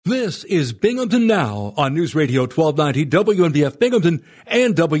This is Binghamton Now on News Radio 1290 WNBF Binghamton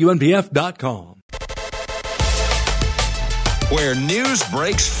and WNBF.com. Where news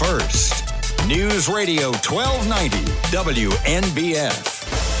breaks first. News Radio 1290 WNBF.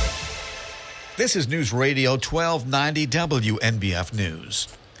 This is News Radio 1290 WNBF News.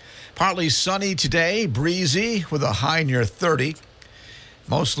 Partly sunny today, breezy with a high near 30.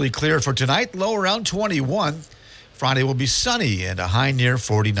 Mostly clear for tonight, low around 21. Friday will be sunny and a high near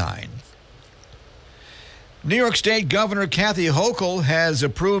 49. New York State Governor Kathy Hochul has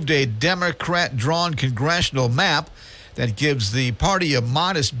approved a Democrat-drawn congressional map that gives the party a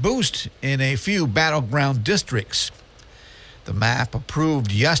modest boost in a few battleground districts. The map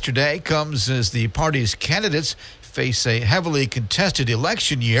approved yesterday comes as the party's candidates face a heavily contested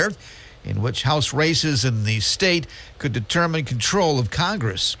election year in which House races in the state could determine control of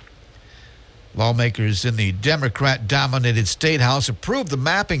Congress. Lawmakers in the Democrat-dominated State House approved the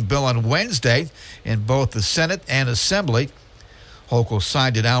mapping bill on Wednesday in both the Senate and Assembly. Hochul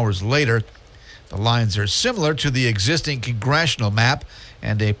signed it hours later. The lines are similar to the existing congressional map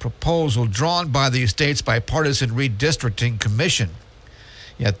and a proposal drawn by the state's bipartisan redistricting commission.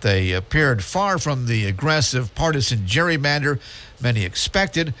 Yet they appeared far from the aggressive partisan gerrymander many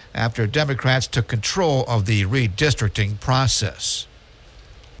expected after Democrats took control of the redistricting process.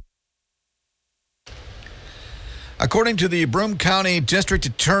 According to the Broome County District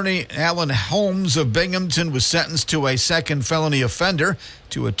Attorney, Alan Holmes of Binghamton was sentenced to a second felony offender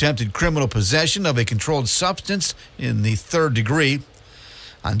to attempted criminal possession of a controlled substance in the third degree.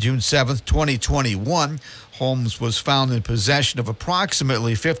 On June 7, 2021, Holmes was found in possession of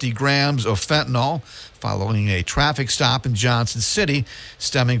approximately 50 grams of fentanyl following a traffic stop in Johnson City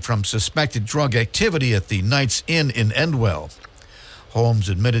stemming from suspected drug activity at the Knights Inn in Endwell. Holmes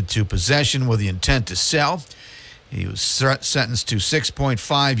admitted to possession with the intent to sell. He was sentenced to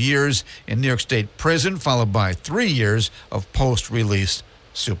 6.5 years in New York State prison, followed by 3 years of post-release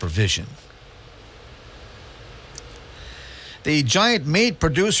supervision. The giant meat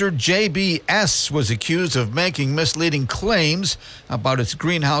producer JBS was accused of making misleading claims about its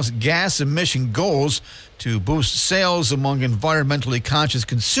greenhouse gas emission goals to boost sales among environmentally conscious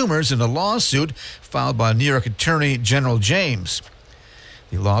consumers in a lawsuit filed by New York Attorney General James.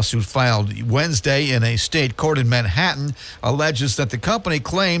 The lawsuit filed Wednesday in a state court in Manhattan alleges that the company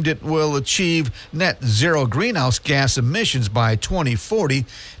claimed it will achieve net zero greenhouse gas emissions by 2040,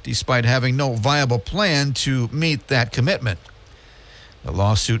 despite having no viable plan to meet that commitment. The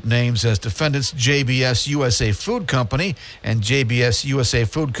lawsuit names as defendants JBS USA Food Company and JBS USA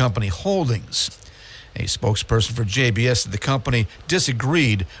Food Company Holdings. A spokesperson for JBS said the company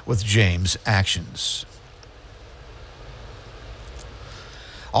disagreed with James' actions.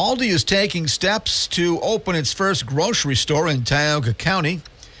 Aldi is taking steps to open its first grocery store in Tioga County.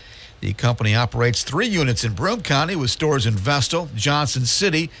 The company operates 3 units in Broome County with stores in Vestal, Johnson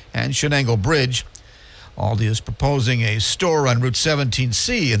City, and Shenango Bridge. Aldi is proposing a store on Route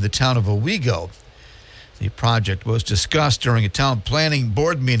 17C in the town of Owego. The project was discussed during a town planning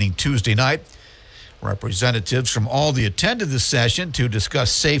board meeting Tuesday night. Representatives from Aldi attended the session to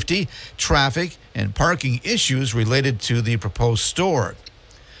discuss safety, traffic, and parking issues related to the proposed store.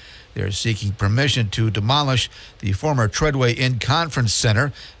 They're seeking permission to demolish the former Treadway Inn Conference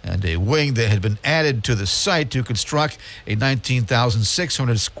Center and a wing that had been added to the site to construct a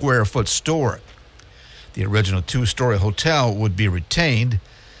 19,600 square foot store. The original 2-story hotel would be retained.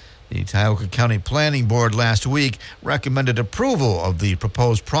 The Tioga County Planning Board last week recommended approval of the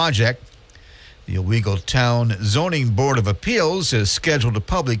proposed project. The Owego Town Zoning Board of Appeals has scheduled a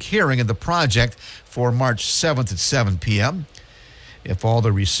public hearing in the project for March 7th at 7 p.m. If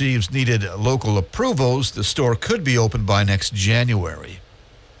Aldi receives needed local approvals, the store could be open by next January.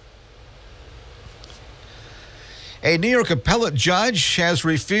 A New York appellate judge has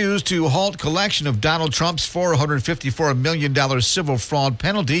refused to halt collection of Donald Trump's $454 million civil fraud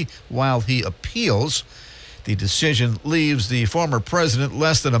penalty while he appeals. The decision leaves the former president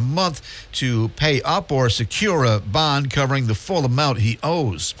less than a month to pay up or secure a bond covering the full amount he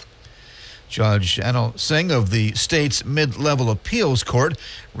owes. Judge Anil Singh of the state's mid-level appeals court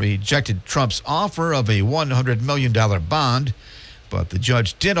rejected Trump's offer of a $100 million bond, but the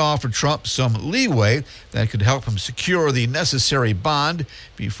judge did offer Trump some leeway that could help him secure the necessary bond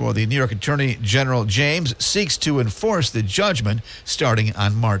before the New York Attorney General James seeks to enforce the judgment starting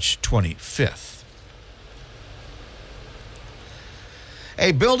on March 25th.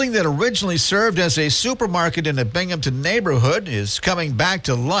 A building that originally served as a supermarket in a Binghamton neighborhood is coming back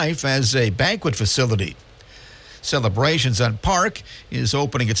to life as a banquet facility. Celebrations on Park is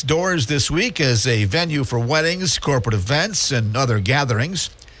opening its doors this week as a venue for weddings, corporate events, and other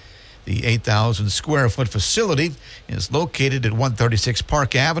gatherings. The 8,000 square foot facility is located at 136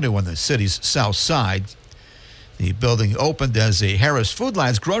 Park Avenue on the city's south side. The building opened as a Harris Food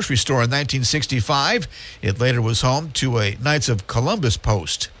Line's grocery store in 1965. It later was home to a Knights of Columbus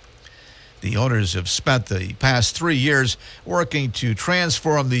post. The owners have spent the past 3 years working to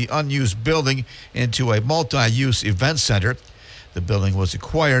transform the unused building into a multi-use event center. The building was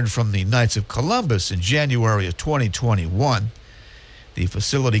acquired from the Knights of Columbus in January of 2021. The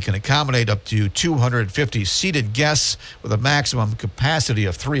facility can accommodate up to 250 seated guests with a maximum capacity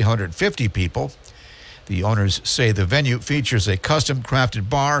of 350 people. The owners say the venue features a custom-crafted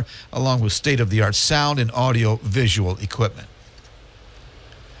bar along with state-of-the-art sound and audio-visual equipment.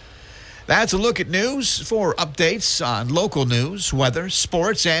 That's a look at news. For updates on local news, weather,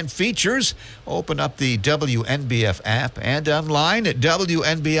 sports, and features, open up the WNBF app and online at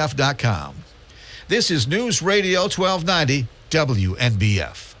WNBF.com. This is News Radio 1290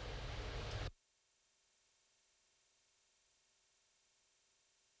 WNBF.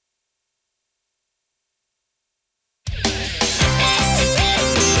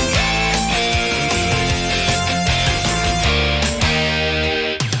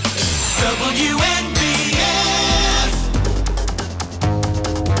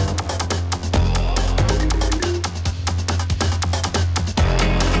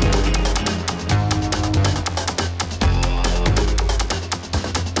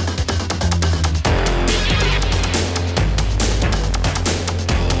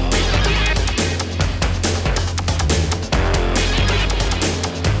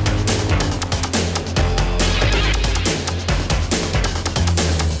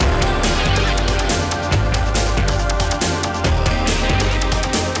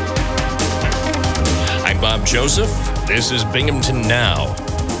 Joseph, this is Binghamton Now.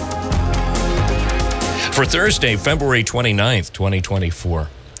 For Thursday, February 29th, 2024.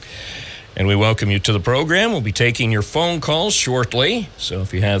 And we welcome you to the program. We'll be taking your phone calls shortly. So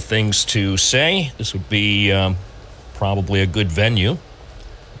if you have things to say, this would be probably a good venue.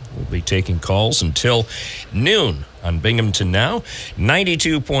 We'll be taking calls until noon on Binghamton Now,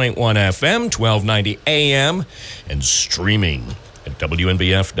 92.1 FM, 1290 AM, and streaming at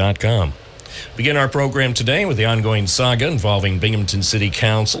WNBF.com. Begin our program today with the ongoing saga involving Binghamton City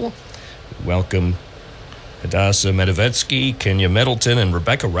Council. Welcome Hadassah Medovetsky, Kenya Middleton, and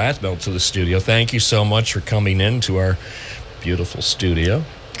Rebecca Rathbell to the studio. Thank you so much for coming into our beautiful studio.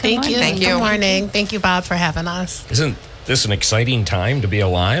 Thank you. Good morning. Thank you, Bob, for having us. Isn't this an exciting time to be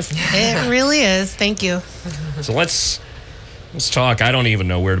alive? It really is. Thank you. So let's talk. I don't even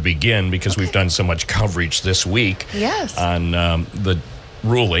know where to begin because we've done so much coverage this week on the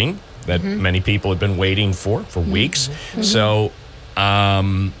ruling that many people have been waiting for weeks. So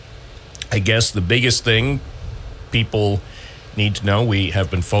I guess the biggest thing people need to know, we have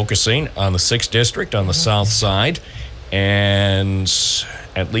been focusing on the 6th District on the south side. And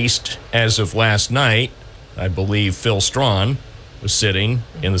at least as of last night, I believe Phil Strawn was sitting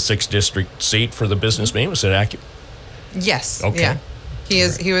in the 6th District seat for the business meeting. Was it accurate? Yes. Okay. Yeah.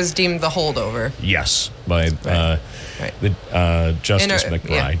 He was deemed the holdover. Yes, by Justice McBride.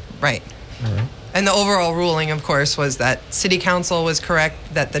 Yeah, right. All right. And the overall ruling, of course, was that City Council was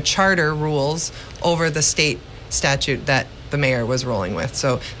correct that the charter rules over the state statute that the mayor was ruling with.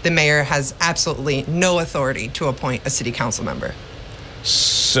 So the mayor has absolutely no authority to appoint a city council member.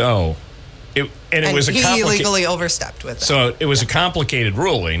 So, it was a he illegally overstepped with it. So it was a complicated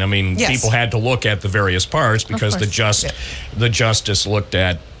ruling. I mean, people had to look at the various parts because the justice looked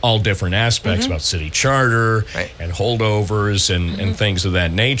at all different aspects about city charter and holdovers and things of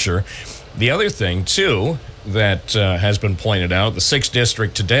that nature. The other thing, too, that has been pointed out, the 6th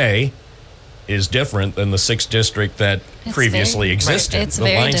District today is different than the 6th District that previously existed. It's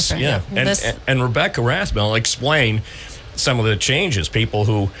very different. Yeah. And Rebecca Rathbell explained some of the changes. People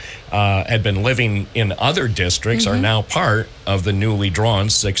who had been living in other districts are now part of the newly drawn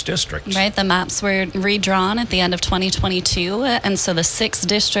 6th District. Right, the maps were redrawn at the end of 2022, and so the 6th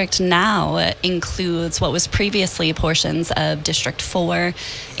District now includes what was previously portions of District 4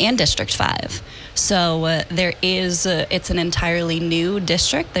 and District 5. So it's an entirely new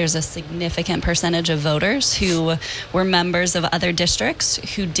district. There's a significant percentage of voters who were members of other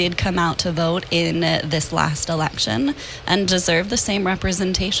districts who did come out to vote in this last election and deserve the same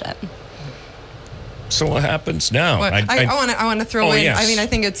representation. So what happens now? Well, I want to throw in. Yes. I mean, I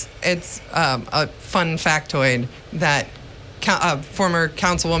think it's a fun factoid that former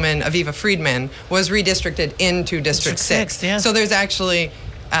Councilwoman Aviva Friedman was redistricted into District 6. Yeah. So there's actually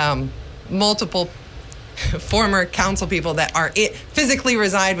multiple former council people that are physically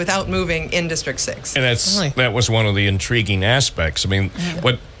reside without moving in District 6. And that was one of the intriguing aspects. I mean,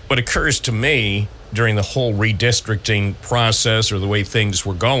 what what occurs to me during the whole redistricting process or the way things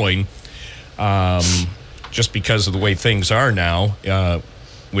were going, just because of the way things are now,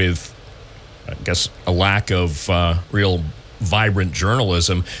 with, I guess, a lack of real vibrant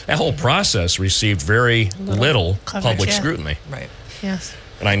journalism, that whole process received very little coverage, public scrutiny. Right. Yes.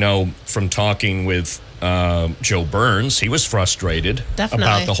 And I know from talking with Joe Burns, he was frustrated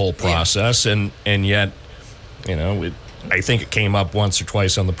about the whole process, and yet, I think it came up once or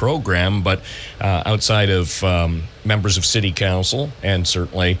twice on the program, but outside of members of city council and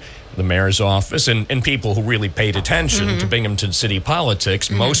certainly the mayor's office and people who really paid attention to Binghamton city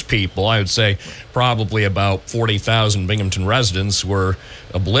politics, most people, I would say probably about 40,000 Binghamton residents were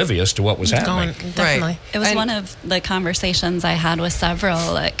oblivious to what was happening. Definitely. Right. It was one of the conversations I had with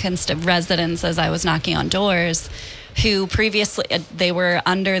several residents as I was knocking on doors, who previously they were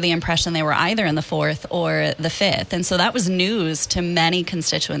under the impression they were either in the 4th or the 5th. And so that was news to many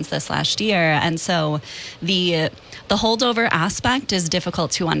constituents this last year. And so the holdover aspect is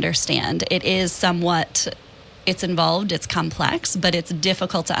difficult to understand. It is somewhat, it's involved, it's complex, but it's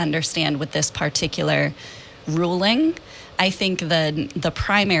difficult to understand with this particular ruling. I think the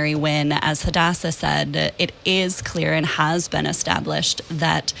primary win, as Hadassah said, it is clear and has been established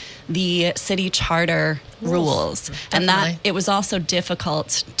that the city charter rules. And that it was also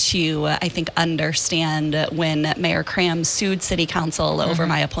difficult to, I think, understand when Mayor Cram sued City Council over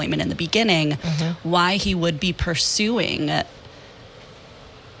my appointment in the beginning, why he would be pursuing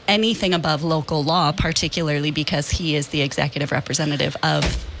anything above local law, particularly because he is the executive representative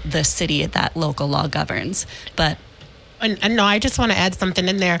of the city that local law governs. But And no, I just want to add something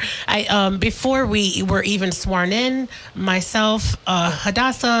in there. Before we were even sworn in, myself,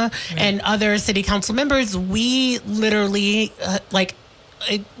 Hadassah, and other city council members, we literally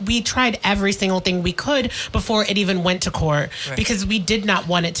we tried every single thing we could before it even went to court, because we did not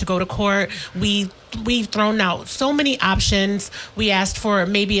want it to go to court. We've thrown out so many options. We asked for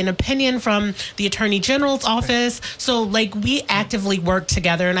maybe an opinion from the Attorney General's office. So, we actively work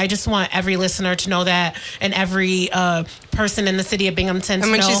together. And I just want every listener to know that, and every person in the city of Binghamton to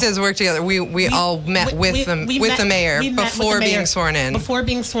know. And when she says work together, we all met with the mayor before being sworn in. Before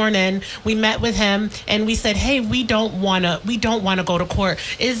being sworn in, we met with him and we said, hey, we don't want to go to court.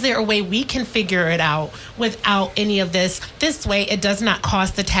 Is there a way we can figure it out without any of this? This way, it does not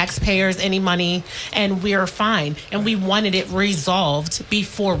cost the taxpayers any money, and we're fine. And we wanted it resolved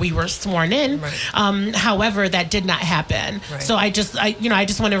before we were sworn in. However, that did not happen. So I just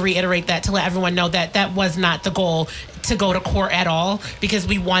want to reiterate that to let everyone know that that was not the goal, to go to court at all, because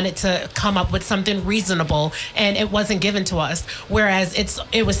we wanted to come up with something reasonable, and it wasn't given to us. Whereas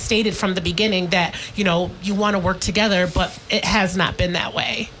it was stated from the beginning that you want to work together, but it has not been that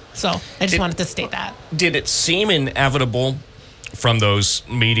way. So I just wanted to state that. Did it seem inevitable from those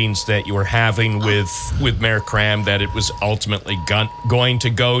meetings that you were having with Mayor Cram that it was ultimately going to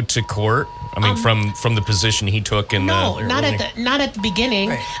go to court? I mean, from the position he took in not at the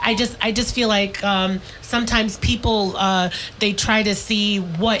beginning. I just feel like sometimes people they try to see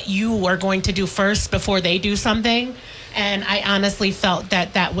what you are going to do first before they do something. And I honestly felt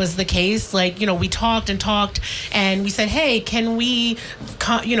that was the case. We talked and we said, hey, can we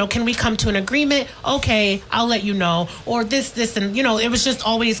come to an agreement? Okay, I'll let you know. Or this, and it was just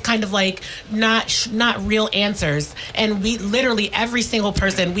always kind of not real answers. And we literally, every single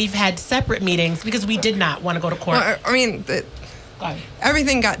person, we've had separate meetings because we did not want to go to court. Well, I mean,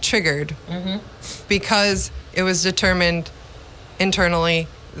 everything got triggered because it was determined internally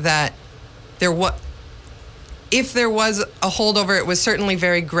that if there was a holdover, it was certainly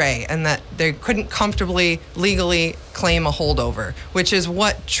very gray, and that they couldn't comfortably legally claim a holdover, which is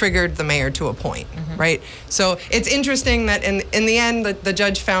what triggered the mayor to appoint, right? So it's interesting that in the end, the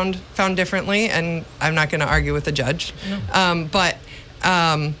judge found differently, and I'm not going to argue with the judge. But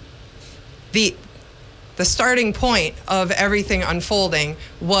the starting point of everything unfolding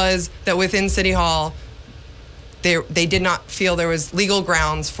was that within City Hall, they did not feel there was legal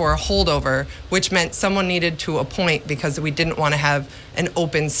grounds for a holdover, which meant someone needed to appoint because we didn't want to have an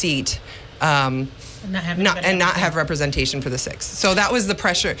open seat and not have representation for the 6th. So that was the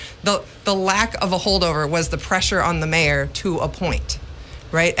pressure. The lack of a holdover was the pressure on the mayor to appoint,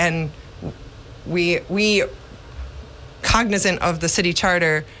 right? And we cognizant of the city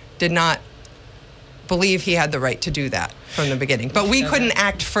charter, did not believe he had the right to do that from the beginning. But we couldn't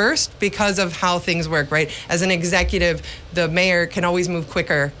act first because of how things work, right? As an executive, the mayor can always move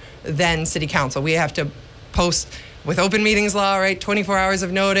quicker than city council. We have to post with open meetings law, right? 24 hours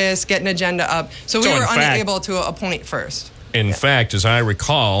of notice, get an agenda up. So we were unable to appoint first. In fact, as I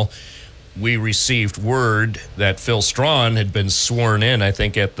recall, we received word that Phil Strawn had been sworn in, I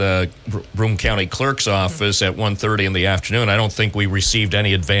think, at the Broome County Clerk's office at 1:30 in the afternoon. I don't think we received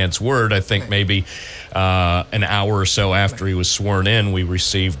any advance word. I think maybe an hour or so after he was sworn in, we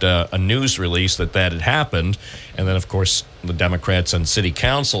received a news release that had happened. And then, of course, the Democrats on City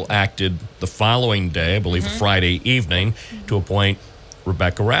Council acted the following day, I believe Friday evening, to appoint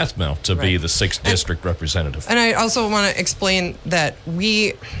Rebecca Rathmel to be the 6th District Representative. And I also want to explain that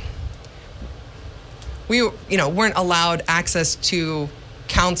we weren't allowed access to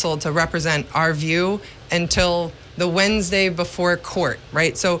council to represent our view until the Wednesday before court,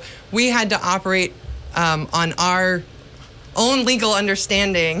 right? So we had to operate on our own legal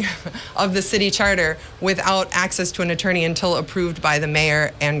understanding of the city charter without access to an attorney until approved by the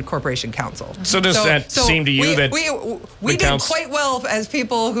mayor and corporation council. So does that seem to you that we did quite well as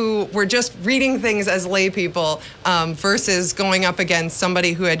people who were just reading things as lay people versus going up against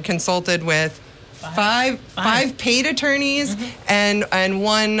somebody who had consulted with five paid attorneys and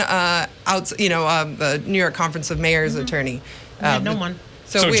one the New York Conference of Mayors attorney. No one.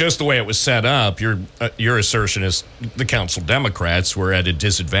 So just the way it was set up, your assertion is the council Democrats were at a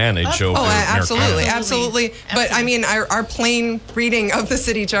disadvantage over Mayor Conley. Absolutely. But I mean, our plain reading of the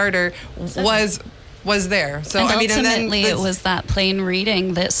city charter was there. So and I mean, ultimately, it was that plain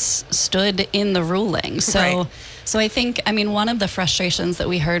reading that stood in the ruling. So. So I think, one of the frustrations that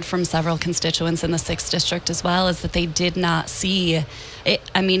we heard from several constituents in the 6th District as well is that they did not see it.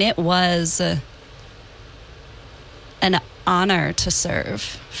 It was an honor to serve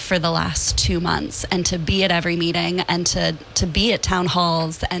for the last 2 months and to be at every meeting and to be at town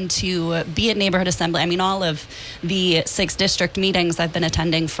halls and to be at neighborhood assembly. All of the 6th District meetings I've been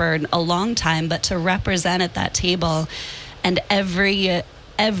attending for a long time, but to represent at that table. And every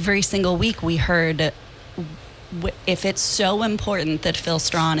single week we heard, if it's so important that Phil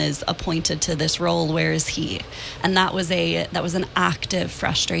Strawn is appointed to this role, where is he? And that was an active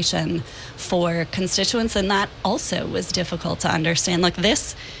frustration for constituents, and that also was difficult to understand. Look,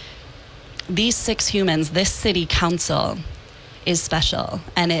 these 6 humans, this city council is special,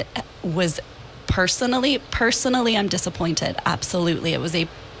 and it was personally, I'm disappointed. Absolutely, it was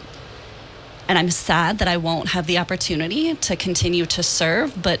and I'm sad that I won't have the opportunity to continue to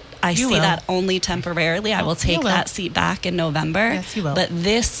serve, but I see that only temporarily. I will take that seat back in November. Yes, you will. But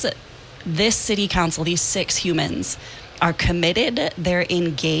this city council, these 6 humans, are committed. They're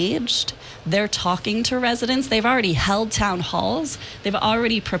engaged. They're talking to residents. They've already held town halls. They've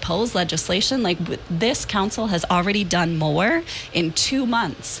already proposed legislation. This council has already done more in 2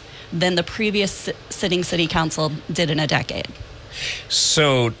 months than the previous sitting city council did in a decade.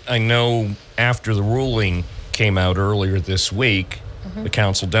 So I know after the ruling came out earlier this week, the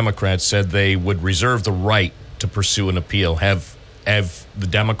council Democrats said they would reserve the right to pursue an appeal. Have the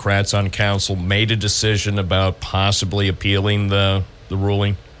Democrats on council made a decision about possibly appealing the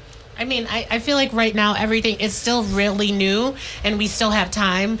ruling? I feel like right now everything is still really new and we still have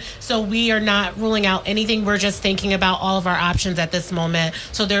time. So we are not ruling out anything. We're just thinking about all of our options at this moment.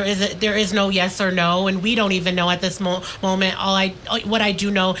 So there is no yes or no, and we don't even know at this moment. What I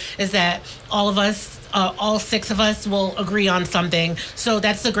do know is that all of us, all 6 of us will agree on something. So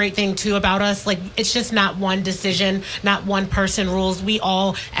that's the great thing too about us. It's just not one decision, not one person rules. We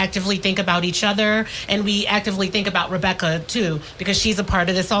all actively think about each other, and we actively think about Rebecca too, because she's a part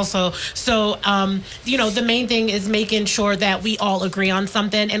of this also. So, the main thing is making sure that we all agree on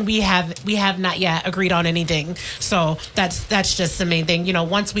something, and we have not yet agreed on anything. So that's just the main thing.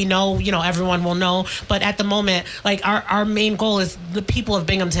 Once we know, everyone will know. But at the moment, our main goal is the people of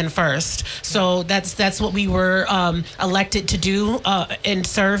Binghamton first. So that's what we were elected to do and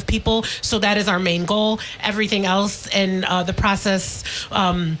serve people. So that is our main goal. Everything else and the process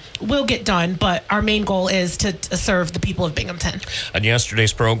will get done, but our main goal is to serve the people of Binghamton. On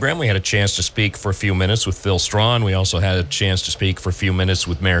yesterday's program, we had a chance to speak for a few minutes with Phil Strawn. We also had a chance to speak for a few minutes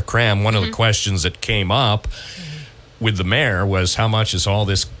with Mayor Cram. One of the questions that came up with the mayor was, how much is all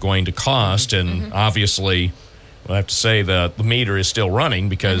this going to cost? And obviously, I have to say the meter is still running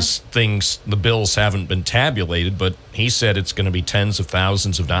because the bills haven't been tabulated, but he said it's going to be tens of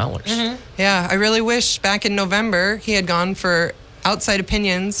thousands of dollars. Yeah, I really wish back in November he had gone for outside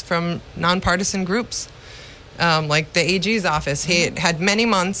opinions from nonpartisan groups, like the AG's office. He had many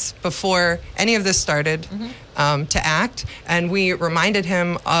months before any of this started to act, and we reminded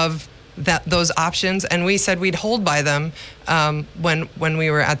him of those options, and we said we'd hold by them when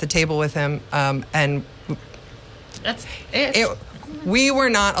we were at the table with him, and that's it. We were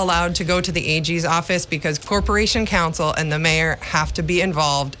not allowed to go to the AG's office because Corporation Council and the mayor have to be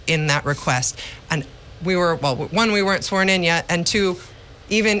involved in that request. And we weren't sworn in yet, and 2,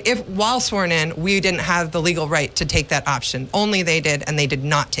 even if while sworn in, we didn't have the legal right to take that option. Only they did, and they did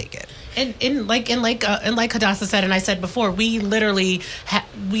not take it. And like Hadassah said, and I said before, we literally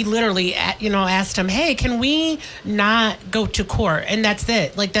asked him, hey, can we not go to court? And that's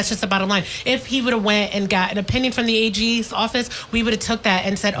it. Like, that's just the bottom line. If he would have went and got an opinion from the AG's office, we would have took that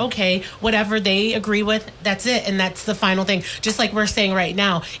and said, okay, whatever they agree with, that's it, and that's the final thing. Just like we're saying right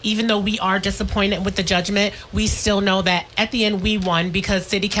now, even though we are disappointed with the judgment, we still know that at the end we won because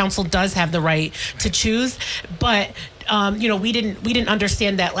City Council does have the right to choose. But we didn't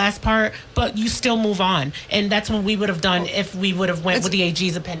understand that last part, but you still move on, and that's what we would have done if we would have went with the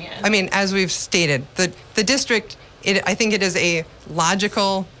AG's opinion. I mean, as we've stated, the district, I think it is a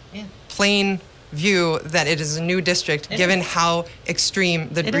logical, plain view that it is a new district, given how extreme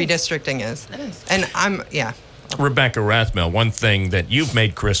the redistricting is. It is. And Rebecca Rathmel, one thing that you've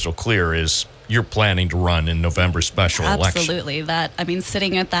made crystal clear is you're planning to run in November special election. Absolutely.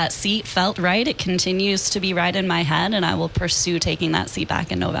 Sitting at that seat felt right. It continues to be right in my head, and I will pursue taking that seat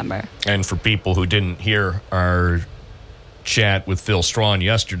back in November. And for people who didn't hear our chat with Phil Strawn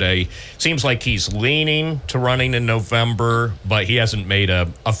yesterday, seems like he's leaning to running in November, but he hasn't made a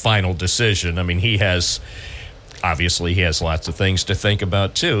final decision. I mean, he has lots of things to think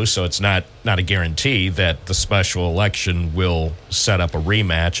about too, so it's not a guarantee that the special election will set up a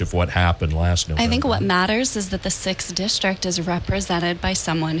rematch of what happened last November. I think what matters is that the 6th district is represented by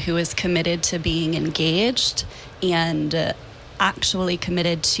someone who is committed to being engaged and actually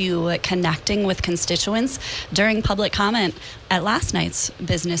committed to connecting with constituents. During public comment at last night's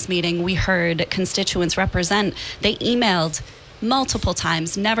business meeting, we heard constituents they emailed multiple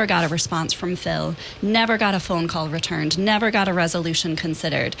times, never got a response from Phil, never got a phone call returned, never got a resolution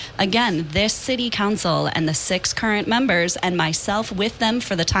considered. Again, this city council and the 6 current members and myself with them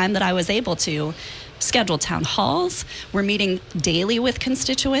for the time that I was able to scheduled town halls. We're meeting daily with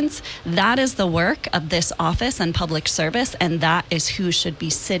constituents. That is the work of this office and public service, and that is who should be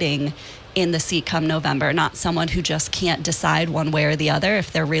sitting in the seat come November, not someone who just can't decide one way or the other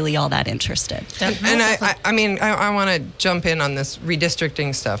if they're really all that interested. And I want to jump in on this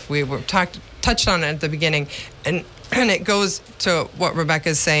redistricting stuff. We were touched on it at the beginning, and it goes to what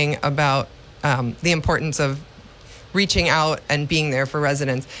Rebecca's saying about the importance of reaching out and being there for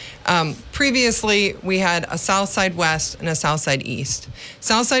residents. Previously, we had a South Side West and a South Side East.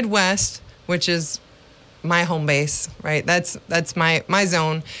 South Side West, which is my home base, right? That's my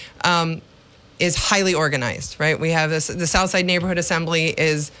zone, is highly organized, right? We have the Southside Neighborhood Assembly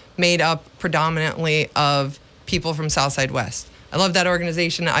is made up predominantly of people from Southside West. I love that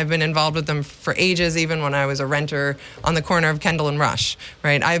organization. I've been involved with them for ages, even when I was a renter on the corner of Kendall and Rush,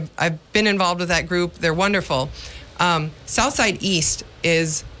 right? I've been involved with that group. They're wonderful. Southside East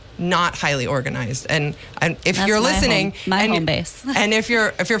is not highly organized, and if That's you're listening, my home base, and if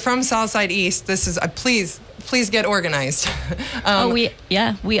you're from Southside East, this is please get organized. We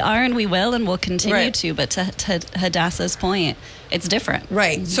are, and we will, and we'll continue right. to. But to Hadassah's point, it's different,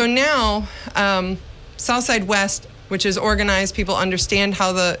 right? Mm-hmm. So now, Southside West, which is organized, people understand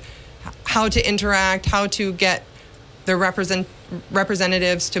how to interact, how to get their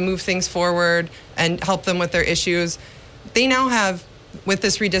representatives to move things forward and help them with their issues. They now have, with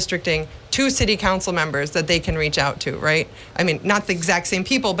this redistricting, 2 city council members that they can reach out to, right? I mean, not the exact same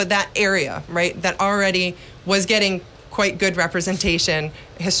people, but that area, right, that already was getting quite good representation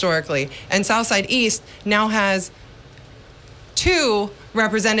historically. And Southside East now has 2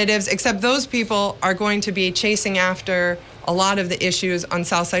 representatives, except those people are going to be chasing after a lot of the issues on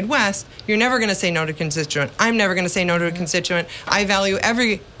Southside West. You're never going to say no to a constituent. I'm never going to say no to a constituent. I value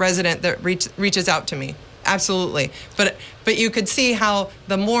every resident that reaches out to me. Absolutely. But you could see how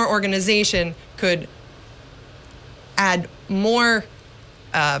the more organization could add more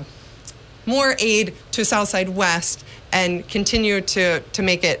aid to Southside West and continue to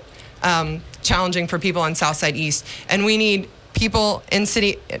make it challenging for people on Southside East. And we need people in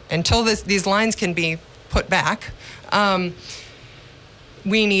city, until these lines can be put back,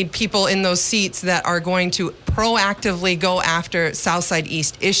 we need people in those seats that are going to proactively go after Southside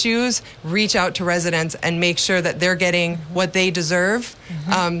East issues, reach out to residents, and make sure that they're getting what they deserve.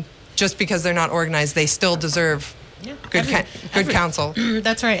 Mm-hmm. Just because they're not organized, they still deserve good counsel.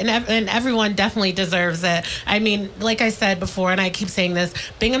 That's right. And everyone definitely deserves it. I mean, like I said before, and I keep saying this,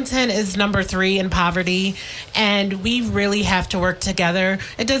 Binghamton is number 3 in poverty, and we really have to work together.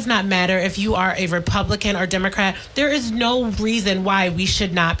 It does not matter if you are a Republican or Democrat. There is no reason why we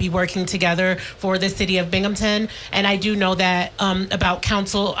should not be working together for the city of Binghamton. And I do know that about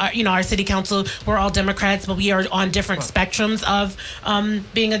council, our city council, we're all Democrats, but we are on different spectrums of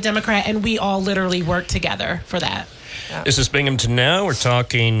being a Democrat, and we all literally work together for that. Yeah. This is Binghamton Now. We're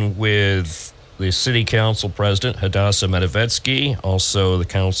talking with the City Council President, Hadassah Medvedski, also the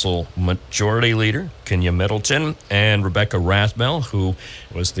Council Majority Leader, Kenya Middleton, and Rebecca Rathmel, who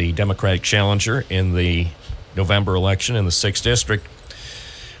was the Democratic challenger in the November election in the 6th District.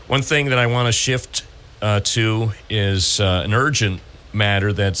 One thing that I want to shift to is an urgent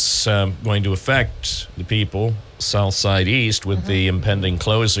matter that's going to affect the people South Side East with the impending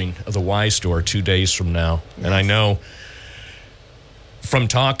closing of the Y store 2 days from now. Yes. And I know from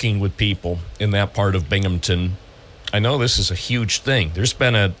talking with people in that part of Binghamton, I know this is a huge thing. There's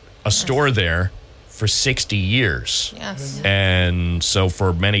been a store there for 60 years. Yes. And so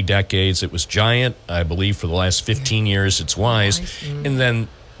for many decades it was Giant. I believe for the last 15 years it's Wise. And then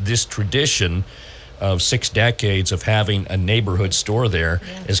this tradition of 6 decades of having a neighborhood store there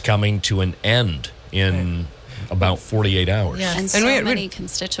is coming to an end in about 48 hours. Yes. And so many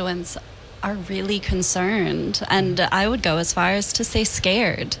constituents are really concerned, and I would go as far as to say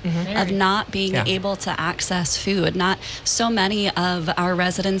scared of not being able to access food. Not so many of our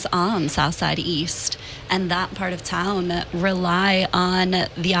residents on Southside East and that part of town rely on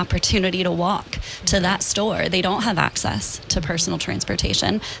the opportunity to walk to that store. They don't have access to personal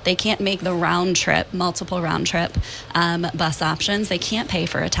transportation. They can't make the multiple round trip bus options. They can't pay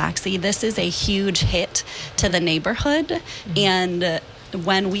for a taxi. This is a huge hit to the neighborhood, and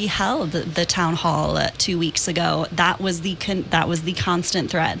when we held the town hall 2 weeks ago, that was the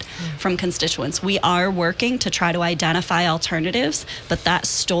constant thread from constituents. We are working to try to identify alternatives, but that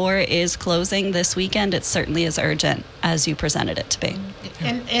store is closing this weekend. It certainly is urgent, as you presented it to be.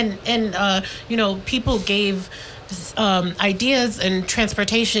 And people gave ideas and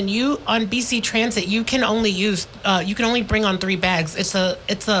transportation. You on BC Transit, you can only bring on 3 bags. It's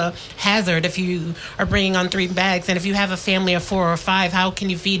a hazard if you are bringing on 3 bags, and if you have a family of 4 or 5, how can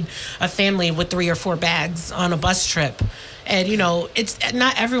you feed a family with 3 or 4 bags on a bus trip? And it's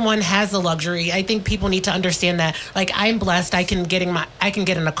not everyone has the luxury. I think people need to understand that. Like, I'm blessed. I can get in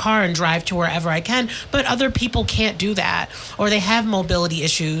a car and drive to wherever I can, but other people can't do that, or they have mobility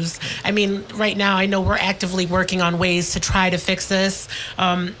issues. I mean, right now, I know we're actively working on ways to try to fix this.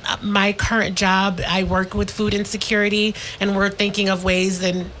 My current job, I work with food insecurity, and we're thinking of ways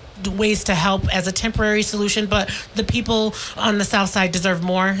to help as a temporary solution, but the people on the South Side deserve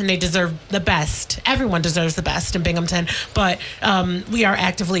more, and they deserve the best. Everyone deserves the best in Binghamton, but we are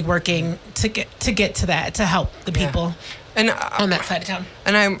actively working to get to that, to help the people on that side of town.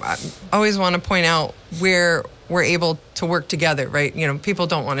 And I always want to point out where we're able to work together, right? People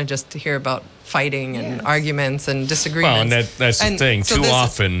don't want to just hear about fighting and arguments and disagreements. Well, and that's the thing. So too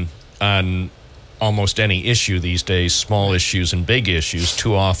often on almost any issue these days, small issues and big issues,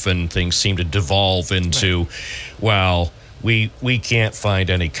 too often things seem to devolve into, we can't find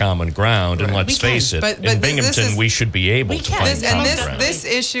any common ground. And let's face it, in Binghamton, we should be able to find common ground. This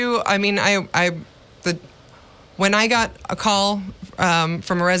issue, I mean, when I got a call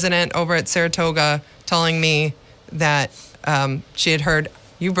from a resident over at Saratoga telling me that she had heard,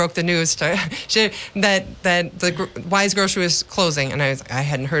 you broke the news that the Wise Grocery was closing, and I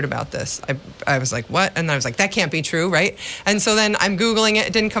hadn't heard about this. I was like, what? And I was like, that can't be true, right? And so then I'm Googling it.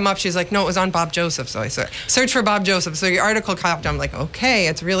 It didn't come up. She's like, no, it was on Bob Joseph. So I searched for Bob Joseph. So your article popped. I'm like, okay,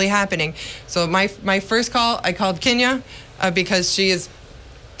 it's really happening. So my first call, I called Kenya because she is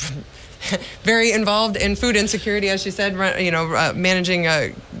very involved in food insecurity, as she said, managing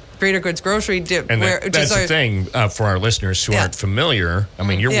Greater Goods Grocery. And that's the thing for our listeners who aren't familiar. I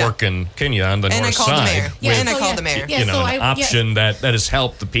mean, you're working, Kenya, on the north side. And I called the mayor. An option that has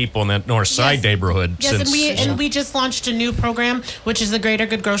helped the people in that north side neighborhood. Yes, and we just launched a new program, which is the Greater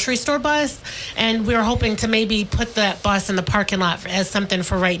Good Grocery Store bus, and we're hoping to maybe put that bus in the parking lot as something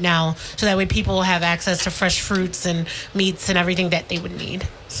for right now, so that way people will have access to fresh fruits and meats and everything that they would need.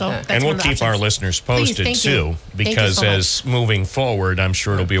 So and we'll keep our listeners posted too, because as moving forward, I'm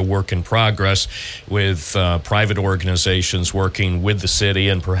sure it'll be a work in progress with private organizations working with the city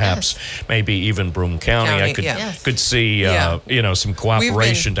and perhaps maybe even Broome County. I could see some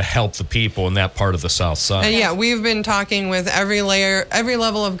cooperation to help the people in that part of the South Side. And we've been talking with every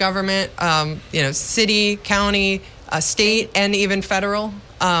level of government, city, county, state, and even federal.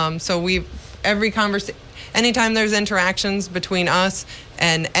 Every conversation. Anytime there's interactions between us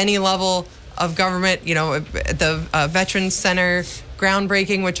and any level of government, the Veterans Center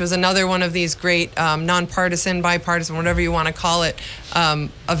groundbreaking, which was another one of these great nonpartisan, bipartisan, whatever you want to call it,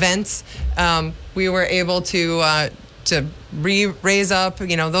 events, we were able to raise up,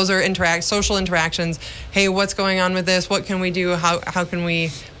 those are social interactions. Hey, what's going on with this? What can we do? How can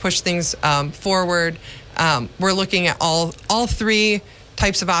we push things forward? We're looking at all 3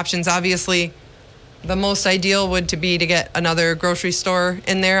 types of options. Obviously, the most ideal would to be to get another grocery store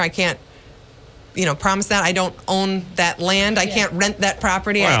in there. I can't, promise that. I don't own that land. I can't rent that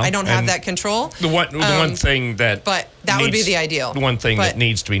property. Well, I don't have that control. The one thing that... But that would be the ideal. The one thing that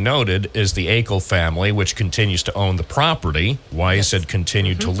needs to be noted is the Akel family, which continues to own the property. Weiss had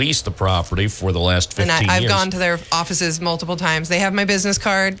continued to lease the property for the last 15 years. And I've gone to their offices multiple times. They have my business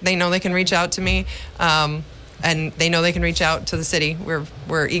card. They know they can reach out to me. And they know they can reach out to the city.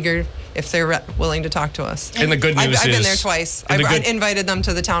 We're eager if they're willing to talk to us. And the good news I've been there twice. I've invited them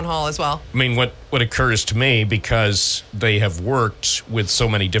to the town hall as well. I mean, what occurs to me, because they have worked with so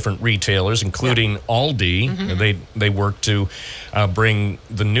many different retailers, including Aldi. Mm-hmm. They work to bring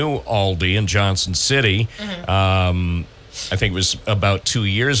the new Aldi in Johnson City. Mm-hmm. I think it was about 2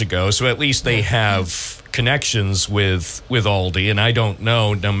 years ago. So at least they have connections with Aldi, and I don't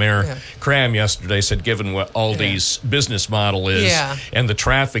know. Now, Mayor Cram yesterday said, given what Aldi's business model is and the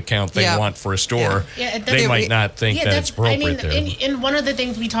traffic count they want for a store, they might not think that it's appropriate there. And one of the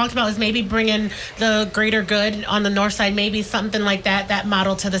things we talked about is maybe bringing the greater good on the north side, maybe something like that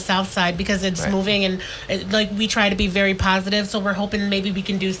model to the south side, because it's moving, and we try to be very positive. So we're hoping maybe we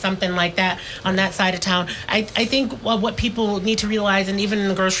can do something like that on that side of town. I think what people need to realize, and even in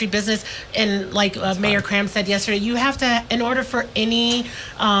the grocery business, and Mayor Cram said yesterday, you have to, in order for any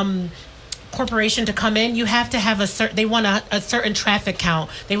corporation to come in, you have to have they want a certain traffic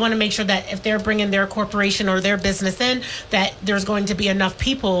count. They want to make sure that if they're bringing their corporation or their business in, that there's going to be enough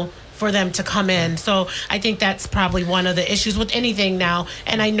people for them to come in. So I think that's probably one of the issues with anything now.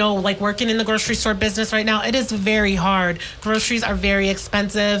 And I know, working in the grocery store business right now, it is very hard. Groceries are very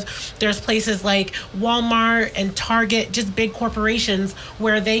expensive. There's places like Walmart and Target, just big corporations,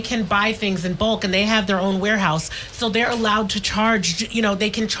 where they can buy things in bulk and they have their own warehouse. So they're allowed to charge, they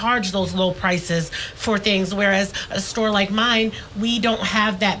can charge those low prices for things. Whereas a store like mine, we don't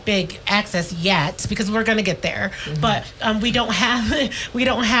have that big access yet, because we're going to get there. Mm-hmm. But we don't have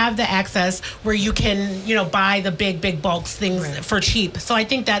the access where you can, buy the big bulks things for cheap. So I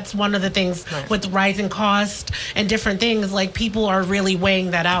think that's one of the things with rising cost and different things, people are really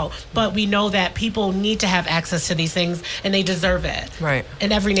weighing that out. But we know that people need to have access to these things, and they deserve it. Right.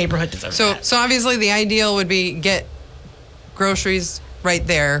 And every neighborhood deserves it. So obviously the ideal would be get groceries right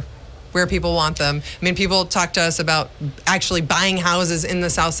there where people want them. I mean, people talk to us about actually buying houses in the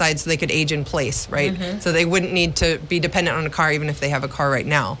South Side so they could age in place, right? Mm-hmm. So they wouldn't need to be dependent on a car, even if they have a car right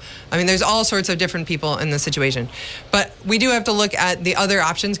now. I mean, there's all sorts of different people in this situation. But we do have to look at the other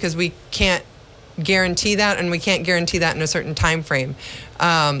options, because we can't guarantee that, and we can't guarantee that in a certain time frame.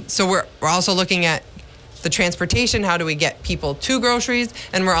 So we're also looking at the transportation. How do we get people to groceries?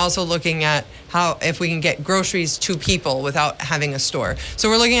 And we're also looking at if we can get groceries to people without having a store. So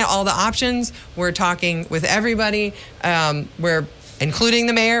we're looking at all the options. We're talking with everybody. We're including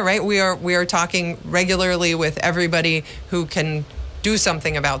the mayor, right? We are talking regularly with everybody who can do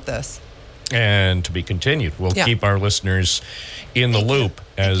something about this. And to be continued. We'll keep our listeners in the loop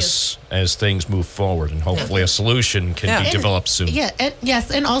as things move forward, and hopefully a solution can be developed soon.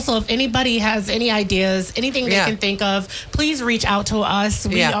 And also, if anybody has any ideas, anything they can think of, please reach out to us.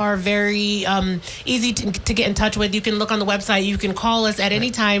 We are very easy to get in touch with. You can look on the website. You can call us at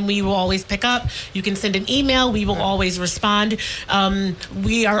any time. We will always pick up. You can send an email. We will always respond.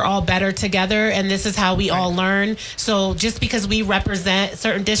 We are all better together, and this is how we all learn. So just because we represent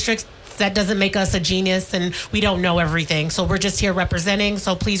certain districts, that doesn't make us a genius, and we don't know everything. So we're just here representing.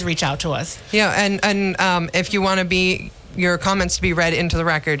 So please reach out to us. Yeah, and if you want your comments to be read into the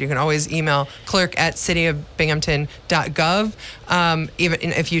record, you can always email clerk@cityofbinghamton.gov. Even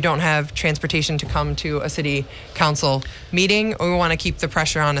if you don't have transportation to come to a city council meeting, we want to keep the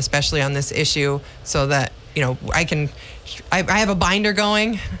pressure on, especially on this issue, so that I have a binder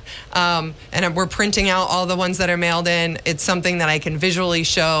going, and we're printing out all the ones that are mailed in. It's something that I can visually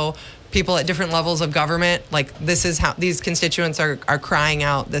show people at different levels of government. This is how these constituents are crying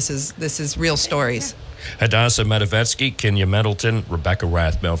out. This is real stories. Hadassah Medovetsky, Kenya Middleton, Rebecca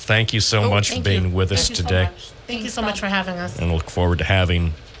Rathmel, thank you so much for being with us today. Thank you so much for having us. And look forward to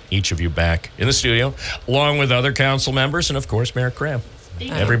having each of you back in the studio, along with other council members and, of course, Mayor Cram.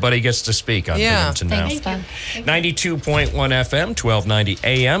 Everybody gets to speak on Binghamton now. 92.1 FM, 1290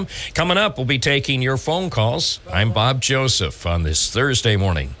 AM. Coming up, we'll be taking your phone calls. I'm Bob Joseph on this Thursday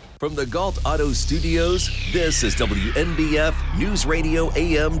morning. From the Galt Auto Studios, this is WNBF News Radio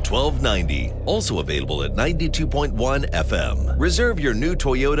AM 1290. Also available at 92.1 FM. Reserve your new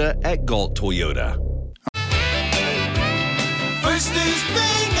Toyota at Galt Toyota. First News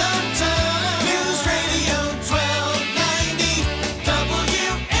Binghamton, News Radio 1290,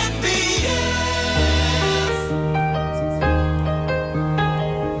 WNBF.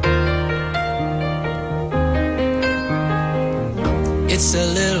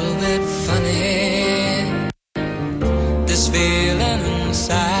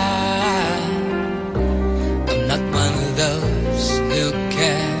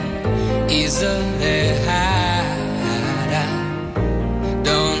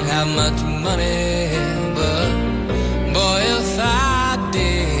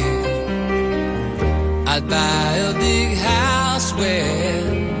 I'd buy a big house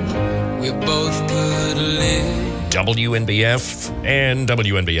where we both could live. WNBF and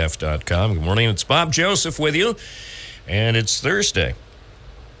WNBF.com. Good morning. It's Bob Joseph with you, and it's Thursday.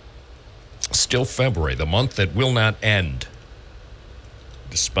 Still February, the month that will not end.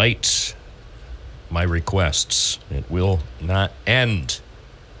 Despite my requests, it will not end.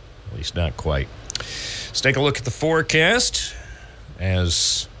 At least not quite. Let's take a look at the forecast.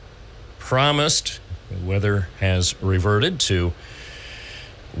 As promised, the weather has reverted to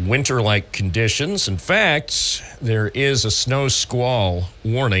winter-like conditions. In fact, there is a snow squall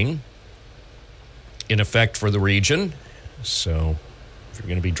warning in effect for the region. So if you're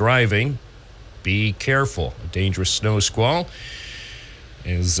going to be driving, be careful. A dangerous snow squall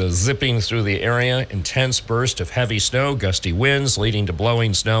is zipping through the area. Intense burst of heavy snow, gusty winds leading to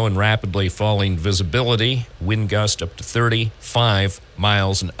blowing snow and rapidly falling visibility. Wind gust up to 35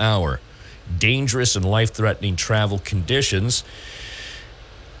 miles an hour. Dangerous and life-threatening travel conditions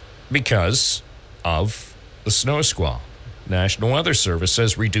because of the snow squall. National Weather Service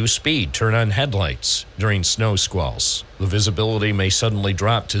says reduce speed, turn on headlights during snow squalls. The visibility may suddenly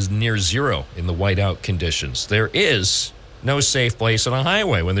drop to near zero in the whiteout conditions. There is no safe place on a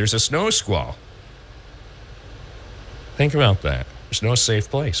highway when there's a snow squall. Think about that. There's no safe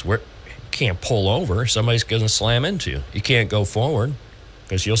place. Where you can't pull over. Somebody's going to slam into you. You can't go forward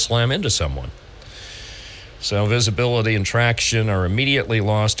because you'll slam into someone. So visibility and traction are immediately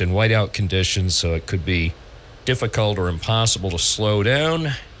lost in whiteout conditions, so it could be difficult or impossible to slow down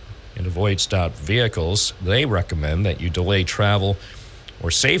and avoid stopped vehicles. They recommend that you delay travel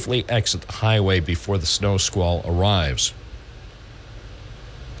or safely exit the highway before the snow squall arrives.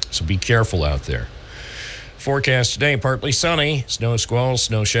 So be careful out there. Forecast today, partly sunny. Snow squalls,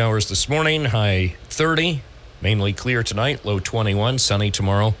 snow showers this morning. High 30. Mainly clear tonight. Low 21. Sunny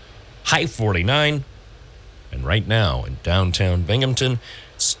tomorrow. High 49. And right now in downtown Binghamton,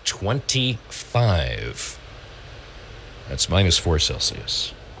 it's 25. That's minus 4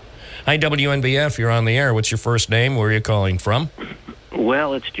 Celsius. Hi, WNBF. You're on the air. What's your first name? Where are you calling from?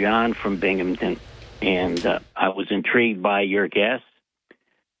 Well, it's John from Binghamton. And I was intrigued by your guests.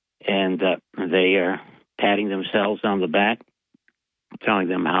 And they are patting themselves on the back, telling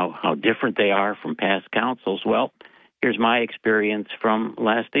them how different they are from past councils. Well, here's my experience from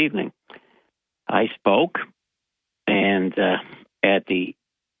last evening. I spoke, and at the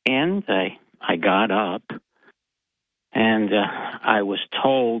end, I got up, and I was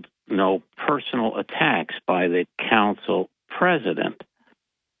told no personal attacks by the council president.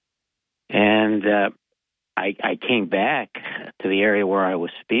 And I came back to the area where I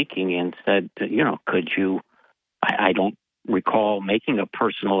was speaking and said, could you, I don't recall making a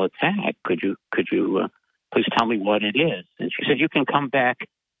personal attack. Could you please tell me what it is? And she said, you can come back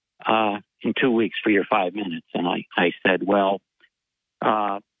in 2 weeks for your 5 minutes. And I said, well,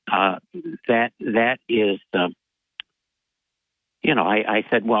 that is, I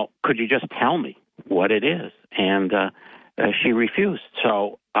said, well, could you just tell me what it is? And she refused.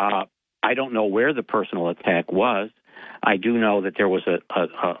 So I don't know where the personal attack was. I do know that there was a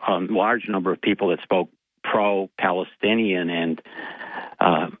large number of people that spoke pro-Palestinian and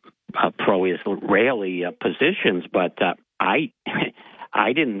pro-Israeli positions, but I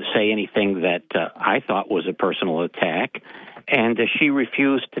didn't say anything that I thought was a personal attack, and she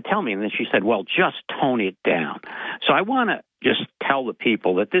refused to tell me. And then she said, well, just tone it down. So I want to just tell the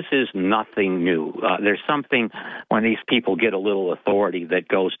people that this is nothing new. There's something when these people get a little authority that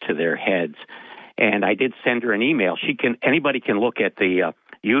goes to their heads. And I did send her an email. Anybody can look at the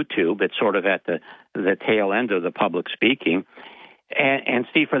YouTube. It's sort of at the tail end of the public speaking, and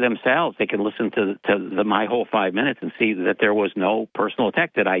see for themselves. They can listen to my whole 5 minutes and see that there was no personal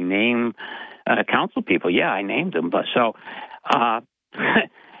attack. Did I name council people? Yeah, I named them. But so,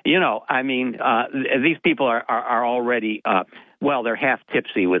 these people are already, they're half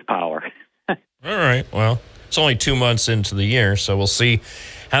tipsy with power. All right. Well, it's only 2 months into the year, so we'll see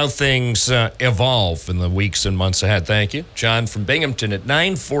how things evolve in the weeks and months ahead. Thank you. John from Binghamton at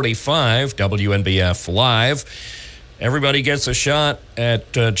 9:45, WNBF Live. Everybody gets a shot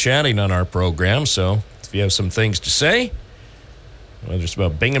at chatting on our program, so if you have some things to say, whether it's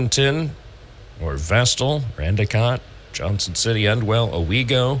about Binghamton or Vestal or Endicott, Johnson City, Endwell,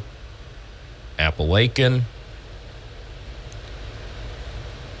 Owego, Appalachian,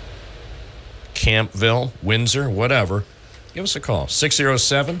 Campville, Windsor, whatever, give us a call.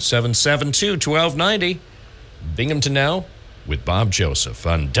 607-772-1290. Binghamton Now with Bob Joseph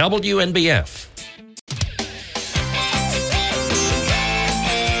on WNBF.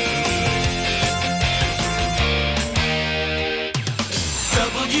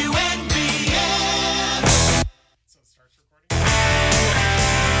 WNBF.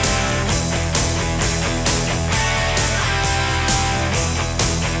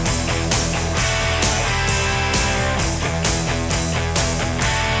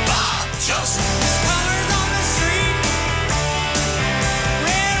 Just his colors on the street,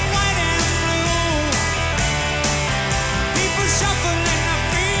 red, white, and blue. People shuffling their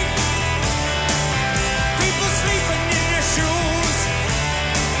feet, people sleeping in their shoes.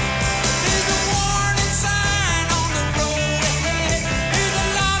 There's a warning sign on the road ahead. There's a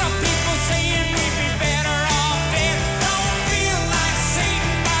lot of people saying we'd be better off dead. Don't feel like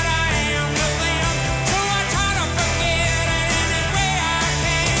Satan, but I am to them. So I try to forget it any way I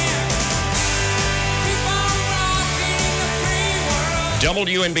can. Keep on rocking the free world.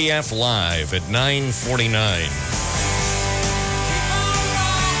 WNBF Live at 9:49.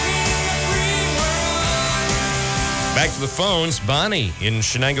 Back to the phones. Bonnie in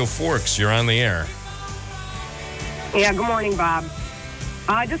Shenango Forks, you're on the air. Yeah, good morning, Bob.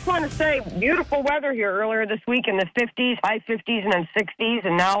 I just want to say, beautiful weather here earlier this week in the 50s, high 50s, and then 60s,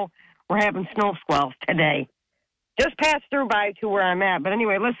 and now we're having snow squalls today. Just passed through by to where I'm at. But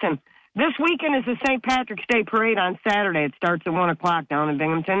anyway, listen, this weekend is the St. Patrick's Day Parade on Saturday. It starts at 1 o'clock down in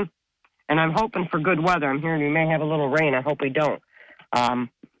Binghamton, and I'm hoping for good weather. I'm hearing we may have a little rain. I hope we don't.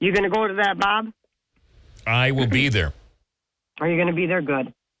 You going to go to that, Bob? I will be there. Are you going to be there?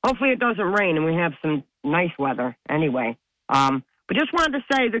 Good. Hopefully it doesn't rain and we have some nice weather anyway. But just wanted to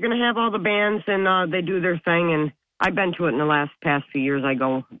say they're going to have all the bands and they do their thing. And I've been to it in the past few years. I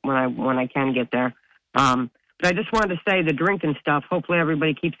go when I can get there. But I just wanted to say the drinking stuff, hopefully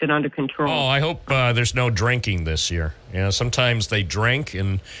everybody keeps it under control. Oh, I hope there's no drinking this year. You know, sometimes they drink,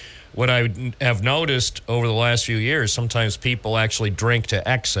 and what I have noticed over the last few years, sometimes people actually drink to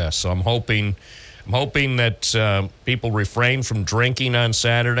excess. So I'm hoping that people refrain from drinking on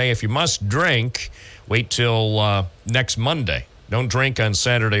Saturday. If you must drink, wait till next Monday. Don't drink on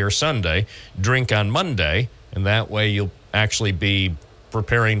Saturday or Sunday. Drink on Monday, and that way you'll actually be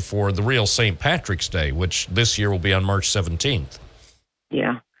preparing for the real St. Patrick's Day, which this year will be on March 17th.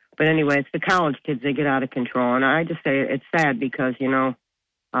 Yeah. But anyway, it's the college kids, they get out of control. And I just say it's sad because, the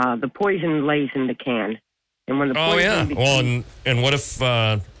poison lays in the can. And when the poison Well, and what if...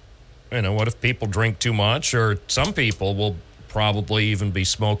 what if people drink too much, or some people will probably even be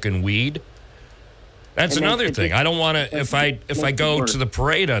smoking weed? That's another thing. I don't want to, if I go to the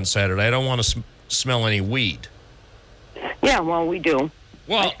parade on Saturday, I don't want to smell any weed. Yeah, well, we do.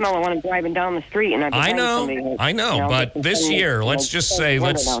 Well, I smell it when I'm driving down the street. And I know, but this year, let's just say,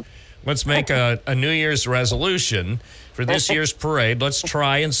 let's make a New Year's resolution for this year's parade. Let's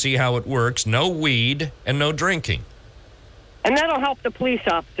try and see how it works. No weed and no drinking. And that'll help the police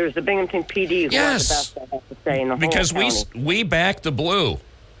officers, the Binghamton PD, who are the best, I have to say, in the whole because county. we back the blue.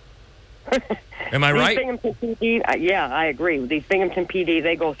 Am I right? Binghamton PD, yeah, I agree. These Binghamton PD,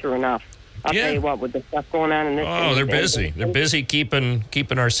 they go through enough. I'll tell you what, with the stuff going on in this city. Oh, they're busy. They're busy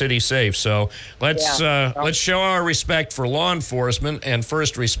keeping our city safe. So let's show our respect for law enforcement and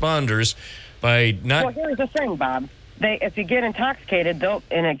first responders by not. Well, here's the thing, Bob. If you get intoxicated,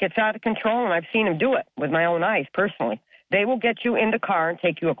 and it gets out of control, and I've seen them do it with my own eyes personally. They will get you in the car and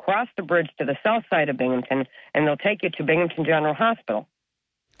take you across the bridge to the south side of Binghamton, and they'll take you to Binghamton General Hospital.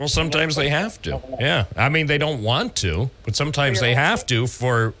 Well, sometimes they have to. Yeah. I mean, they don't want to, but sometimes they have to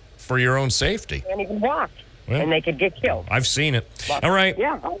for your own safety. They can't even walk, and they could get killed. I've seen it. All right.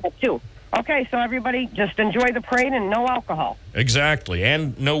 Yeah, I have too. Okay, so everybody just enjoy the parade and no alcohol. Exactly,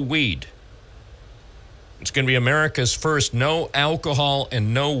 and no weed. It's going to be America's first no alcohol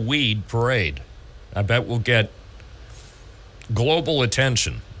and no weed parade. I bet we'll get global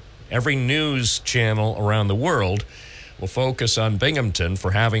attention. Every news channel around the world will focus on Binghamton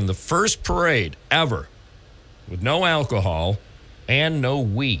for having the first parade ever with no alcohol and no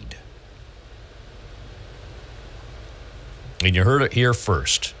weed. And you heard it here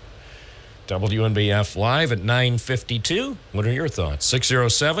first. WNBF Live at 9:52. What are your thoughts?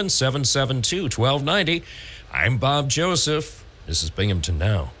 607-772-1290. I'm Bob Joseph. This is Binghamton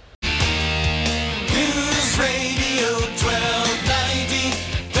Now. News Radio 1290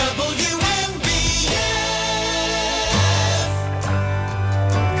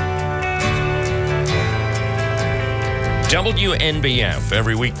 WNBF. WNBF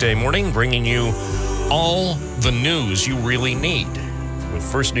every weekday morning, bringing you all the news you really need. With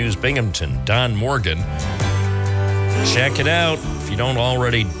First News Binghamton, Don Morgan. Check it out if you don't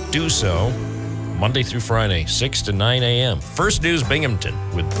already do so. Monday through Friday, 6 to 9 a.m. First News Binghamton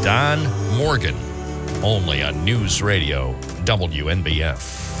with Don Morgan. Only on News Radio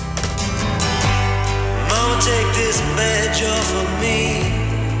WNBF. Mama, take this badge off of me.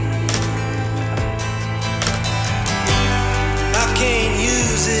 I can't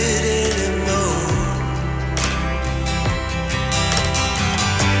use it anymore.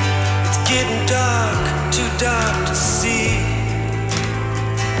 It's getting dark, too dark to see.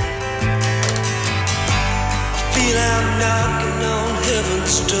 feel I'm knocking on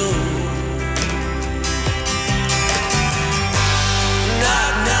heaven's door.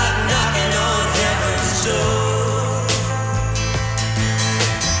 Knock, knock, knocking on heaven's door.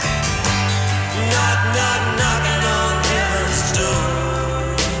 Knock, knock, knocking on heaven's door.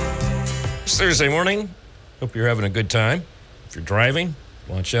 It's Thursday morning. Hope you're having a good time. If you're driving,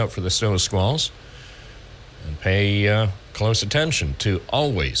 watch out for the snow squalls and pay close attention to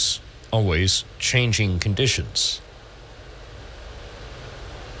always changing conditions.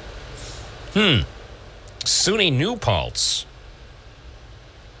 SUNY New Paltz.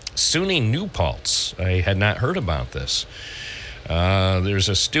 SUNY New Paltz. I had not heard about this. There's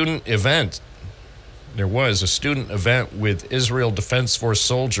a student event. There was a student event with Israel Defense Force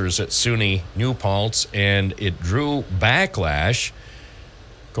soldiers at SUNY New Paltz, and it drew backlash.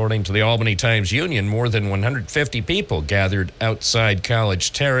 According to the Albany Times-Union, more than 150 people gathered outside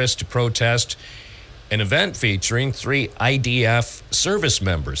College Terrace to protest an event featuring 3 IDF service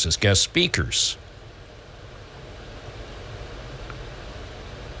members as guest speakers.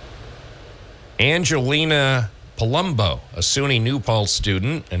 Angelina Palumbo, a SUNY New Paltz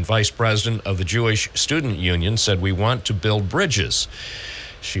student and vice president of the Jewish Student Union, said, "We want to build bridges."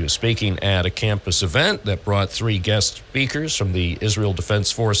 She was speaking at a campus event that brought 3 guest speakers from the Israel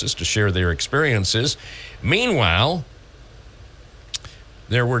Defense Forces to share their experiences. Meanwhile,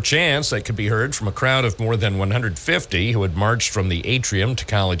 there were chants that could be heard from a crowd of more than 150 who had marched from the atrium to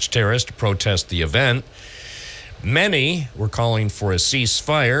College Terrace to protest the event. Many were calling for a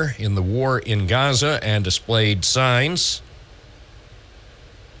ceasefire in the war in Gaza and displayed signs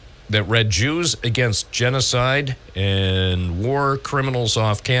that read "Jews against genocide" and "war criminals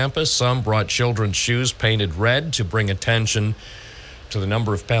off campus." Some brought children's shoes painted red to bring attention to the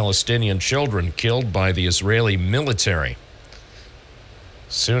number of Palestinian children killed by the Israeli military.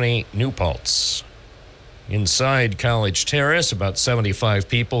 SUNY New Paltz. Inside College Terrace, about 75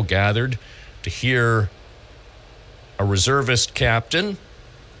 people gathered to hear a reservist captain,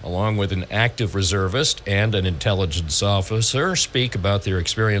 along with an active reservist and an intelligence officer, speak about their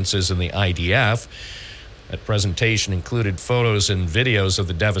experiences in the IDF. That presentation included photos and videos of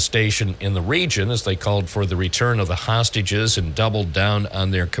the devastation in the region as they called for the return of the hostages and doubled down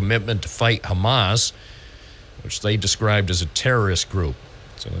on their commitment to fight Hamas, which they described as a terrorist group.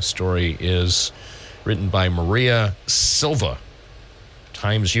 So the story is written by Maria Silva,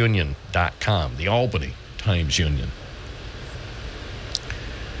 TimesUnion.com, the Albany Times-Union.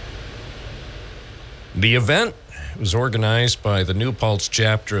 The event was organized by the New Paltz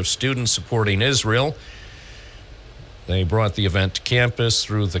chapter of Students Supporting Israel. They brought the event to campus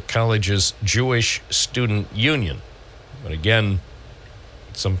through the college's Jewish Student Union. But again,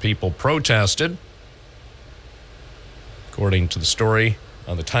 some people protested. According to the story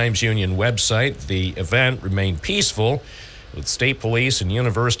on the Times-Union website, the event remained peaceful, with state police and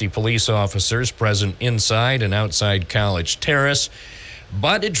university police officers present inside and outside College Terrace.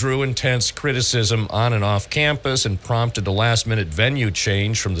 But it drew intense criticism on and off campus and prompted a last-minute venue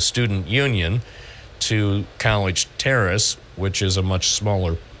change from the Student Union to College Terrace, which is a much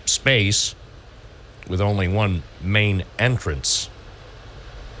smaller space with only one main entrance.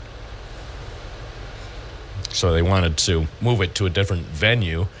 So they wanted to move it to a different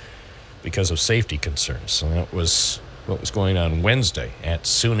venue because of safety concerns. So that was what was going on Wednesday at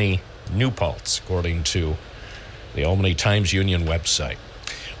SUNY New Paltz, according to the Albany Times-Union website.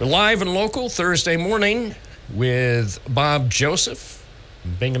 We're live and local Thursday morning with Bob Joseph,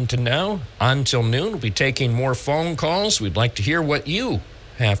 Binghamton Now. On till noon, we'll be taking more phone calls. We'd like to hear what you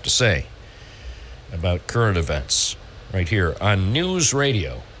have to say about current events right here on News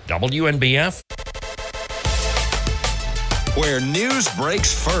Radio WNBF. Where news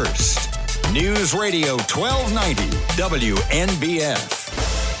breaks first. News Radio 1290 WNBF.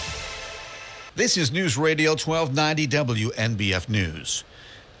 This is News Radio 1290 WNBF News.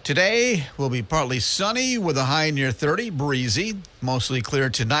 Today will be partly sunny with a high near 30, breezy. Mostly clear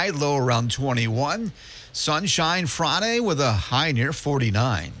tonight, low around 21. Sunshine Friday with a high near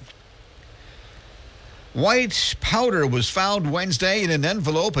 49. White powder was found Wednesday in an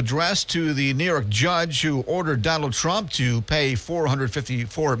envelope addressed to the New York judge who ordered Donald Trump to pay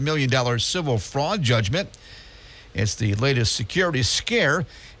 $454 million civil fraud judgment. It's the latest security scare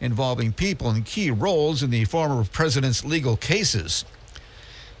involving people in key roles in the former president's legal cases.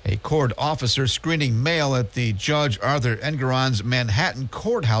 A court officer screening mail at the Judge Arthur Engeron's Manhattan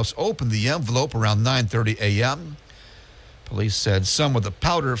courthouse opened the envelope around 9:30 a.m. Police said some of the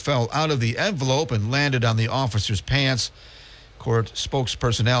powder fell out of the envelope and landed on the officer's pants. Court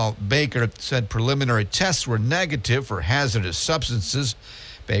spokesperson Al Baker said preliminary tests were negative for hazardous substances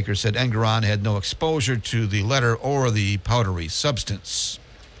Baker said Engeron had no exposure to the letter or the powdery substance.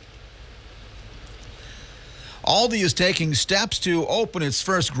 Aldi is taking steps to open its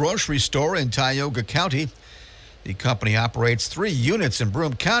first grocery store in Tioga County. The company operates 3 units in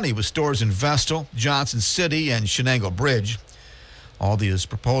Broome County with stores in Vestal, Johnson City, and Shenango Bridge. Aldi is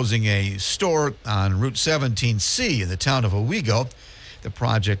proposing a store on Route 17C in the town of Owego. The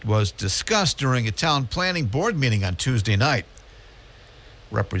project was discussed during a town planning board meeting on Tuesday night.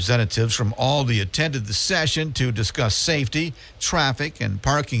 Representatives from Aldi attended the session to discuss safety, traffic, and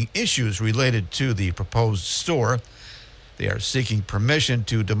parking issues related to the proposed store. They are seeking permission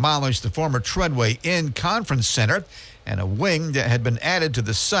to demolish the former Treadway Inn Conference Center and a wing that had been added to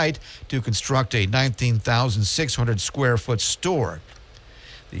the site to construct a 19,600 square foot store.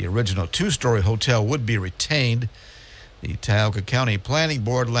 The original 2-story hotel would be retained. The Tioga County Planning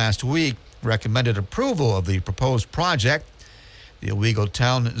Board last week recommended approval of the proposed project. The Owego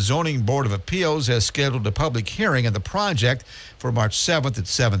Town Zoning Board of Appeals has scheduled a public hearing on the project for March 7th at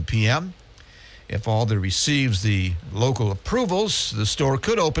 7 p.m. If Aldi receives the local approvals, the store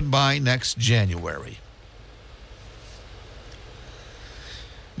could open by next January.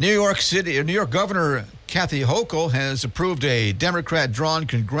 New York Governor Kathy Hochul has approved a Democrat-drawn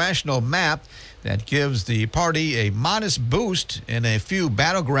congressional map that gives the party a modest boost in a few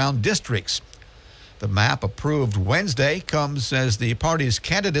battleground districts. The map, approved Wednesday, comes as the party's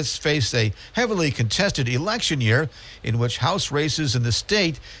candidates face a heavily contested election year in which House races in the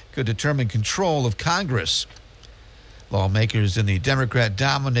state could determine control of Congress. Lawmakers in the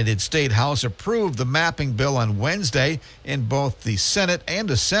Democrat-dominated state House approved the mapping bill on Wednesday in both the Senate and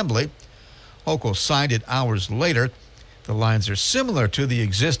Assembly. Hochul signed it hours later. The lines are similar to the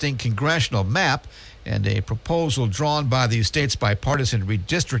existing congressional map and a proposal drawn by the state's bipartisan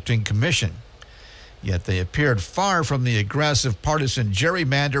redistricting commission. Yet they appeared far from the aggressive partisan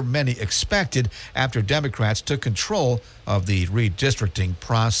gerrymander many expected after Democrats took control of the redistricting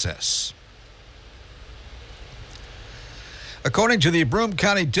process. According to the Broome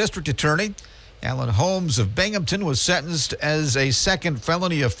County District Attorney, Alan Holmes of Binghamton was sentenced as a second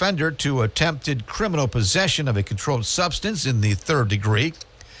felony offender to attempted criminal possession of a controlled substance in the 3rd degree.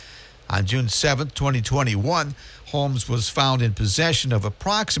 On June 7, 2021, Holmes was found in possession of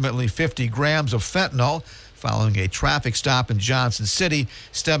approximately 50 grams of fentanyl following a traffic stop in Johnson City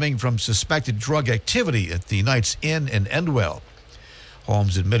stemming from suspected drug activity at the Knights Inn in Endwell.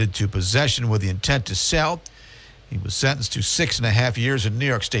 Holmes admitted to possession with the intent to sell. He was sentenced to 6.5 years in New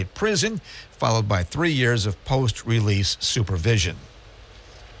York State Prison, followed by 3 years of post-release supervision.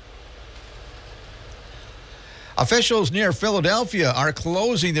 Officials near Philadelphia are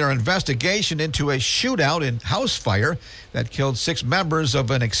closing their investigation into a shootout and house fire that killed 6 members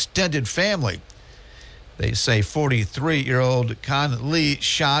of an extended family. They say 43-year-old Con Lee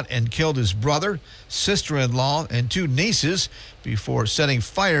shot and killed his brother, sister-in-law, and 2 nieces before setting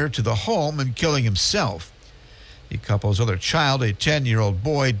fire to the home and killing himself. The couple's other child, a 10-year-old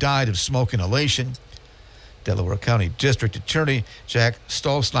boy, died of smoke inhalation. Delaware County District Attorney Jack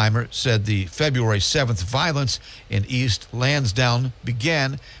Stolzheimer said the February 7th violence in East Lansdowne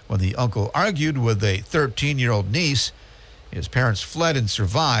began when the uncle argued with a 13-year-old niece. His parents fled and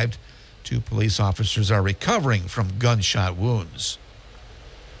survived. 2 police officers are recovering from gunshot wounds.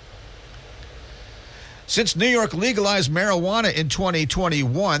 Since New York legalized marijuana in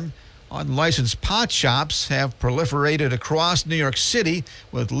 2021, unlicensed pot shops have proliferated across New York City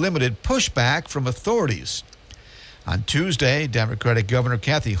with limited pushback from authorities. On Tuesday, Democratic Governor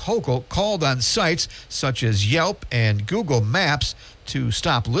Kathy Hochul called on sites such as Yelp and Google Maps to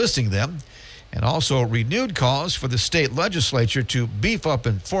stop listing them, and also renewed calls for the state legislature to beef up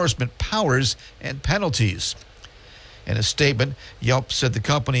enforcement powers and penalties. In a statement, Yelp said the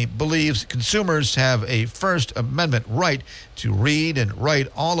company believes consumers have a First Amendment right to read and write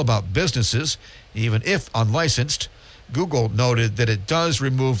all about businesses, even if unlicensed. Google noted that it does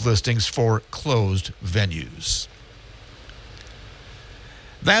remove listings for closed venues.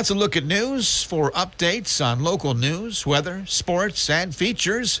 That's a look at news. For updates on local news, weather, sports, and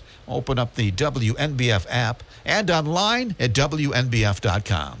features, open up the WNBF app and online at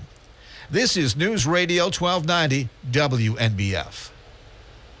WNBF.com. This is News Radio 1290 WNBF.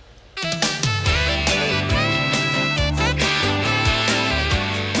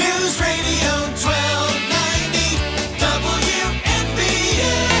 News Radio 1290 WNBF.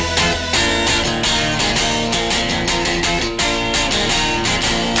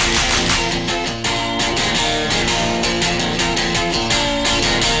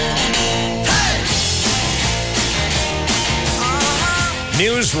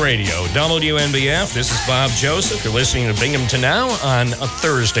 News Radio, WNBF. This is Bob Joseph. You're listening to Binghamton Now on a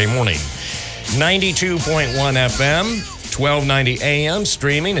Thursday morning. 92.1 FM, 1290 AM,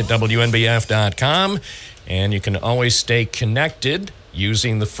 streaming at WNBF.com. And you can always stay connected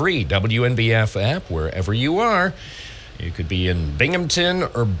using the free WNBF app wherever you are. You could be in Binghamton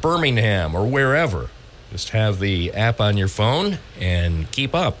or Birmingham or wherever. Just have the app on your phone and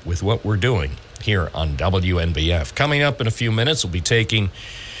keep up with what we're doing here on WNBF. Coming up in a few minutes, we'll be taking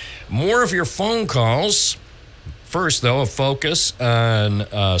more of your phone calls. First, though, a focus on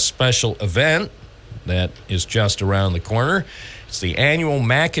a special event that is just around the corner. It's the annual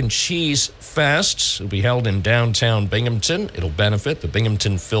Mac and Cheese Fest. It'll be held in downtown Binghamton. It'll benefit the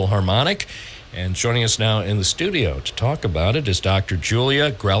Binghamton Philharmonic. And joining us now in the studio to talk about it is Dr. Julia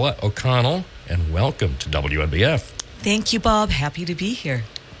Grella O'Connell. And welcome to WNBF. Thank you, Bob. Happy to be here.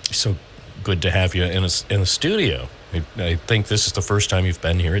 So good to have you in the studio. I think this is the first time you've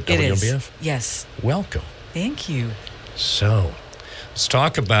been here at WNBF. It is. Yes. Welcome. Thank you. So let's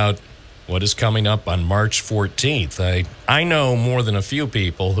talk about what is coming up on March 14th. I know more than a few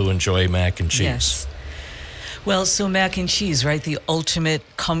people who enjoy mac and cheese. Yes. Well, so mac and cheese, right? The ultimate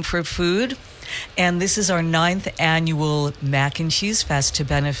comfort food. And this is our 9th annual Mac and Cheese Fest to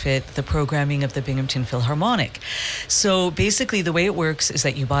benefit the programming of the Binghamton Philharmonic. So basically the way it works is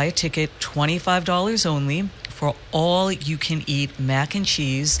that you buy a ticket, $25 only, for all you can eat mac and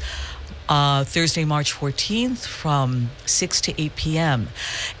cheese Thursday, March 14th from 6 to 8 p.m.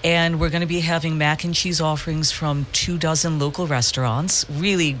 And we're going to be having mac and cheese offerings from 24 local restaurants,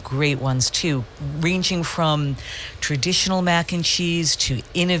 really great ones too, ranging from traditional mac and cheese to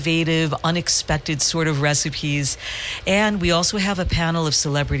innovative, unexpected sort of recipes. And we also have a panel of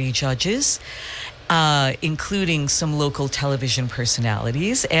celebrity judges, including some local television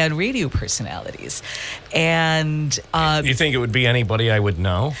personalities and radio personalities. And you think it would be anybody I would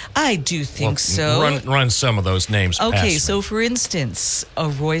know? I do think so. Run some of those names past Okay, me. so for instance,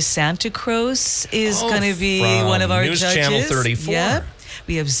 Roy Santacruz is going to be from one of our News judges. Channel 34. Yep.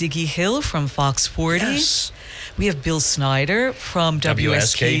 We have Ziggy Hill from Fox 40. Yes. We have Bill Snyder from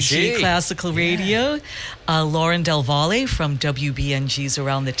WSKG Classical Radio. Lauren Del Valle from WBNG's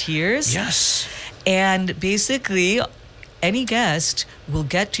Around the Tiers. Yes. And basically, any guest will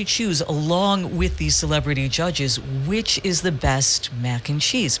get to choose, along with these celebrity judges, which is the best mac and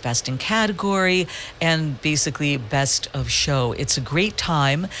cheese, best in category, and basically best of show. It's a great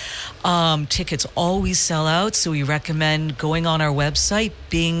time. Tickets always sell out, so we recommend going on our website,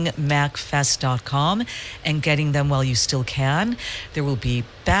 bingmacfest.com, and getting them while you still can. There will be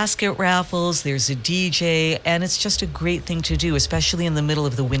basket raffles, there's a DJ, and it's just a great thing to do, especially in the middle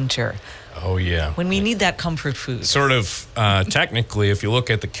of the winter. Oh, yeah. When we need that comfort food. Sort of, technically, if you look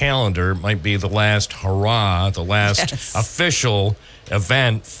at the calendar, it might be the last hurrah, the last official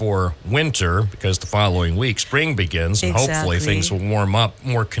event for winter, because the following week, spring begins, and hopefully things will warm up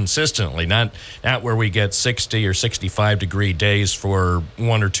more consistently. Not where we get 60 or 65-degree days for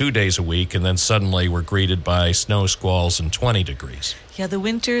 1 or 2 days a week, and then suddenly we're greeted by snow squalls and 20 degrees. Yeah, the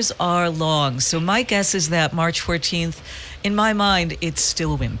winters are long. So my guess is that March 14th, in my mind, it's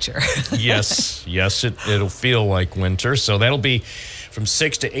still winter. Yes, it'll feel like winter. So that'll be from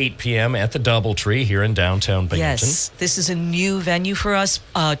 6 to 8 p.m. at the Doubletree here in downtown Binghamton. Yes, this is a new venue for us.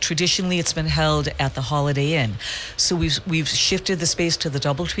 Traditionally, it's been held at the Holiday Inn. So we've shifted the space to the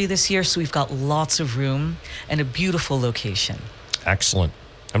Doubletree this year, so we've got lots of room and a beautiful location. Excellent.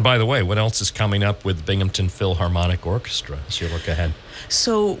 And by the way, what else is coming up with Binghamton Philharmonic Orchestra as you look ahead?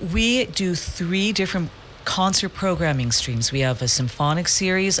 So we do 3 different concert programming streams. We have a symphonic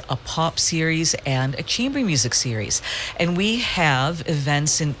series, a pop series, and a chamber music series. And we have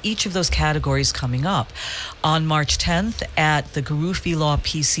events in each of those categories coming up. On March 10th at the Garufi Law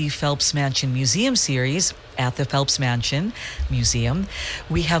PC Phelps Mansion Museum series at the Phelps Mansion Museum,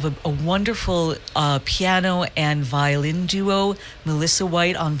 we have a wonderful piano and violin duo, Melissa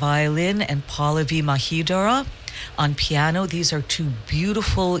White on violin and Pallavi Mahidara on piano. These are 2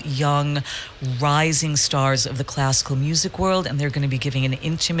 beautiful, young, rising stars of the classical music world, and they're going to be giving an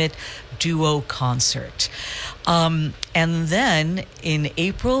intimate duo concert. And then in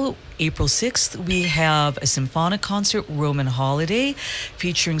April 6th, we have a symphonic concert, Roman Holiday,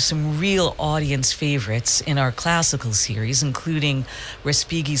 featuring some real audience favorites in our classical series, including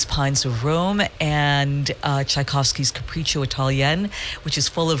Respighi's Pines of Rome and Tchaikovsky's Capriccio Italien, which is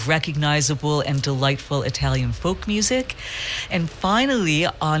full of recognizable and delightful Italian folk music. And finally,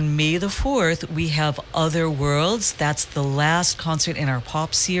 on May the 4th, we have Other Worlds. That's the last concert in our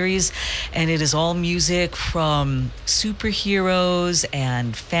pop series, and it is all music from superheroes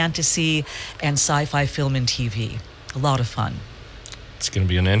and fantasy and sci-fi film and TV. A lot of fun. It's going to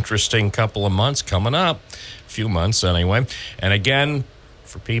be an interesting couple of months coming up. A few months, anyway. And again,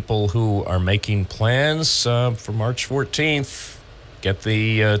 for people who are making plans for March 14th, get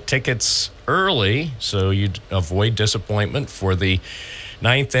the tickets early so you avoid disappointment for the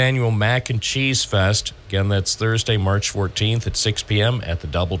 9th Annual Mac and Cheese Fest. Again, that's Thursday, March 14th at 6 p.m. at the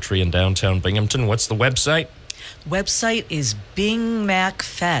Doubletree in downtown Binghamton. What's the website? Website is Bing Mac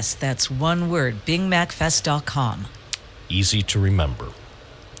Fest. That's one word, bingmacfest.com. Easy to remember.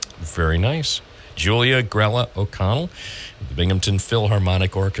 Very nice. Julia Grella O'Connell, the Binghamton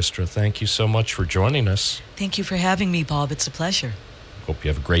Philharmonic Orchestra. Thank you so much for joining us. Thank you for having me, Bob. It's a pleasure. Hope you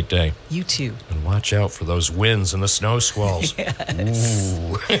have a great day. You too. And watch out for those winds and the snow squalls. Yes.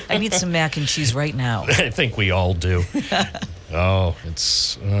 Ooh. I need some mac and cheese right now. I think we all do.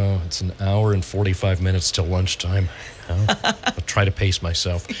 It's an hour and 45 minutes till lunchtime. I'll try to pace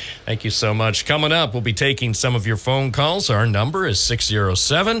myself. Thank you so much. Coming up, we'll be taking some of your phone calls. Our number is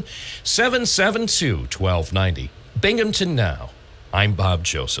 607-772-1290. Binghamton Now. I'm Bob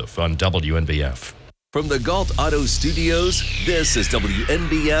Joseph on WNBF. From the Galt Auto Studios, this is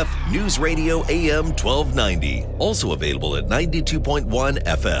WNBF News Radio AM 1290. Also available at 92.1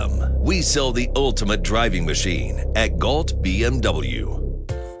 FM. We sell the ultimate driving machine at Galt BMW.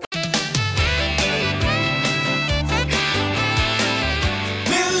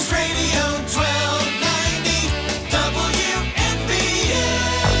 News Radio 1290 WNBF.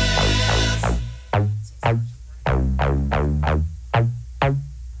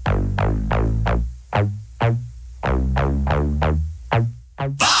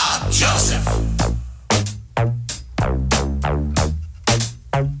 Bob Joseph.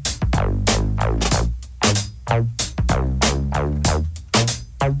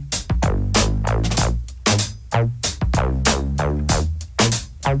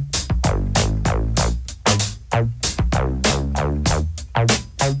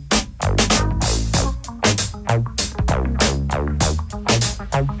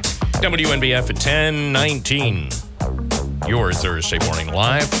 WNBF at 10:19. Your Thursday morning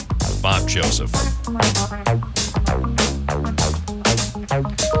live. Bob Joseph.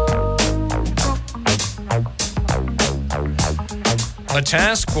 A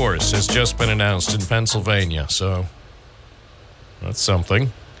task force has just been announced in Pennsylvania, so that's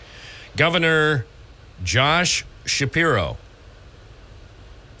something. Governor Josh Shapiro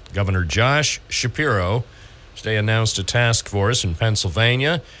today announced a task force in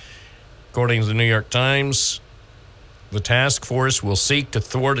Pennsylvania. According to the New York Times, the task force will seek to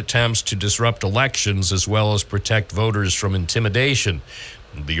thwart attempts to disrupt elections as well as protect voters from intimidation.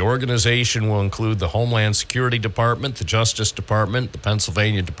 The organization will include the Homeland Security Department, the Justice Department, the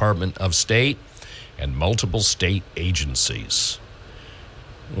Pennsylvania Department of State, and multiple state agencies.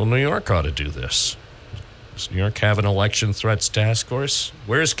 Well, New York ought to do this. Does New York have an election threats task force?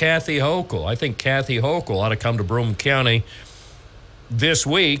 Where's Kathy Hochul? I think Kathy Hochul ought to come to Broome County this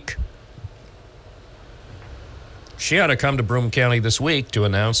week. She ought to come to Broome County this week to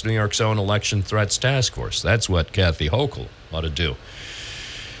announce New York's own election threats task force. That's what Kathy Hochul ought to do.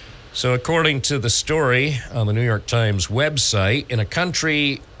 So according to the story on the New York Times website, in a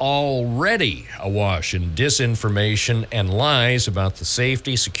country already awash in disinformation and lies about the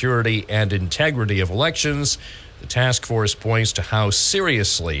safety, security, and integrity of elections, the task force points to how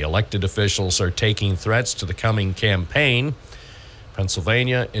seriously elected officials are taking threats to the coming campaign.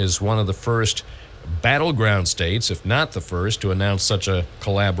 Pennsylvania is one of the first battleground states, if not the first, to announce such a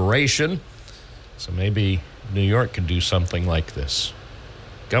collaboration. So maybe New York can do something like this.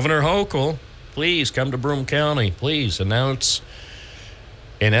 Governor Hochul, please come to Broome County. Please announce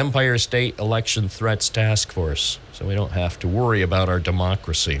an Empire State Election Threats Task Force so we don't have to worry about our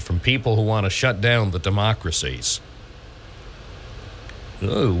democracy from people who want to shut down the democracies.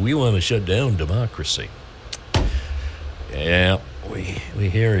 Oh, we want to shut down democracy. Yeah, we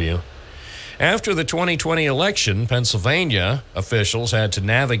hear you. After the 2020 election, Pennsylvania officials had to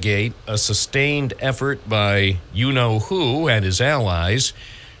navigate a sustained effort by you-know-who and his allies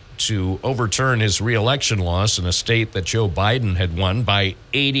to overturn his re-election loss in a state that Joe Biden had won by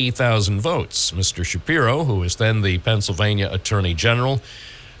 80,000 votes. Mr. Shapiro, who was then the Pennsylvania Attorney General,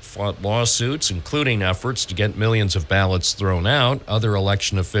 fought lawsuits, including efforts to get millions of ballots thrown out. Other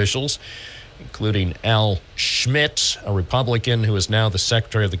election officials, including Al Schmidt, a Republican who is now the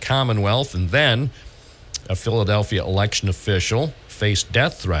Secretary of the Commonwealth, and then a Philadelphia election official, faced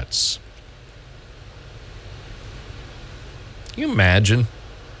death threats. Can you imagine?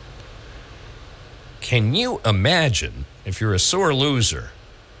 Can you imagine if you're a sore loser,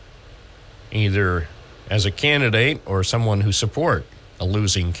 either as a candidate or someone who support a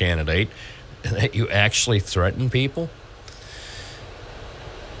losing candidate, that you actually threaten people?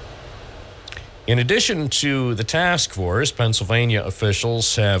 In addition to the task force, Pennsylvania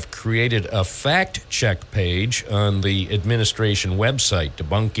officials have created a fact-check page on the administration website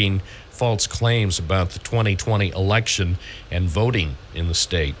debunking false claims about the 2020 election and voting in the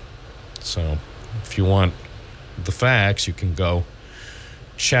state. So if you want the facts, you can go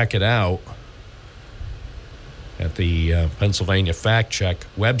check it out at the Pennsylvania Fact Check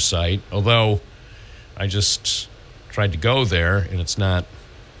website, although I just tried to go there and it's not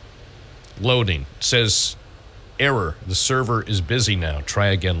loading. It says error. The server is busy now. Try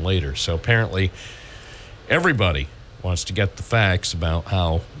again later. So apparently everybody wants to get the facts about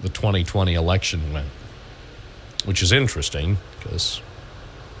how the 2020 election went, which is interesting because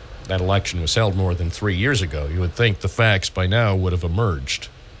that election was held more than 3 years ago. You would think the facts by now would have emerged.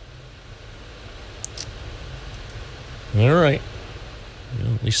 All right.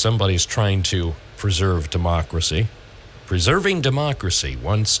 Well, at least somebody's trying to preserve democracy. Preserving democracy,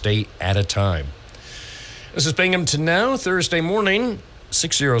 one state at a time. This is Binghamton Now, Thursday morning,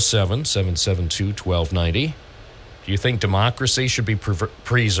 607-772-1290. Do you think democracy should be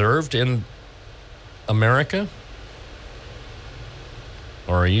preserved in America?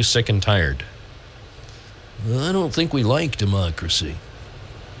 Or are you sick and tired? Well, I don't think we like democracy.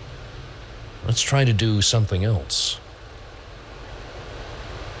 Let's try to do something else.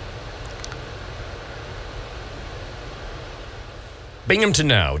 Binghamton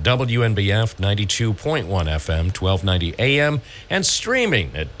Now, WNBF 92.1 FM, 1290 AM, and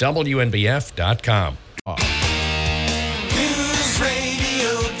streaming at WNBF.com. News Radio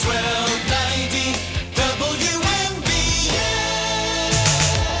 1290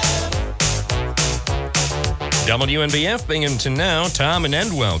 WNBF. WNBF, Binghamton Now, Tom and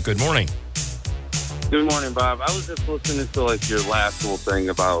Endwell, good morning. Good morning, Bob. I was just listening to your last little thing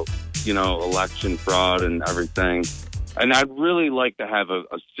about, election fraud and everything. And I'd really like to have a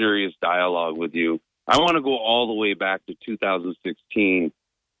serious dialogue with you. I want to go all the way back to 2016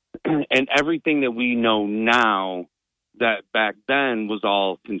 and everything that we know now that back then was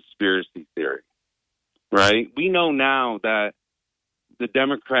all conspiracy theory, right? We know now that the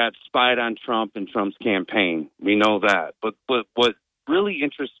Democrats spied on Trump and Trump's campaign. We know that. But what really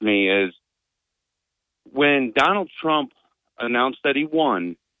interests me is when Donald Trump announced that he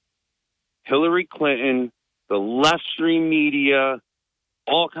won, Hillary Clinton, the left-stream media,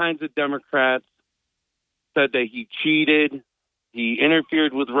 all kinds of Democrats said that he cheated, he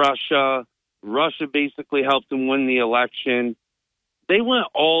interfered with Russia, Russia basically helped him win the election. They went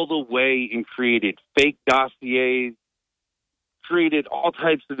all the way and created fake dossiers, created all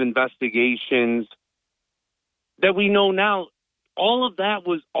types of investigations that we know now. All of that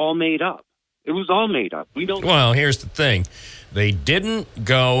was all made up. It was all made up. We don't. Well, here's the thing. They didn't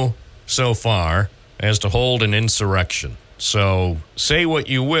go so far as to hold an insurrection. So say what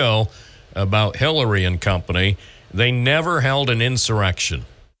you will about Hillary and company, they never held an insurrection.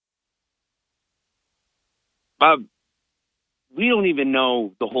 Bob, we don't even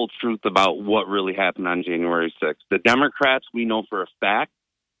know the whole truth about what really happened on January 6th. The Democrats, we know for a fact,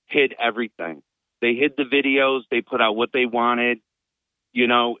 hid everything. They hid the videos. They put out what they wanted.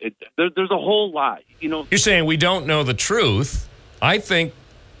 There's a whole lot. You're saying we don't know the truth. I think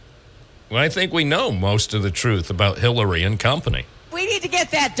we know most of the truth about Hillary and company. We need to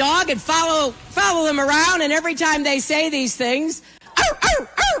get that dog and follow them around, and every time they say these things,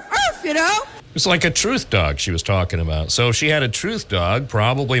 It's like a truth dog she was talking about. So if she had a truth dog,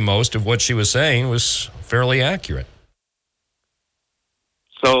 probably most of what she was saying was fairly accurate.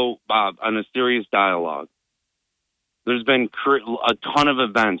 So, Bob, on a serious dialogue, there's been a ton of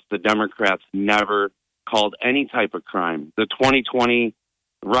events the Democrats never called any type of crime. The 2020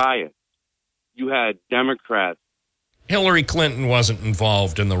 riot. You had Democrats. Hillary Clinton wasn't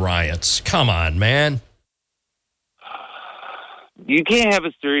involved in the riots. Come on, man. You can't have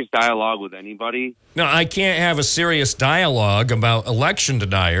a serious dialogue with anybody. No, I can't have a serious dialogue about election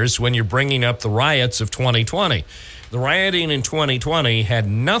deniers when you're bringing up the riots of 2020. The rioting in 2020 had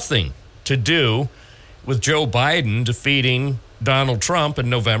nothing to do with Joe Biden defeating Donald Trump in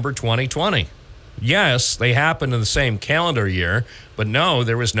November 2020. Yes, they happened in the same calendar year, but no,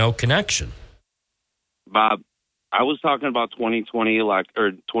 there was no connection. Bob, I was talking about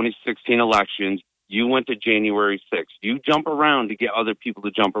 2016 elections. You went to January 6th. You jump around to get other people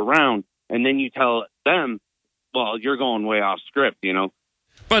to jump around, and then you tell them, well, you're going way off script,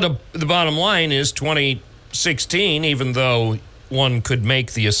 But the bottom line is 2016, even though one could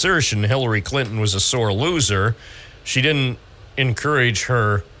make the assertion Hillary Clinton was a sore loser, she didn't encourage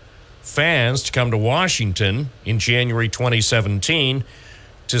her fans to come to Washington in January 2017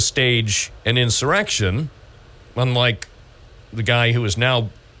 to stage an insurrection, unlike the guy who is now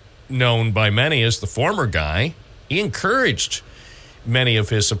known by many as the former guy, he encouraged many of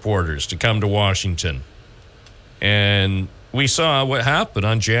his supporters to come to Washington. And we saw what happened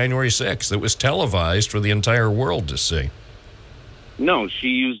on January 6th. It was televised for the entire world to see. No, she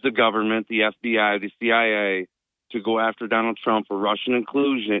used the government, the FBI, the CIA, to go after Donald Trump for Russian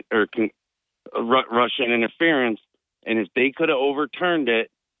inclusion or Russian interference. And if they could have overturned it,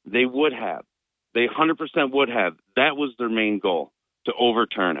 they would have. They 100% would have. That was their main goal, to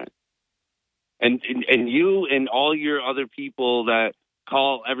overturn it. And you and all your other people that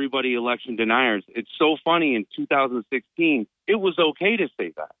call everybody election deniers, it's so funny. In 2016, it was okay to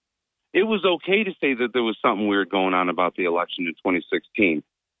say that. It was okay to say that there was something weird going on about the election in 2016.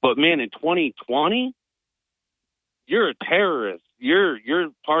 But man, in 2020, you're a terrorist. You're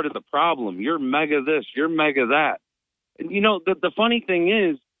part of the problem. You're mega this. You're mega that. And you know, the funny thing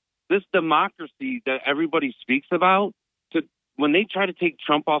is, this democracy that everybody speaks about, when they try to take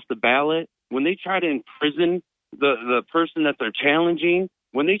Trump off the ballot, when they try to imprison the person that they're challenging,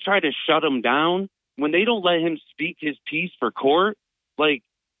 when they try to shut him down, when they don't let him speak his piece for court, like,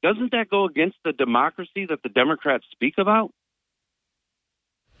 doesn't that go against the democracy that the Democrats speak about?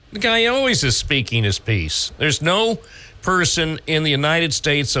 The guy always is speaking his piece. There's no person in the United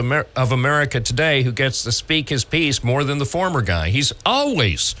States of America today who gets to speak his piece more than the former guy. He's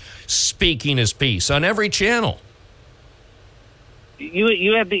always speaking his piece on every channel.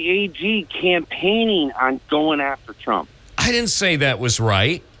 You have the AG campaigning on going after Trump. I didn't say that was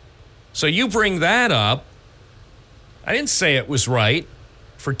right. So you bring that up. I didn't say it was right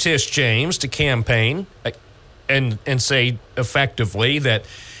for Tish James to campaign and say effectively that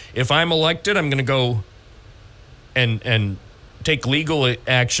if I'm elected, I'm going to go and take legal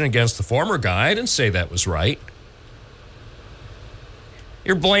action against the former guy. I didn't say that was right.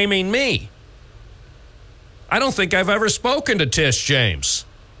 You're blaming me. I don't think I've ever spoken to Tish James.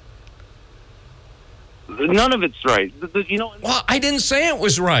 None of it's right. You know. Well, I didn't say it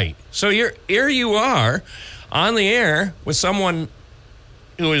was right. So here you are on the air with someone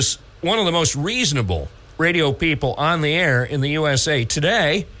who is one of the most reasonable radio people on the air in the USA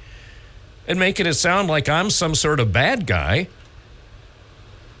today and making it sound like I'm some sort of bad guy.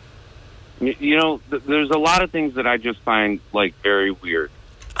 You know, there's a lot of things that I just find, like, very weird.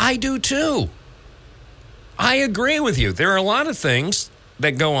 I do, too. I agree with you. There are a lot of things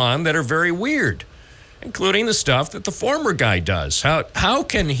that go on that are very weird, including the stuff that the former guy does. How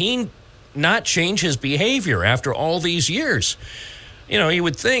can he not change his behavior after all these years? You know, you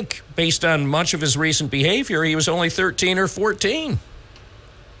would think, based on much of his recent behavior, he was only 13 or 14.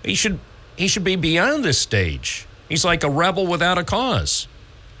 He should be beyond this stage. He's like a rebel without a cause.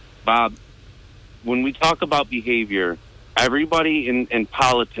 Bob, when we talk about behavior, everybody in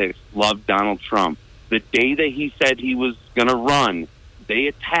politics loved Donald Trump. The day that he said he was going to run, they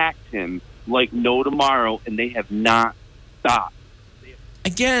attacked him like no tomorrow, and they have not stopped.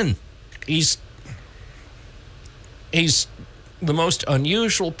 Again, he's the most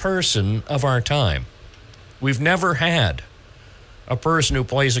unusual person of our time. We've never had a person who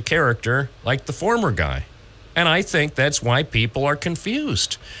plays a character like the former guy. And I think that's why people are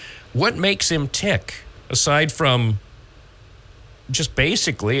confused. What makes him tick, aside from just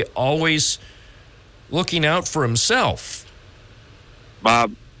basically always looking out for himself?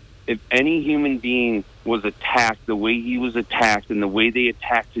 Bob, if any human being was attacked the way he was attacked and the way they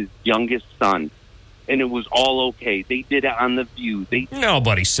attacked his youngest son, and it was all okay. They did it on The View.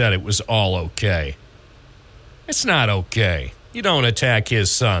 Nobody said it was all okay. It's not okay. You don't attack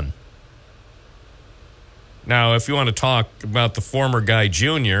his son. Now, if you want to talk about the former guy,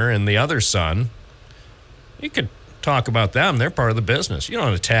 Junior, and the other son, you could talk about them. They're part of the business. You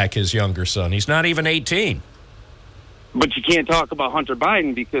don't attack his younger son. He's not even 18. But you can't talk about Hunter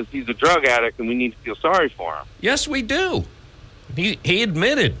Biden because he's a drug addict and we need to feel sorry for him. Yes, we do. He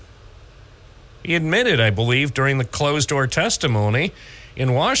admitted. He admitted, I believe, during the closed-door testimony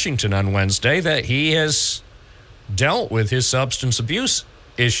in Washington on Wednesday that he has dealt with his substance abuse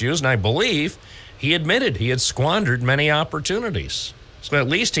issues, and I believe he admitted he had squandered many opportunities. So at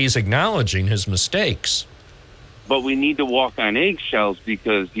least he's acknowledging his mistakes. But we need to walk on eggshells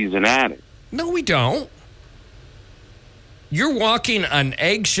because he's an addict. No, we don't. You're walking on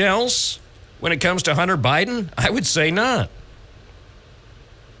eggshells when it comes to Hunter Biden? I would say not.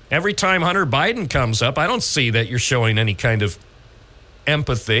 Every time Hunter Biden comes up, I don't see that you're showing any kind of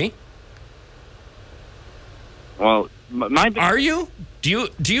empathy. Well, are you? Do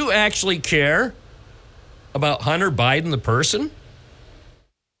you actually care about Hunter Biden, the person?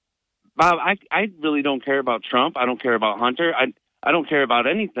 Bob, I really don't care about Trump. I don't care about Hunter. I don't care about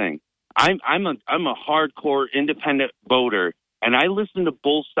anything. I'm a hardcore independent voter, and I listen to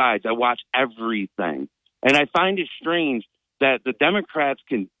both sides. I watch everything. And I find it strange that the Democrats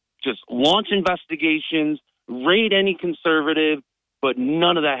can just launch investigations, raid any conservative, but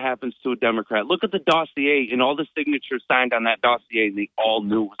none of that happens to a Democrat. Look at the dossier and all the signatures signed on that dossier. They all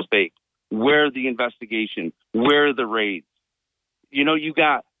knew it was fake. Where are the investigation? Where are the raids? You know, you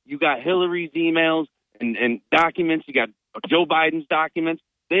got Hillary's emails and documents. You got Joe Biden's documents.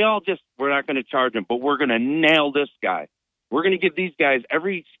 They all just, we're not going to charge him, but we're going to nail this guy. We're going to give these guys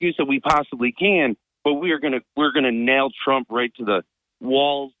every excuse that we possibly can, but we're going to nail Trump right to the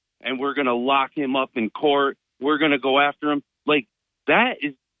walls, and we're going to lock him up in court. We're going to go after him. Like,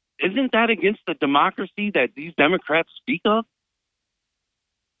 isn't that against the democracy that these Democrats speak of?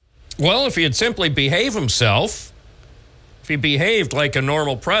 Well, if he'd simply behave himself, if he behaved like a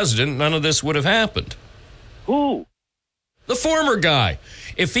normal president, none of this would have happened. Who? The former guy.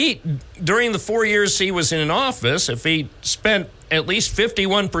 If he, during the 4 years he was in office, if he spent at least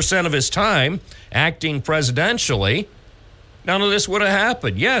 51% of his time acting presidentially, none of this would have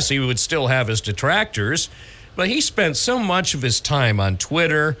happened. Yes, he would still have his detractors, but he spent so much of his time on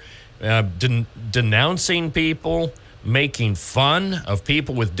Twitter denouncing people, making fun of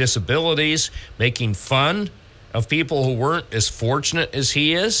people with disabilities, making fun of people who weren't as fortunate as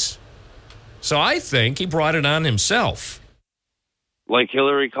he is. So I think he brought it on himself. Like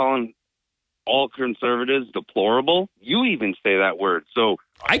Hillary calling all conservatives deplorable? You even say that word. So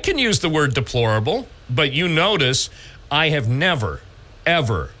I can use the word deplorable, but you notice I have never,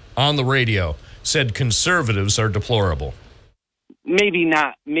 ever on the radio said conservatives are deplorable. Maybe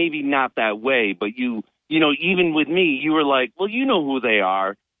not that way, but you know, even with me, you were like, well, you know who they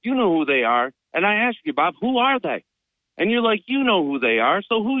are. You know who they are. And I asked you, Bob, who are they? And you're like, you know who they are.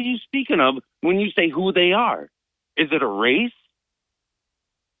 So who are you speaking of when you say who they are? Is it a race?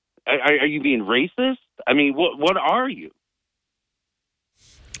 Are you being racist? I mean, what are you?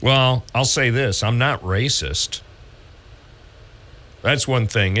 Well, I'll say this. I'm not racist. That's one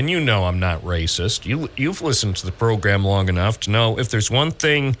thing. And you know I'm not racist. You've listened to the program long enough to know if there's one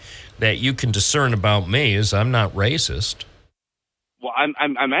thing that you can discern about me is I'm not racist. Well,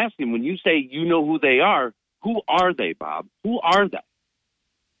 I'm asking, when you say you know who they are they, Bob? Who are they?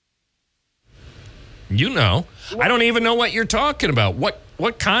 You know. I don't even know what you're talking about. What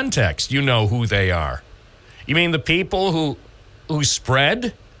context you know who they are? You mean the people who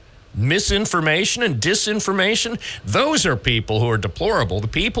spread misinformation and disinformation? Those are people who are deplorable. The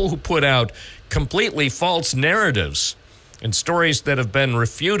people who put out completely false narratives and stories that have been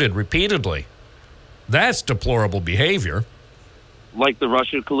refuted repeatedly. That's deplorable behavior. Like the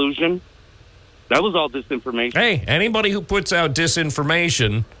Russia collusion? That was all disinformation. Hey, anybody who puts out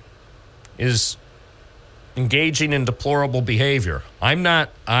disinformation is engaging in deplorable behavior. I'm not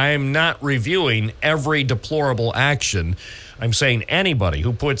reviewing every deplorable action. I'm saying anybody who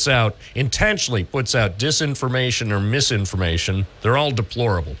intentionally puts out disinformation or misinformation, they're all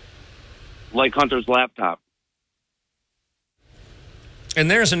deplorable. Like Hunter's laptop.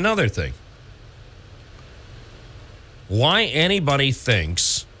 And there's another thing. Why anybody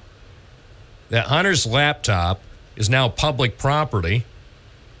thinks that Hunter's laptop is now public property,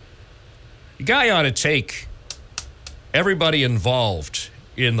 the guy ought to take everybody involved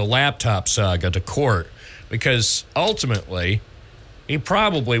in the laptop saga to court, because ultimately he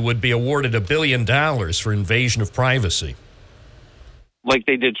probably would be awarded $1 billion for invasion of privacy. Like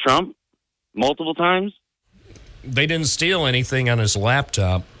they did Trump multiple times? They didn't steal anything on his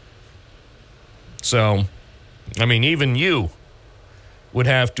laptop. So, I mean, even you would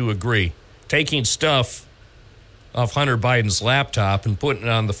have to agree. Taking stuff off Hunter Biden's laptop and putting it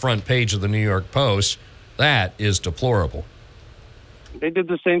on the front page of the New York Post, that is deplorable. They did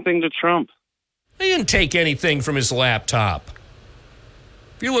the same thing to Trump. They didn't take anything from his laptop.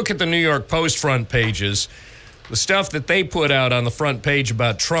 If you look at the New York Post front pages, the stuff that they put out on the front page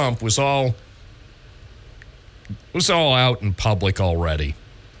about Trump was all out in public already.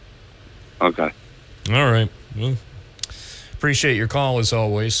 Okay. All right. Well, appreciate your call as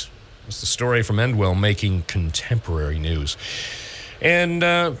always. It's the story from Endwell making contemporary news. And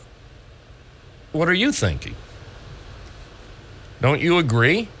what are you thinking? Don't you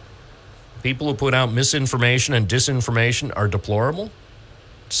agree? People who put out misinformation and disinformation are deplorable?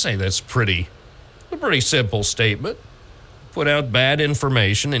 I'd say that's a pretty simple statement. Put out bad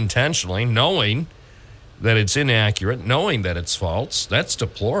information intentionally, knowing that it's inaccurate, knowing that it's false. That's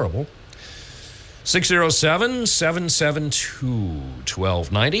deplorable.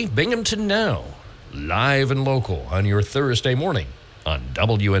 607-772-1290. Binghamton Now. Live and local on your Thursday morning on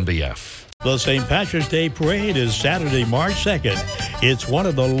WNBF. The St. Patrick's Day Parade is Saturday, March 2nd It's one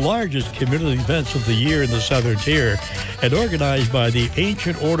of the largest community events of the year in the Southern Tier and organized by the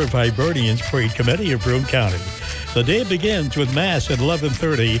Ancient Order of Hibernians Parade Committee of Broome County. The day begins with Mass at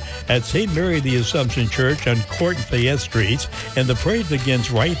 11:30 at St. Mary the Assumption Church on Court and Fayette Streets, and the parade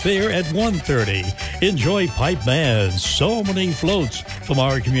begins right there at 1:30. Enjoy pipe bands, so many floats from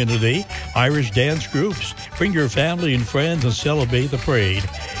our community, Irish dance groups. Bring your family and friends and celebrate the parade.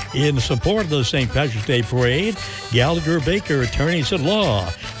 In support of the St. Patrick's Day Parade, Gallagher Baker Attorneys at Law,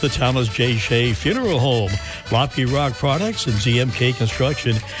 the Thomas J. Shea Funeral Home, Lopke Rock Products and ZMK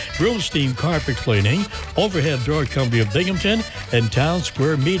Construction, Brillstein Carpet Cleaning, Overhead Door Company of Binghamton, and Town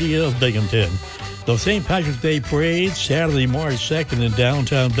Square Media of Binghamton. The St. Patrick's Day Parade, Saturday, March 2nd in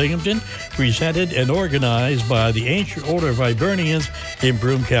downtown Binghamton, presented and organized by the Ancient Order of Hibernians in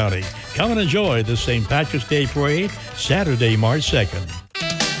Broome County. Come and enjoy the St. Patrick's Day Parade, Saturday, March 2nd.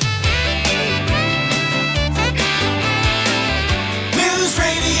 News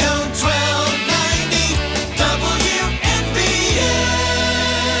Radio 1290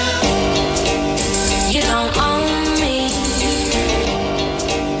 WNBF. You don't own me.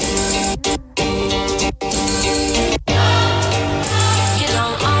 You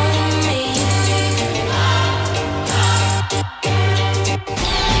don't own me.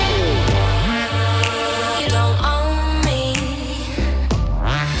 You don't own me.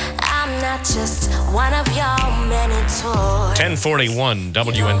 I'm not just one of your many toys. 1041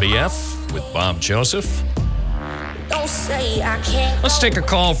 WNBF with Bob Joseph. Don't say I can't. Let's take a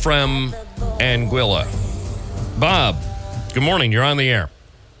call from Anguilla. Bob, good morning. You're on the air.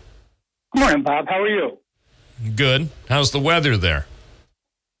 Good morning, Bob. How are you? Good. How's the weather there?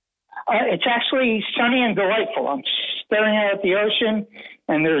 It's actually sunny and delightful. I'm staring out at the ocean,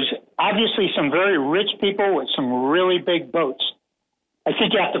 and there's obviously some very rich people with some really big boats. I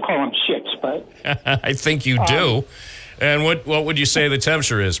think you have to call them ships, but I think you do. And what would you say the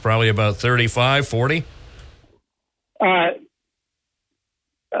temperature is? Probably about 35, 40?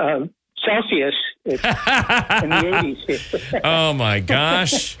 Celsius, it's in the 80s. Oh, my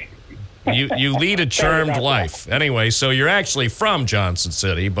gosh. You lead a charmed life. Anyway, so you're actually from Johnson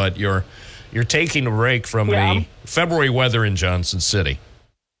City, but you're taking a break from the February weather in Johnson City.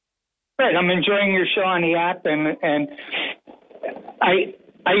 Right, I'm enjoying your show on the app, and I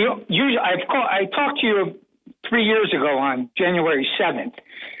talked to you 3 years ago on January 7th.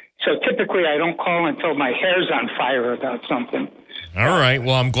 So typically I don't call until my hair's on fire about something. All right.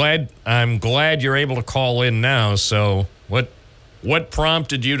 Well, I'm glad you're able to call in now. So what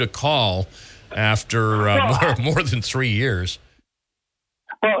prompted you to call after more than 3 years?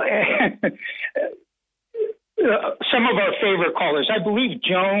 Well, some of our favorite callers, I believe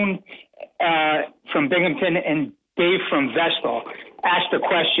Joan from Binghamton and Dave from Vestal asked a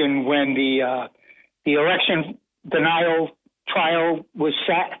question when the election denial trial was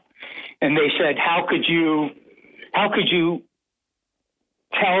set, and they said, how could you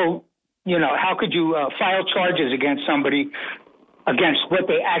file charges against somebody against what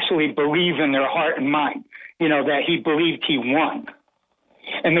they actually believe in their heart and mind, that he believed he won.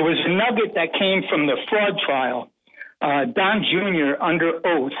 And there was a nugget that came from the fraud trial. Don Jr., under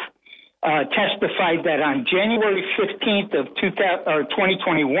oath, testified that on January 15th of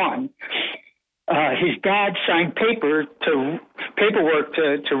 2021, his dad signed paperwork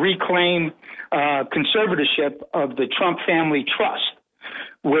to reclaim conservatorship of the Trump Family Trust,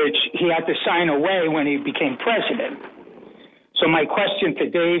 which he had to sign away when he became president. So my question to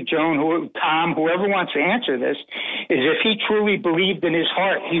Dave, Joan, Tom, whoever wants to answer this, is if he truly believed in his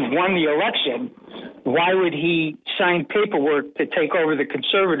heart he won the election, why would he sign paperwork to take over the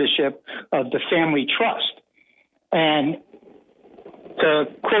conservatorship of the family trust? And to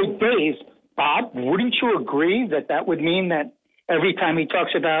quote Dave, Bob, wouldn't you agree that that would mean that every time he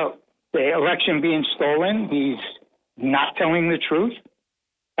talks about the election being stolen, he's not telling the truth?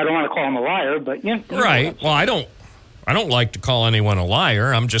 I don't want to call him a liar, but Right. Well, I don't like to call anyone a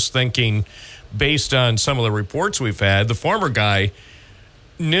liar. I'm just thinking, based on some of the reports we've had, the former guy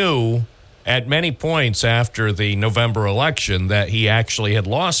knew at many points after the November election that he actually had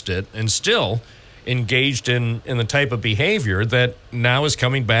lost it and still engaged in the type of behavior that now is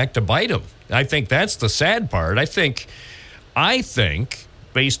coming back to bite him. I think that's the sad part. I think,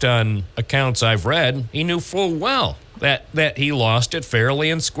 based on accounts I've read, he knew full well that he lost it fairly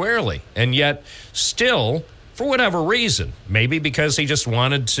and squarely. And yet still, for whatever reason, maybe because he just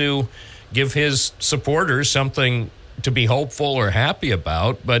wanted to give his supporters something to be hopeful or happy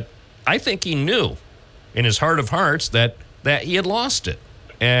about, but I think he knew in his heart of hearts that he had lost it.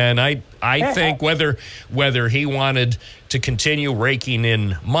 And I think whether he wanted to continue raking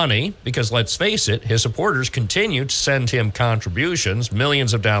in money, because let's face it, his supporters continue to send him contributions,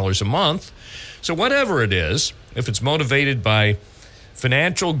 millions of dollars a month. So whatever it is, if it's motivated by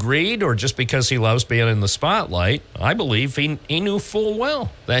financial greed or just because he loves being in the spotlight, I believe he knew full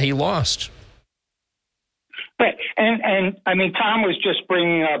well that he lost. Right. And I mean, Tom was just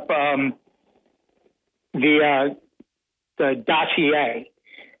bringing up the dossier.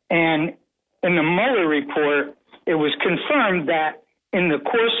 And in the Mueller report, it was confirmed that in the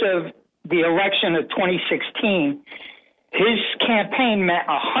course of the election of 2016, his campaign met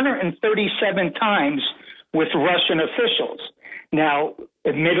 137 times with Russian officials. Now,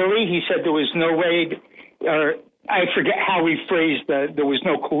 admittedly, he said there was no way, or I forget how he phrased there was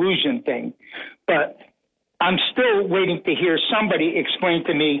no collusion thing. But I'm still waiting to hear somebody explain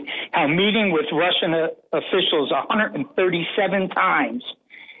to me how meeting with Russian officials 137 times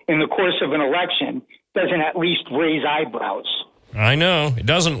in the course of an election doesn't at least raise eyebrows. I know. It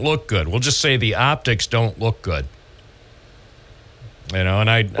doesn't look good. We'll just say the optics don't look good. You know, and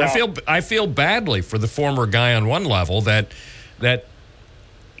I feel badly for the former guy on one level that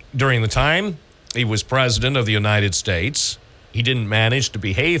during the time he was president of the United States, he didn't manage to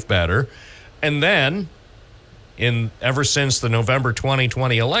behave better. And then ever since the November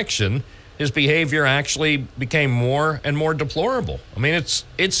 2020 election, his behavior actually became more and more deplorable. I mean, it's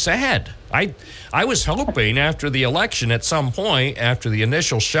sad. I was hoping after the election at some point, after the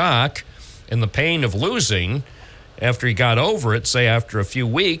initial shock and the pain of losing, after he got over it, say after a few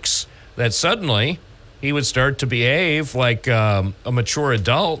weeks, that suddenly he would start to behave like a mature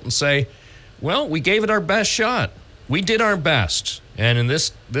adult and say, well, we gave it our best shot. We did our best. And in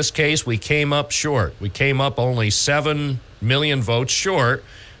this case, we came up short. We came up only 7 million votes short.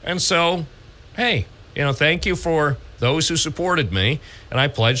 And so, hey, thank you for those who supported me. And I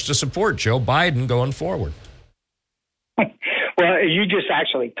pledge to support Joe Biden going forward. Well, you just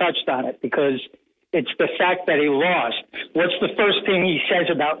actually touched on it because it's the fact that he lost. What's the first thing he says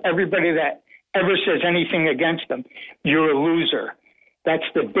about everybody that ever says anything against him? You're a loser. That's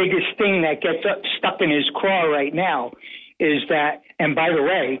the biggest thing that gets stuck in his craw right now is that, and by the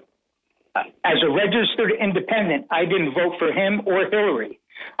way, as a registered independent, I didn't vote for him or Hillary.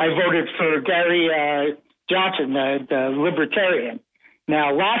 I voted for Gary Johnson, the libertarian.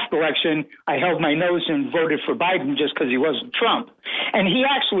 Now, last election, I held my nose and voted for Biden just because he wasn't Trump. And he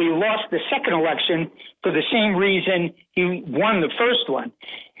actually lost the second election for the same reason he won the first one.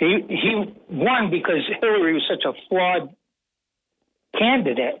 He won because Hillary was such a flawed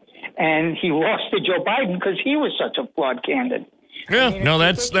candidate, and he lost to Joe Biden because he was such a flawed candidate. Yeah,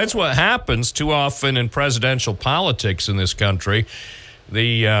 that's what happens too often in presidential politics in this country.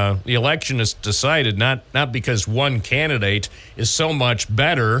 The election is decided not because one candidate is so much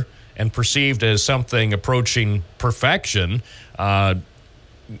better and perceived as something approaching perfection.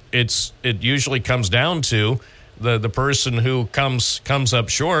 It usually comes down to the person who comes up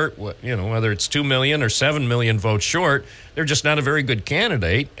short. Whether it's 2 million or 7 million votes short, they're just not a very good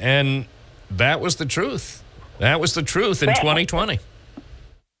candidate, and that was the truth. That was the truth in 2020.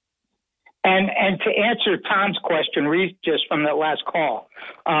 And to answer Tom's question, Reese, just from that last call,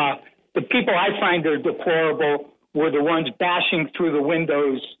 the people I find are deplorable were the ones bashing through the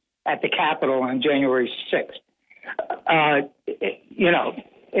windows at the Capitol on January 6th.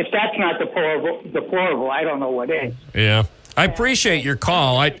 If that's not deplorable, I don't know what is. Yeah. I appreciate your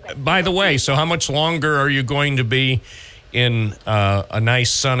call. By the way, so how much longer are you going to be in a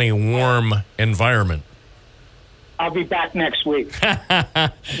nice, sunny, warm environment? I'll be back next week.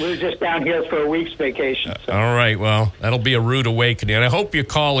 We're just down here for a week's vacation. So. All right. Well, that'll be a rude awakening. And I hope you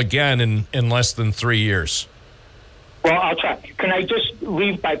call again in less than 3 years. Well, I'll try. Can I just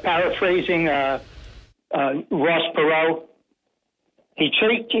leave by paraphrasing Ross Perot? He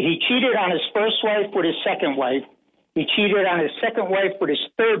cheated on his first wife with his second wife. He cheated on his second wife with his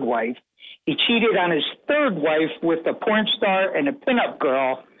third wife. He cheated on his third wife with a porn star and a pinup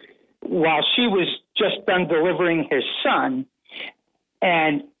girl while she was just done delivering his son.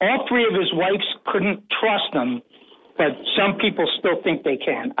 And all three of his wives couldn't trust him, but some people still think they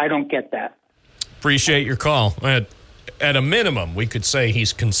can. I don't get that. Appreciate your call. At a minimum, we could say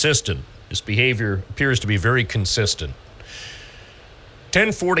he's consistent. His behavior appears to be very consistent.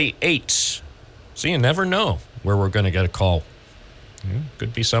 10:48. So you never know where we're going to get a call.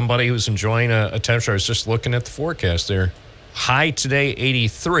 Could be somebody who's enjoying a temperature. I was just looking at the forecast there. High today,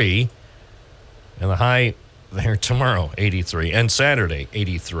 83. And the high there tomorrow, 83. And Saturday,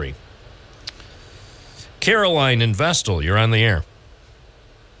 83. Caroline in Vestal, you're on the air.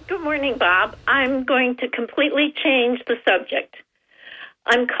 Good morning, Bob. I'm going to completely change the subject.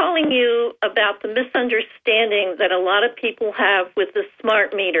 I'm calling you about the misunderstanding that a lot of people have with the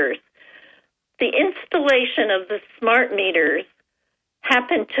smart meters. The installation of the smart meters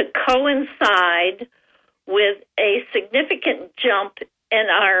happened to coincide with a significant jump in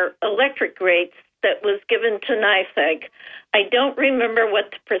our electric rates that was given to NYSEG. I don't remember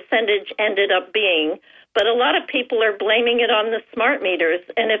what the percentage ended up being, but a lot of people are blaming it on the smart meters,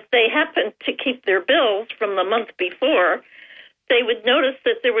 and if they happen to keep their bills from the month before, they would notice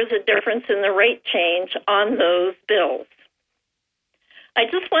that there was a difference in the rate change on those bills. I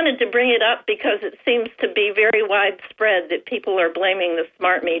just wanted to bring it up because it seems to be very widespread that people are blaming the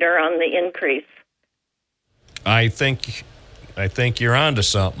smart meter on the increase. I think you're onto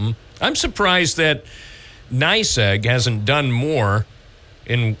something. I'm surprised that NYSEG hasn't done more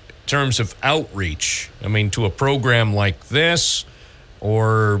in terms of outreach. I mean, to a program like this,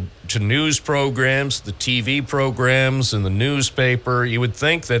 or to news programs, the TV programs, and the newspaper. You would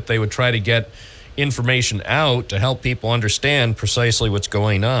think that they would try to get information out to help people understand precisely what's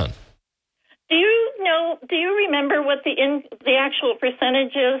going on. Do you remember what the actual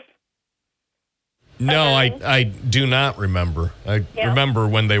percentage is? No, I do not remember. I remember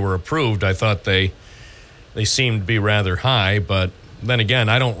when they were approved, I thought they seemed to be rather high, but then again,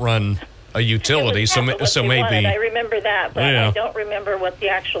 I don't run a utility, so maybe I remember that, but I don't remember what the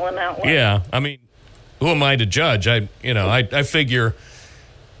actual amount was. Yeah, I mean, who am I to judge? I figure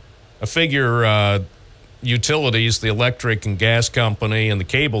utilities, the electric and gas company and the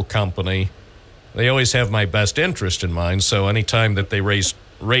cable company, they always have my best interest in mind. So anytime that they raise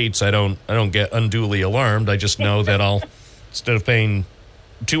rates, I don't get unduly alarmed. I just know that I'll, instead of paying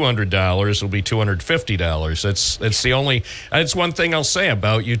 $200, it'll be $250. That's one thing I'll say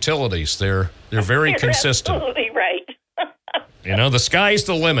about utilities. They're very consistent. Absolutely right. The sky's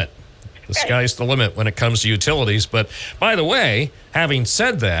the limit. The sky's the limit when it comes to utilities. But by the way, having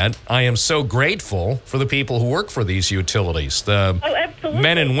said that, I am so grateful for the people who work for these utilities. The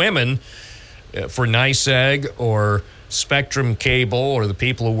men and women for NYSEG or Spectrum Cable or the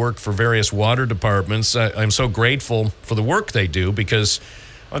people who work for various water departments. I'm so grateful for the work they do because,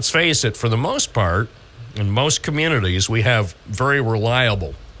 let's face it, for the most part, in most communities, we have very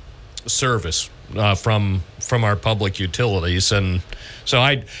reliable service from our public utilities. And so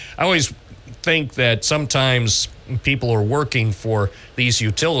I always think that sometimes people are working for these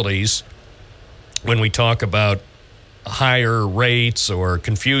utilities when we talk about higher rates or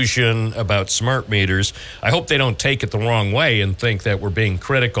confusion about smart meters. I hope they don't take it the wrong way and think that we're being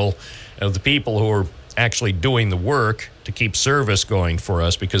critical of the people who are actually doing the work to keep service going for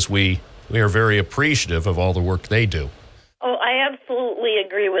us, because we are very appreciative of all the work they do. Oh, I absolutely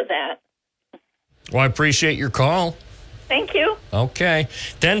agree with that. Well, I appreciate your call. Thank you. Okay.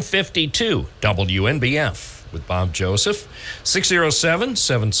 1052 WNBF with Bob Joseph.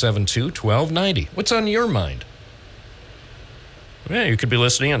 607-772-1290. What's on your mind? Yeah, you could be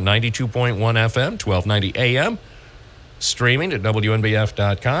listening on 92.1 FM, 1290 AM, streaming at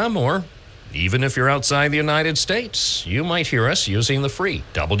WNBF.com, or even if you're outside the United States, you might hear us using the free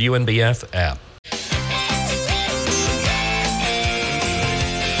WNBF app.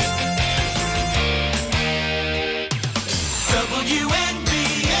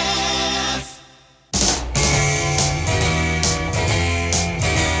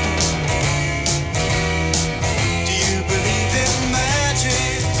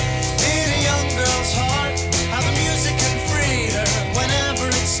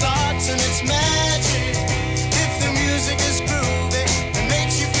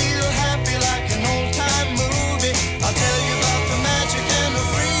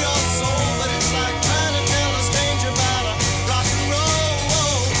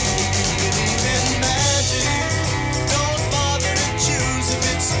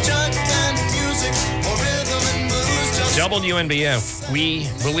 WNBF, we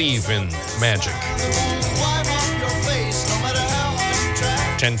believe in magic.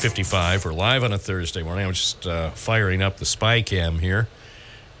 10:55, we're live on a Thursday morning. I'm just firing up the spy cam here.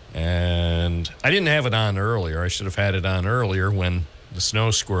 And I didn't have it on earlier. I should have had it on earlier when the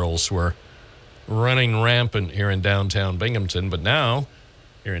snow squirrels were running rampant here in downtown Binghamton. But now,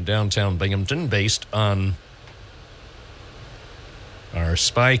 here in downtown Binghamton, based on our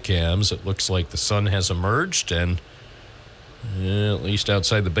spy cams, it looks like the sun has emerged, and at least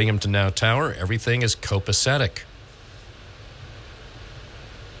outside the Binghamton Now Tower, everything is copacetic.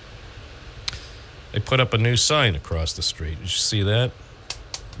 They put up a new sign across the street. Did you see that?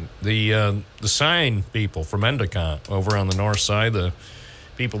 The sign people from Endicott over on the north side, the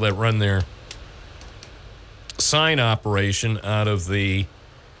people that run their sign operation out of the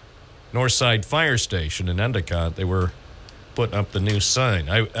North Side Fire Station in Endicott, they were putting up the new sign.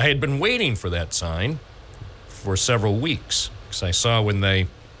 I had been waiting for that sign for several weeks because I saw when they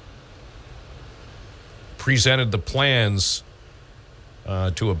presented the plans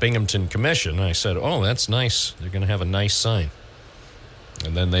to a Binghamton commission, I said, oh, that's nice. They're going to have a nice sign.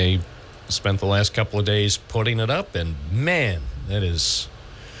 And then they spent the last couple of days putting it up, and man, that's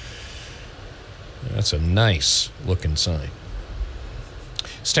a nice looking sign.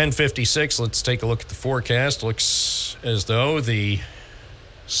 It's 10:56. Let's take a look at the forecast. Looks as though the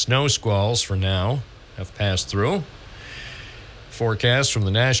snow squalls for now have passed through. Forecast from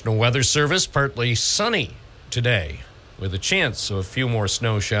the National Weather Service, partly sunny today with a chance of a few more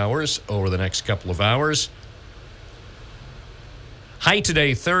snow showers over the next couple of hours. High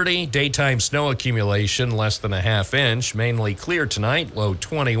today 30, daytime snow accumulation less than a half inch, mainly clear tonight, low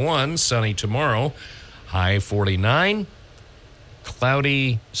 21, sunny tomorrow, high 49.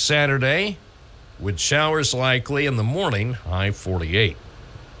 Cloudy Saturday with showers likely in the morning, high 48.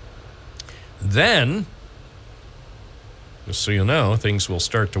 Then, just so you know, things will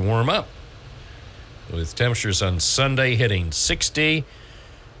start to warm up with temperatures on Sunday hitting 60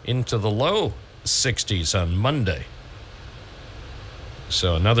 into the low 60s on Monday.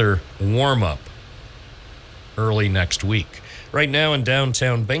 So another warm up early next week. Right now in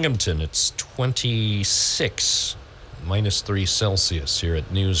downtown Binghamton, it's 26. -3 Celsius here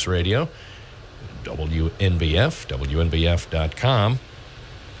at News Radio, WNBF, WNBF.com.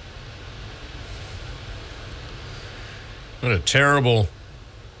 What a terrible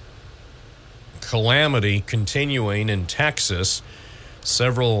calamity continuing in Texas.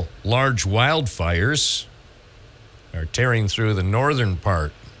 Several large wildfires are tearing through the northern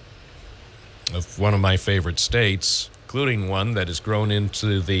part of one of my favorite states, including one that has grown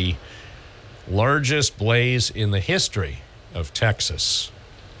into the largest blaze in the history of Texas.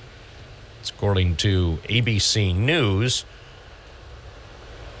 It's according to ABC News.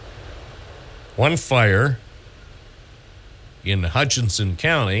 One fire in Hutchinson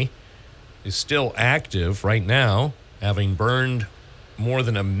County is still active right now, having burned more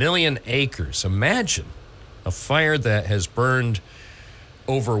than 1 million acres. Imagine a fire that has burned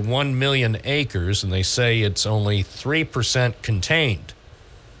over 1 million acres, and they say it's only 3% contained.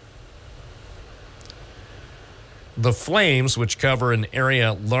 The flames, which cover an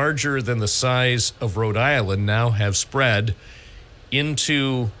area larger than the size of Rhode Island, now have spread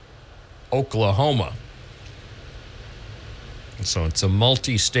into Oklahoma. And so it's a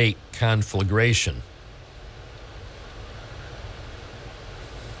multi-state conflagration.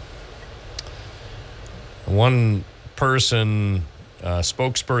 One person,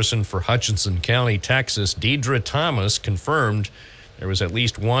 spokesperson for Hutchinson County, Texas, Deidre Thomas, confirmed there was at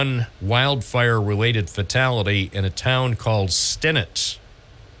least one wildfire-related fatality in a town called Stinnett.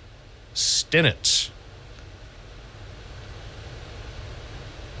 Stinnett.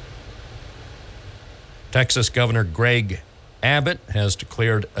 Texas Governor Greg Abbott has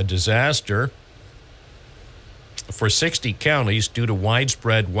declared a disaster for 60 counties due to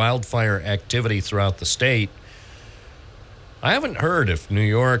widespread wildfire activity throughout the state. I haven't heard if New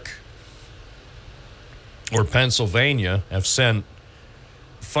York or Pennsylvania have sent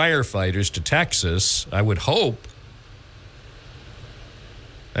firefighters to Texas. I would hope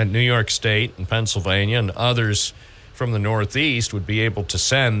that New York State and Pennsylvania and others from the Northeast would be able to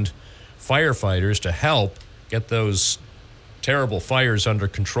send firefighters to help get those terrible fires under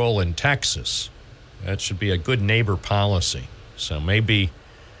control in Texas. That should be a good neighbor policy. So maybe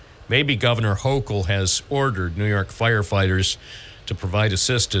Governor Hochul has ordered New York firefighters to provide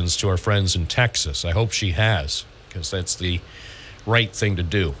assistance to our friends in Texas. I hope she has, because that's the right thing to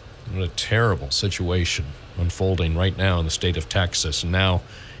do. What a terrible situation unfolding right now in the state of Texas, and now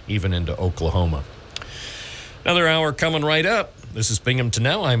even into Oklahoma. Another hour coming right up. This is Binghamton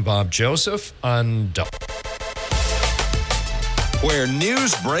Now. I'm Bob Joseph on Where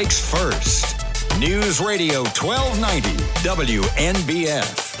news breaks first. News Radio 1290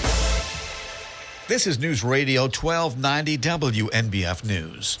 WNBF. This is News Radio 1290 WNBF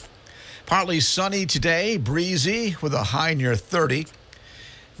News. Partly sunny today, breezy with a high near 30.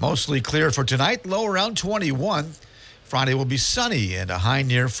 Mostly clear for tonight, low around 21. Friday will be sunny and a high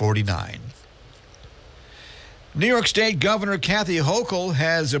near 49. New York State Governor Kathy Hochul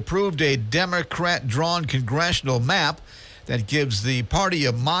has approved a Democrat-drawn congressional map that gives the party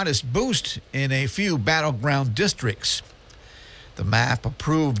a modest boost in a few battleground districts. The map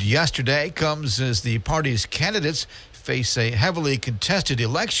approved yesterday comes as the party's candidates face a heavily contested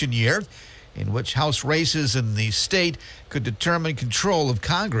election year in which House races in the state could determine control of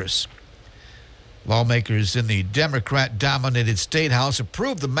Congress. Lawmakers in the Democrat-dominated State House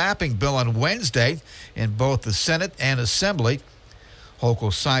approved the mapping bill on Wednesday in both the Senate and Assembly.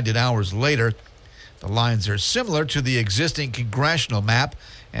 Hochul signed it hours later. The lines are similar to the existing congressional map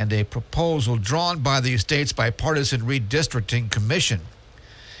and a proposal drawn by the state's bipartisan redistricting commission.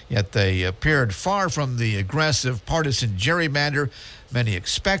 Yet they appeared far from the aggressive partisan gerrymander many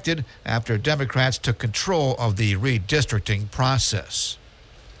expected after Democrats took control of the redistricting process.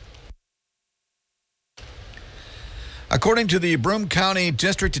 According to the Broome County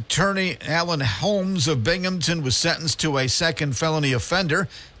District Attorney, Alan Holmes of Binghamton was sentenced to a second felony offender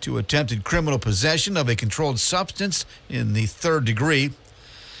to attempted criminal possession of a controlled substance in the third degree.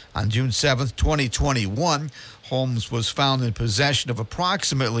 On June 7, 2021, Holmes was found in possession of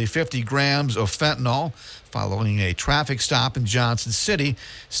approximately 50 grams of fentanyl following a traffic stop in Johnson City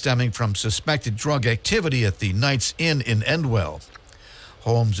stemming from suspected drug activity at the Knights Inn in Endwell.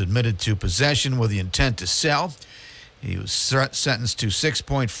 Holmes admitted to possession with the intent to sell. He was sentenced to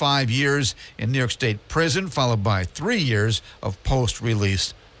 6.5 years in New York State prison, followed by 3 years of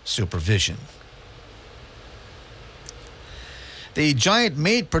post-release supervision. The giant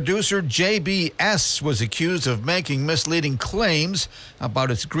meat producer JBS was accused of making misleading claims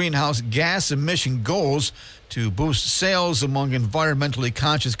about its greenhouse gas emission goals to boost sales among environmentally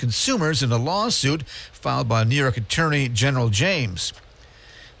conscious consumers in a lawsuit filed by New York Attorney General James.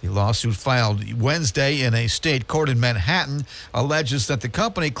 The lawsuit filed Wednesday in a state court in Manhattan alleges that the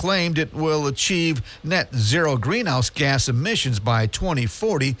company claimed it will achieve net zero greenhouse gas emissions by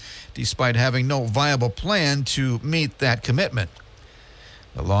 2040, despite having no viable plan to meet that commitment.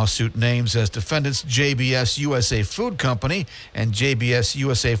 The lawsuit names as defendants JBS USA Food Company and JBS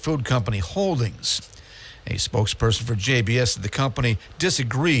USA Food Company Holdings. A spokesperson for JBS said the company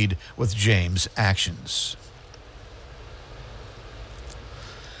disagreed with James' actions.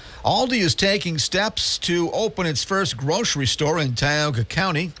 Aldi is taking steps to open its first grocery store in Tioga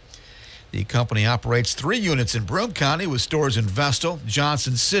County. The company operates 3 units in Broome County with stores in Vestal,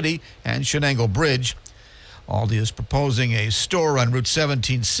 Johnson City, and Shenango Bridge. Aldi is proposing a store on Route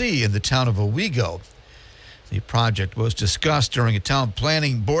 17C in the town of Owego. The project was discussed during a town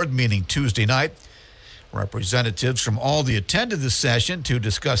planning board meeting Tuesday night. Representatives from Aldi attended the session to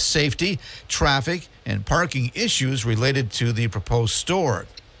discuss safety, traffic, and parking issues related to the proposed store.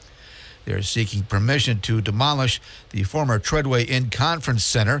 They're seeking permission to demolish the former Treadway Inn Conference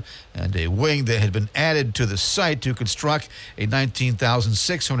Center and a wing that had been added to the site to construct a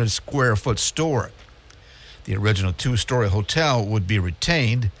 19,600 square foot store. The original 2-story hotel would be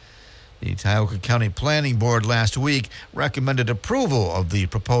retained. The Tioga County Planning Board last week recommended approval of the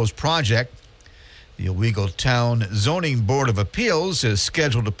proposed project. The Owego Town Zoning Board of Appeals has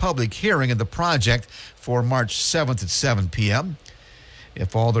scheduled a public hearing of the project for March 7th at 7 p.m.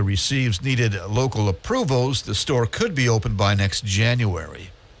 If Aldi receives needed local approvals, the store could be open by next January.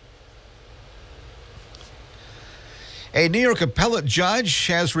 A New York appellate judge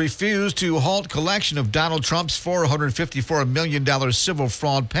has refused to halt collection of Donald Trump's $454 million civil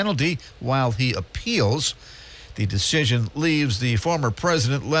fraud penalty while he appeals. The decision leaves the former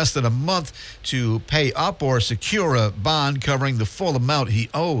president less than a month to pay up or secure a bond covering the full amount he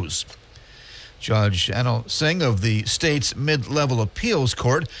owes. Judge Anil Singh of the state's mid-level appeals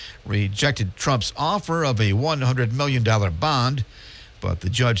court rejected Trump's offer of a $100 million bond, but the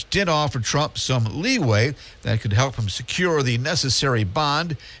judge did offer Trump some leeway that could help him secure the necessary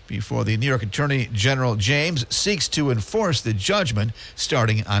bond before the New York Attorney General James seeks to enforce the judgment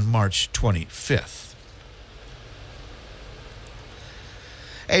starting on March 25th.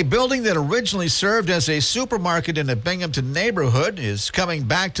 A building that originally served as a supermarket in a Binghamton neighborhood is coming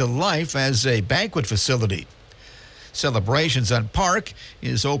back to life as a banquet facility. Celebrations on Park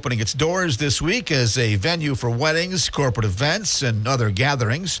is opening its doors this week as a venue for weddings, corporate events, and other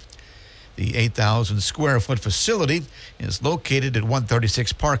gatherings. The 8,000 square foot facility is located at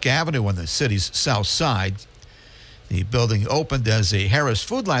 136 Park Avenue on the city's south side. The building opened as a Harris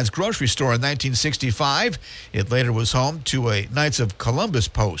Food Line's grocery store in 1965. It later was home to a Knights of Columbus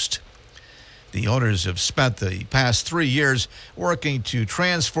post. The owners have spent the past 3 years working to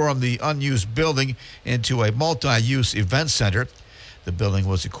transform the unused building into a multi-use event center. The building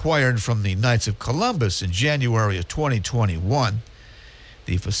was acquired from the Knights of Columbus in January of 2021.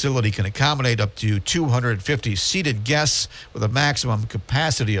 The facility can accommodate up to 250 seated guests with a maximum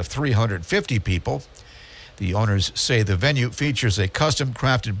capacity of 350 people. The owners say the venue features a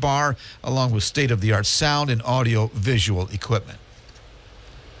custom-crafted bar along with state-of-the-art sound and audio-visual equipment.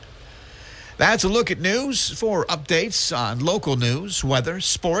 That's a look at news. For updates on local news, weather,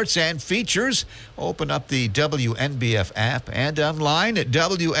 sports, and features, open up the WNBF app and online at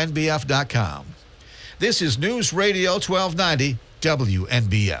WNBF.com. This is News Radio 1290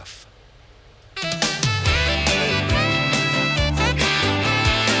 WNBF.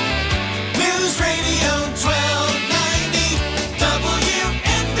 News Radio 1290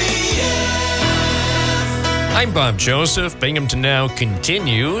 WNBF. I'm Bob Joseph. Binghamton Now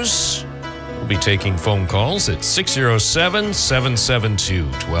continues. We'll be taking phone calls at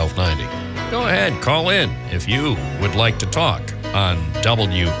 607-772-1290. Go ahead, call in if you would like to talk on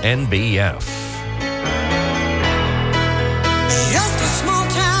WNBF. Just a small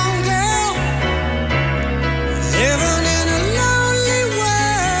town girl living in a lonely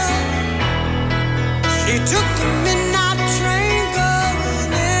world. She took the midnight train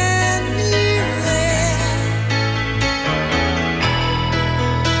going anywhere.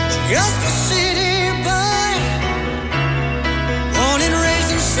 Just a city boy, born and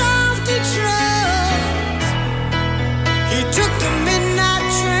raised in South Detroit. He took the midnight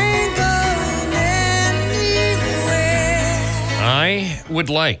train going anywhere. I would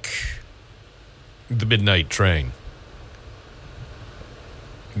like the midnight train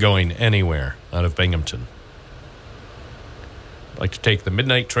going anywhere out of Binghamton. I'd like to take the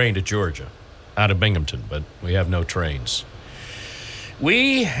midnight train to Georgia out of Binghamton, but we have no trains.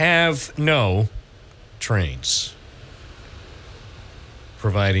 We have no trains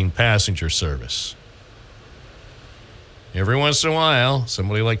providing passenger service. Every once in a while,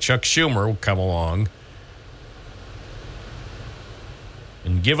 somebody like Chuck Schumer will come along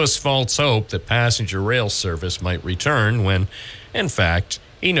and give us false hope that passenger rail service might return when, in fact,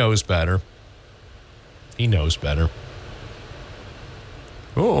 he knows better. He knows better.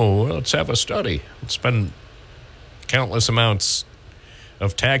 Oh, let's have a study. Let's spend countless amounts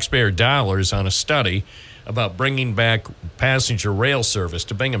of taxpayer dollars on a study about bringing back passenger rail service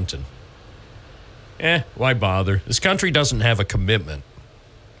to Binghamton. Why bother? This country doesn't have a commitment.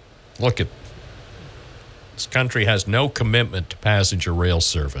 Look at this country has no commitment to passenger rail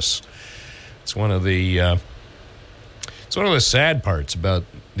service. It's one of the sad parts about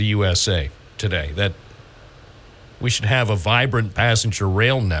the USA today, that we should have a vibrant passenger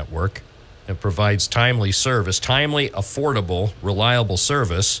rail network that provides timely service, timely, affordable, reliable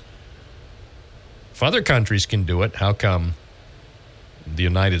service. If other countries can do it, how come the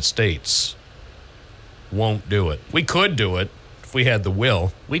United States won't do it? We could do it if we had the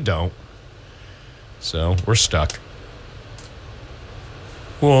will. We don't. So we're stuck.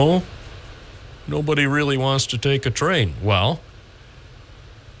 Well, nobody really wants to take a train. Well,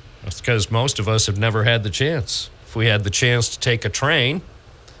 that's because most of us have never had the chance. If we had the chance to take a train,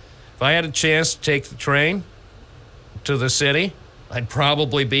 if I had a chance to take the train to the city, I'd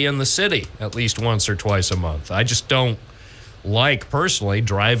probably be in the city at least once or twice a month. I just don't like, personally,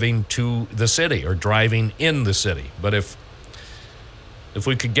 driving to the city or driving in the city. But if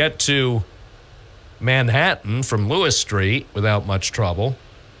we could get to Manhattan from Lewis Street without much trouble,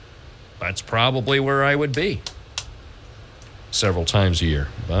 that's probably where I would be several times a year.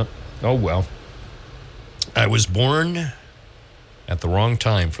 But, oh well. I was born at the wrong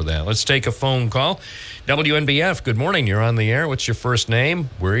time for that. Let's take a phone call. WNBF, good morning. You're on the air. What's your first name?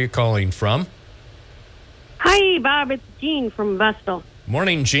 Where are you calling from? Hi, Bob. It's Jean from Vestal.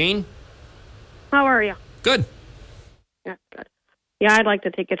 Morning, Jean. How are you? Good. Yeah, good. Yeah, I'd like to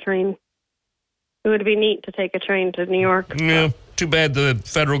take a train. It would be neat to take a train to New York. Yeah, too bad the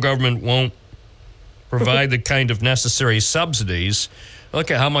federal government won't provide the kind of necessary subsidies.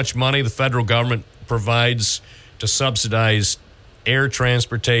 Look at how much money the federal government provides to subsidize air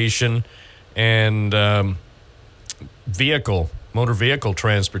transportation and motor vehicle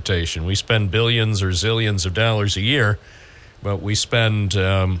transportation. We spend billions or zillions of dollars a year, but we spend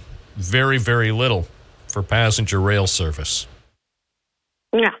very, very little for passenger rail service.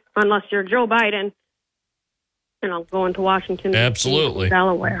 Yeah, unless you're Joe Biden, going to Washington, Absolutely.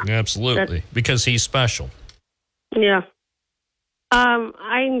 Delaware. Absolutely, because he's special. Yeah. I'm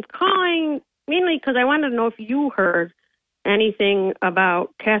calling mainly because I wanted to know if you heard anything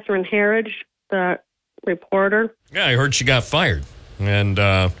about Catherine Herridge, the reporter. Yeah, I heard she got fired. And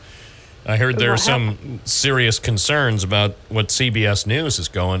I heard there are some serious concerns about what CBS News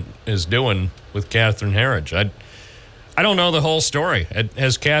is doing with Catherine Herridge. I don't know the whole story.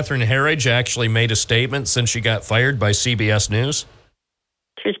 Has Catherine Herridge actually made a statement since she got fired by CBS News?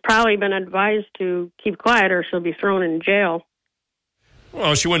 She's probably been advised to keep quiet or she'll be thrown in jail.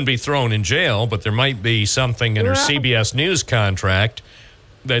 Well, she wouldn't be thrown in jail, but there might be something in her CBS News contract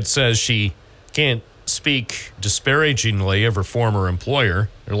that says she can't speak disparagingly of her former employer.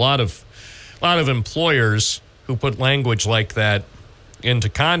 There are a lot of employers who put language like that into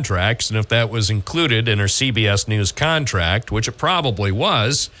contracts, and if that was included in her CBS News contract, which it probably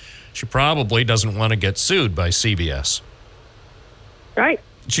was, she probably doesn't want to get sued by CBS. Right.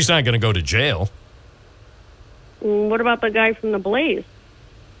 She's not going to go to jail. What about the guy from The Blaze?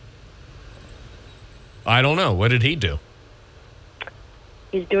 I don't know. What did he do?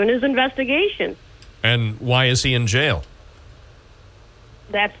 He's doing his investigation. And why is he in jail?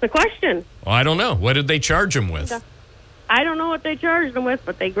 That's the question. Well, I don't know. What did they charge him with? I don't know what they charged him with,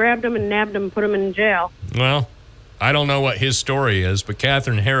 but they grabbed him and nabbed him and put him in jail. Well, I don't know what his story is, but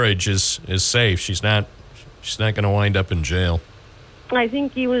Catherine Herridge is safe. She's not going to wind up in jail. I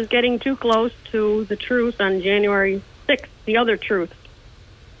think he was getting too close to the truth on January 6th, the other truth.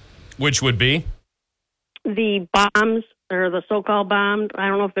 Which would be? The bombs, or the so-called bombs, I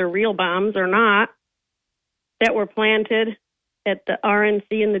don't know if they're real bombs or not, that were planted at the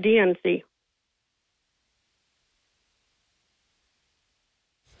RNC and the DNC.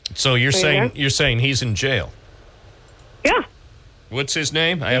 So you're saying he's in jail? Yeah. What's his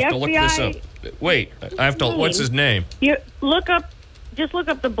name? I The have to look this FBI up. Wait, I have to. What's his name? You just look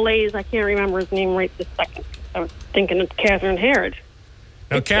up The Blaze. I can't remember his name right this second. I was thinking it's Catherine Herridge.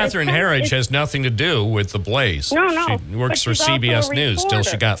 Now, Catherine Herridge has nothing to do with The Blaze. No. She works for But she's also CBS a News till she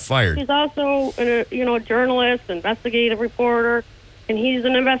reporter. got fired. She's also a journalist, investigative reporter, and he's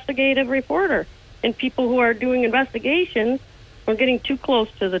an investigative reporter. And people who are doing investigations are getting too close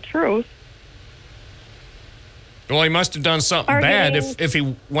to the truth. Well, he must have done something Are bad. getting- If he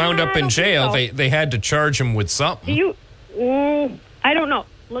wound No, up I in don't think jail, so. they had to charge him with something. I don't know.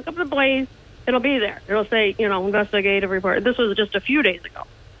 Look up The Blaze. It'll be there. It'll say, investigative report. This was just a few days ago.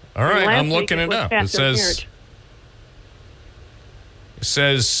 All right, And last I'm week looking it was up. Catherine Herridge. It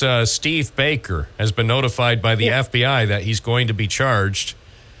says Steve Baker has been notified by the FBI that he's going to be charged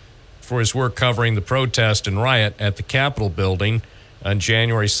for his work covering the protest and riot at the Capitol building on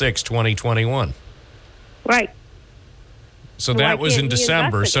January 6, 2021. Right. So Why that was can't in he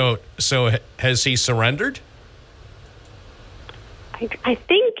December. So has he surrendered? I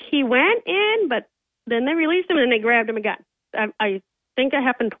think he went in, but then they released him and then they grabbed him again. I think it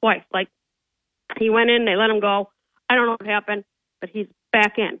happened twice. Like, he went in, they let him go. I don't know what happened, but he's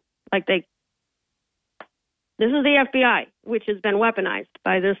back in. This is the FBI, which has been weaponized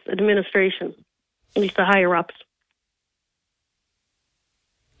by this administration, at least the higher ups.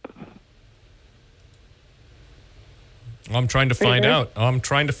 I'm trying to find out.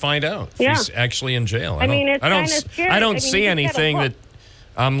 If Yeah. he's actually in jail. I mean, it's I don't, kinda scary. I don't I mean, see you gotta anything look.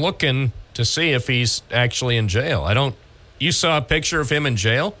 that I'm looking to see if he's actually in jail. You saw a picture of him in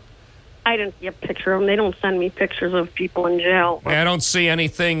jail? I didn't see a picture of him. They don't send me pictures of people in jail. I don't see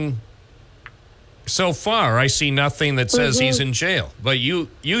anything so far. I see nothing that says he's in jail. But you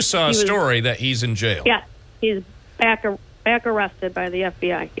saw a story that he's in jail. Yeah, he's back arrested by the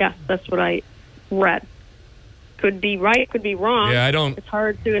FBI. Yes, that's what I read. Could be right, could be wrong. Yeah, I don't. It's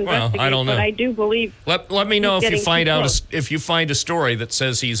hard to investigate. I don't know. But I do believe. Let me know he's if you getting find too out close. if you find a story that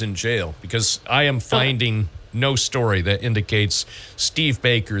says he's in jail, because I am finding no story that indicates Steve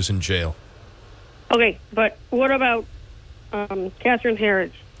Baker's in jail. Okay, but what about Catherine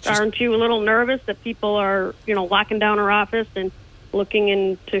Herridge? Aren't you a little nervous that people are, locking down her office and looking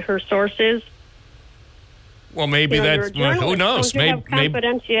into her sources? Well, maybe You're a that's journalist. who knows. Don't you have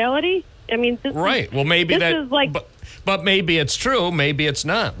confidentiality? I mean, this Right. Well, maybe this that. is like, but maybe it's true. Maybe it's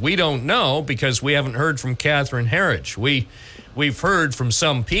not. We don't know because we haven't heard from Catherine Herridge. We've heard from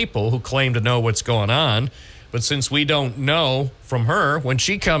some people who claim to know what's going on, but since we don't know from her, when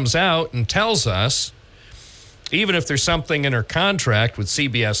she comes out and tells us, even if there's something in her contract with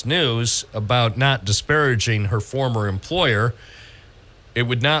CBS News about not disparaging her former employer, it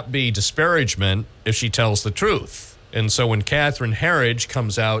would not be disparagement if she tells the truth. And so when Catherine Herridge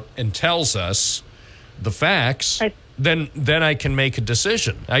comes out and tells us the facts, then I can make a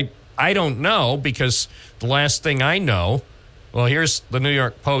decision. I don't know, because the last thing I know, well, here's the New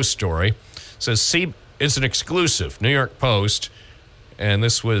York Post story. It says it's an exclusive, New York Post, and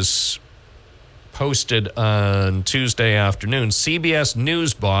this was posted on Tuesday afternoon. CBS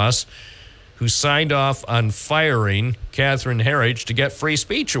News boss who signed off on firing Catherine Herridge to get free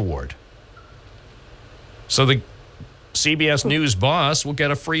speech award. So the CBS News boss will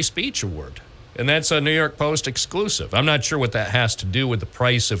get a free speech award. And that's a New York Post exclusive. I'm not sure what that has to do with the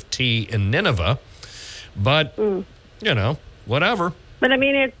price of tea in Nineveh, but, whatever. but I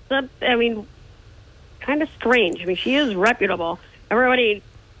mean, it's, kind of strange. I mean, she is reputable. Everybody,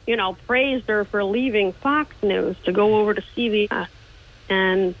 praised her for leaving Fox News to go over to CBS.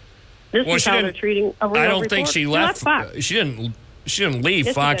 And this is how they're treating a real I don't think she left. Fox. She didn't leave Yes,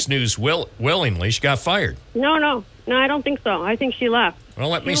 she Fox did. News willingly. She got fired. No, I don't think so. I think she left. Well,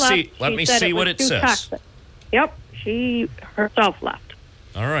 let me She see. left. Let She me said see what was it too says. toxic. Yep, she herself left.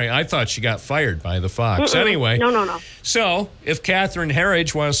 All right. I thought she got fired by the Fox. Mm-mm. Anyway. No. So, if Catherine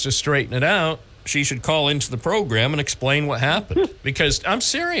Herridge wants to straighten it out, she should call into the program and explain what happened. Because I'm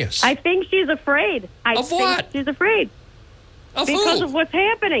serious. I think she's afraid. Of what? She's afraid. Of because who? of what's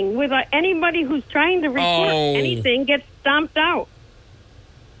happening with anybody who's trying to report anything gets stomped out.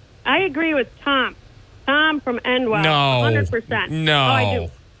 I agree with Tom. Tom from Endwell. No. 100%. No. Oh, I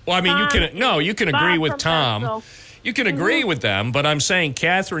do. Well, I mean, you can agree Bob with from Tom. Bethel. You can agree with them, but I'm saying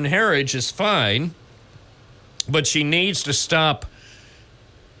Catherine Herridge is fine, but she needs to stop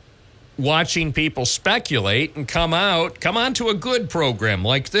watching people speculate and come on to a good program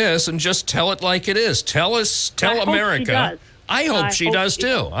like this and just tell it like it is. Tell America. Hope she does. I hope she hope does she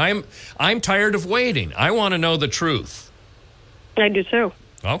too. I'm tired of waiting. I want to know the truth. I do too.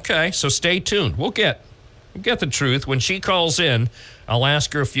 Okay, so stay tuned. We'll get the truth. When she calls in, I'll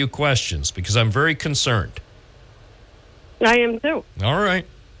ask her a few questions because I'm very concerned. I am too. All right.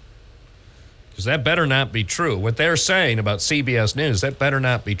 Because that better not be true. What they're saying about CBS News, that better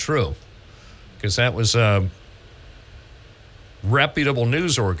not be true. Because that was a reputable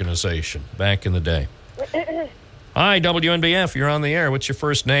news organization back in the day. Hi, WNBF. You're on the air. What's your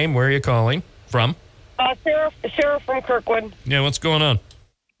first name? Where are you calling from? Sarah from Kirkwood. Yeah, what's going on?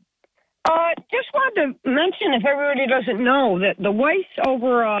 Just wanted to mention, if everybody doesn't know, that the Weiss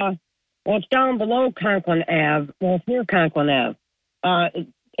over, it's down below Conklin Ave. Well, it's near Conklin Ave.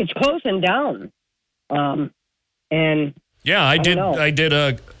 It's closing down. And yeah, I did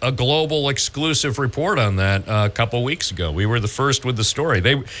a global exclusive report on that a couple weeks ago. We were the first with the story.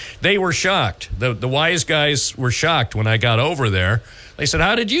 They were shocked. The wise guys were shocked when I got over there. They said,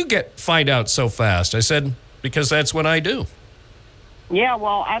 "How did you find out so fast?" I said, "Because that's what I do." yeah,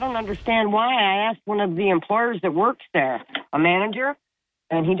 well, I don't understand why. I asked one of the employers that works there, a manager,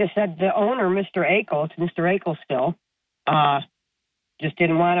 and he just said the owner, Mr. Akel, it's Mr. Akel still, just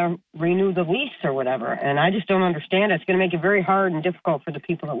didn't want to renew the lease or whatever. And I just don't understand. It's going to make it very hard and difficult for the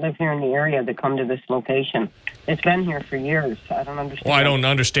people that live here in the area that come to this location. It's been here for years. I don't understand. Well, I don't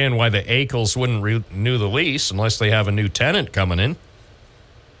understand why the Akels wouldn't renew the lease unless they have a new tenant coming in.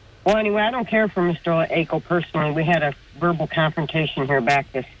 Well, anyway, I don't care for Mr. Akel personally. We had a verbal confrontation here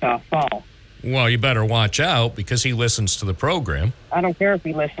back this fall. Well, you better watch out because he listens to the program. I don't care if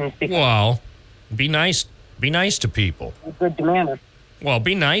he listens. Because Well, be nice to people. he's a good demander. Well,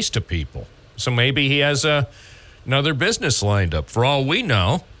 be nice to people. So maybe he has another business lined up. For all we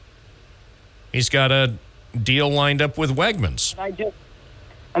know, he's got a deal lined up with Wegmans.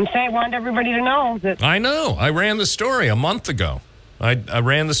 I'm saying I want everybody to know that. I know. I ran the story a month ago. I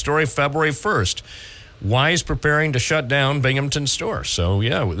ran the story February 1st. Wise preparing to shut down Binghamton store. So,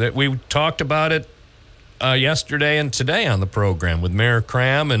 yeah, we talked about it yesterday and today on the program with Mayor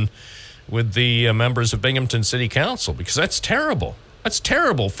Cram and with the members of Binghamton City Council because that's terrible. That's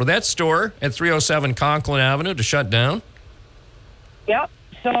terrible for that store at 307 Conklin Avenue to shut down. Yep.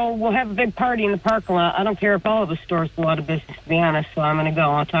 So we'll have a big party in the parking lot. I don't care if all of the stores go out of business, to be honest. So I'm going to go.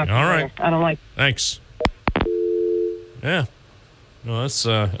 I'll talk to you All later. right. I don't like. Thanks. Yeah. No, that's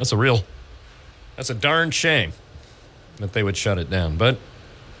a darn shame that they would shut it down. But,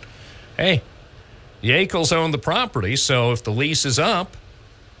 hey, the Akels own the property, so if the lease is up,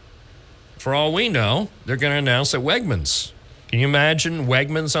 for all we know, they're going to announce at Wegmans. Can you imagine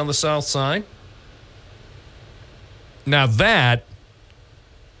Wegmans on the south side? Now that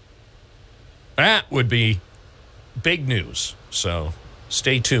would be big news. So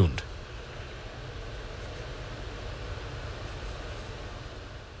stay tuned.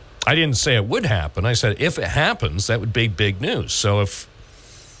 I didn't say it would happen. I said if it happens, that would be big news. So if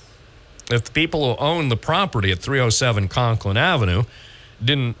the people who own the property at 307 Conklin Avenue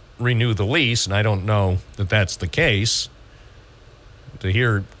didn't renew the lease, and I don't know that that's the case, to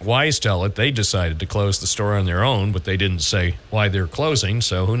hear Wise tell it, they decided to close the store on their own, but they didn't say why they're closing,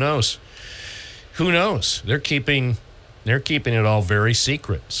 so who knows? Who knows? They're keeping it all very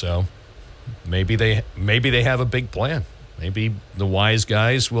secret, so maybe they have a big plan. Maybe the Wise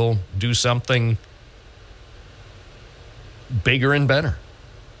guys will do something bigger and better,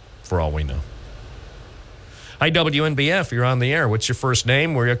 for all we know. Hi, WNBF. You're on the air. What's your first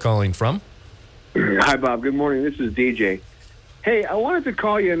name? Where are you calling from? Hi, Bob. Good morning. This is DJ. Hey, I wanted to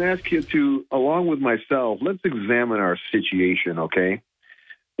call you and ask you to, along with myself, let's examine our situation, okay?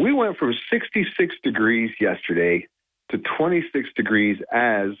 We went from 66 degrees yesterday to 26 degrees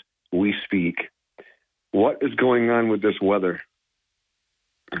as we speak. What is going on with this weather?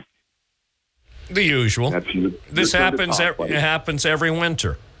 The usual. This happens. It happens every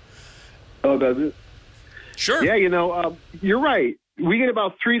winter. Oh, does it? Sure. Yeah, you're right. We get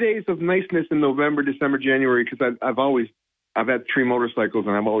about 3 days of niceness in November, December, January because I've always I've had 3 motorcycles,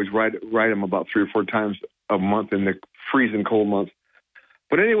 and I've always ride them about 3 or 4 times a month in the freezing cold months.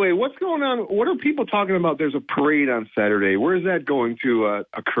 But anyway, what's going on? What are people talking about? There's a parade on Saturday. Where is that going to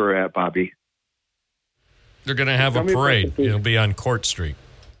occur at, Bobby? They're going to have a parade. It'll be on Court Street.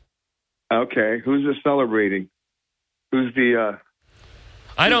 Okay. Who's the celebrating? Who's the...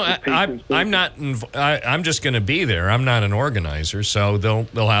 I'm not. I'm just going to be there. I'm not an organizer, so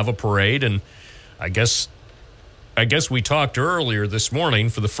they'll have a parade, and I guess we talked earlier this morning.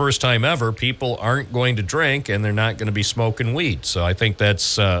 For the first time ever, people aren't going to drink, and they're not going to be smoking weed. So I think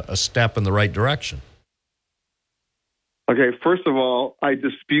that's a step in the right direction. Okay, first of all, I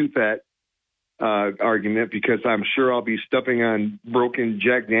dispute that argument because I'm sure I'll be stepping on broken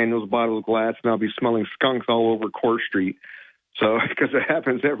Jack Daniels bottle of glass, and I'll be smelling skunks all over Court Street. So, because it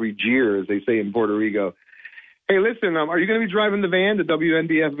happens every year, as they say in Puerto Rico. Hey, listen, are you going to be driving the van, the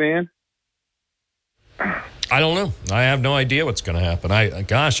WNBF van? I don't know. I have no idea what's going to happen. I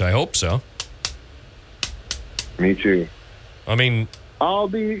hope so. Me too. I mean, who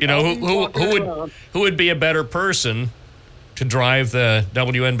would be a better person to drive the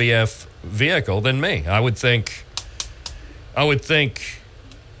WNBF vehicle than me? I would think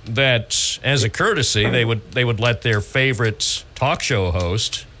that as a courtesy, they would let their favorite talk show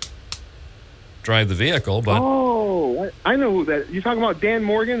host drive the vehicle. But I know who that. You talking about Dan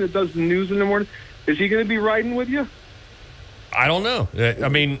Morgan that does the news in the morning? Is he going to be riding with you? I don't know. I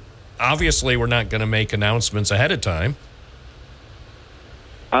mean, obviously, we're not going to make announcements ahead of time.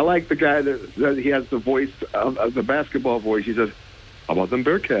 I like the guy that he has the voice of the basketball voice. He says, "How about them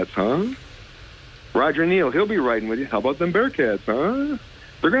Bearcats, huh?" Roger Neal, he'll be riding with you. How about them Bearcats, huh?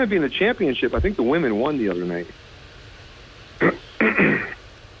 They're going to be in the championship. I think the women won the other night.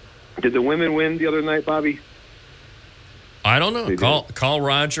 Did the women win the other night, Bobby? I don't know. Call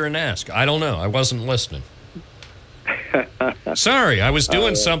Roger and ask. I don't know. I wasn't listening. Sorry, I was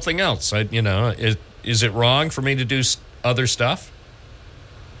doing something else. Is it wrong for me to do other stuff?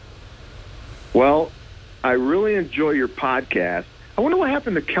 Well, I really enjoy your podcast. I wonder what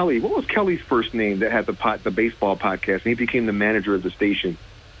happened to Kelly. What was Kelly's first name that had the baseball podcast, and he became the manager of the station?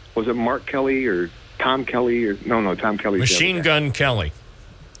 Was it Mark Kelly or Tom Kelly? Or no, Tom Kelly. Machine Gun Kelly.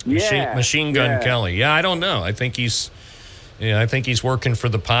 Yeah. Machine Gun Kelly. Yeah, I don't know. I think he's working for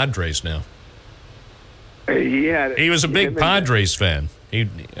the Padres now. He was a big Padres fan. I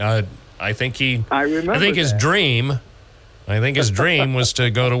think his dream was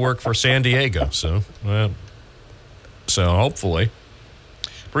to go to work for San Diego. So hopefully.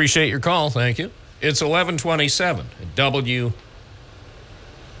 Appreciate your call. Thank you. It's 11:27 at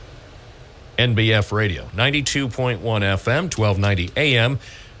WNBF Radio, 92.1 FM, 1290 AM,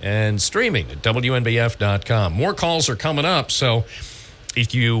 and streaming at WNBF.com. More calls are coming up, so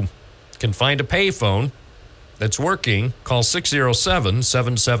if you can find a payphone that's working, call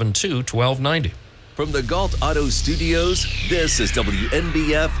 607-772-1290. From the Galt Auto Studios, this is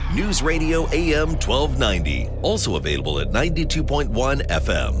WNBF News Radio AM 1290. Also available at 92.1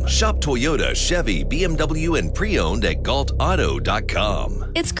 FM. Shop Toyota, Chevy, BMW, and pre-owned at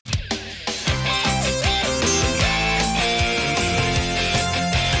galtauto.com. It's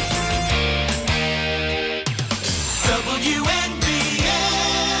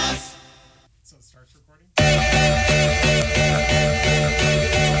WNBF. So it starts recording?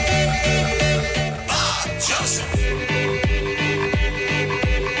 Joseph.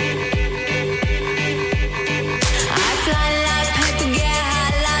 I fly like paper, get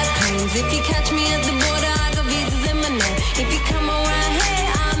high like planes. If you catch me at the border, I got visas in my name. If you come around here,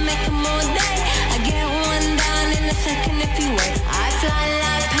 I'll make them all day. I get one down in a second if you wait. I fly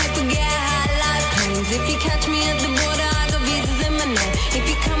like paper, get high like planes. If you catch me at the border, I got visas in my name. If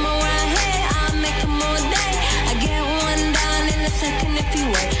you come around here, I'll make them all day. I get one down in a second if you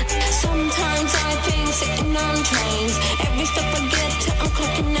wait. Sometimes I think sitting on trains. Every step I get to, I'm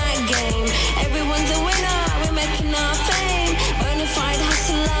clocking that game. Everyone's a winner, we're making our fame. Bonafide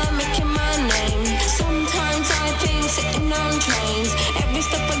hustler, making my name. Sometimes I think sitting on trains. Every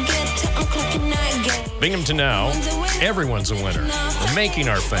step I get to, I'm clocking that game. Binghamton Now, everyone's a winner. We're making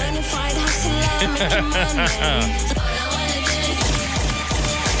our fame. Bonafide hustler, making my name.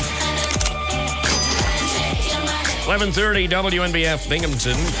 11:30 WNBF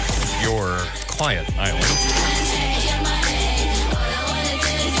Binghamton, your quiet island.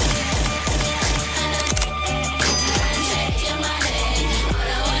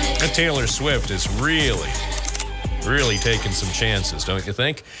 Taylor Swift is really taking some chances, don't you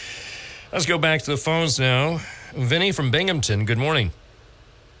think? Let's go back to the phones now. Vinny from Binghamton, good morning.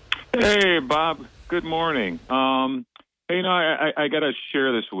 Hey, Bob. Good morning. Hey, I got to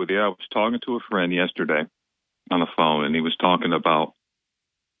share this with you. I was talking to a friend yesterday, on the phone, and he was talking about,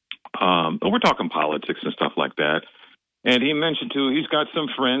 we're talking politics and stuff like that. And he mentioned too, he's got some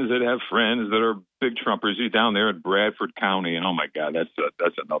friends that have friends that are big Trumpers. He's down there at Bradford County, and oh my God,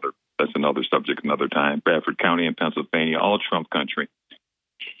 that's another subject, another time. Bradford County in Pennsylvania, all Trump country.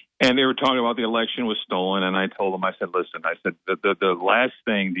 And they were talking about the election was stolen, and I told them, I said, listen, I said the last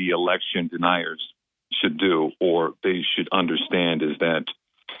thing the election deniers should do, or they should understand, is that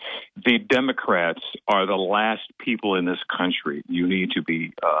the Democrats are the last people in this country you need to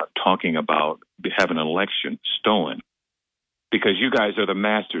be talking about having an election stolen, because you guys are the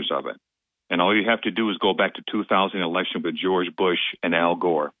masters of it. And all you have to do is go back to 2000 election with George Bush and Al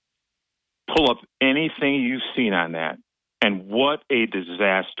Gore. Pull up anything you've seen on that, and what a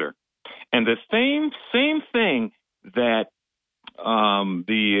disaster. And the same thing that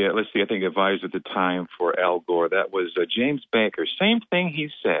I think advisor at the time for Al Gore, that was James Baker, same thing he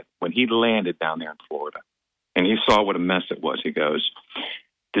said when he landed down there in Florida. And he saw what a mess it was. He goes,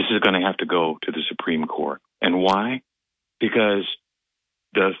 this is going to have to go to the Supreme Court. And why? Because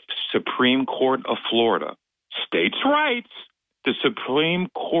the Supreme Court of Florida, states' rights, the Supreme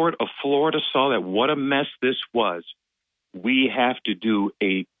Court of Florida saw that what a mess this was. We have to do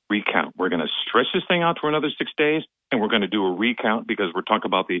a recount. We're going to stretch this thing out for another 6 days, and we're going to do a recount because we're talking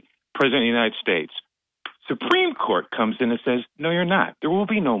about the President of the United States. Supreme Court comes in and says, no, you're not. There will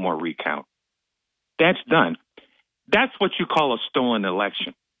be no more recount. That's done. That's what you call a stolen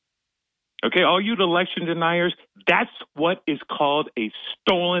election. Okay, all you election deniers, that's what is called a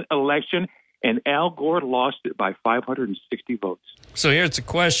stolen election, and Al Gore lost it by 560 votes. So here's the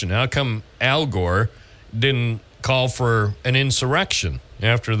question. How come Al Gore didn't call for an insurrection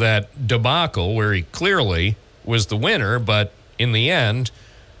after that debacle where he clearly was the winner, but in the end,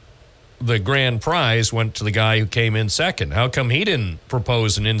 the grand prize went to the guy who came in second? How come he didn't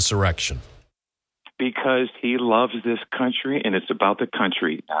propose an insurrection? Because he loves this country, and it's about the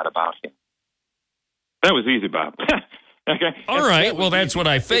country, not about him. That was easy, Bob. Okay. All right. Well, that's what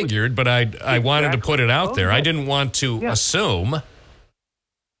I figured, but I wanted to put it out there. I didn't want to assume.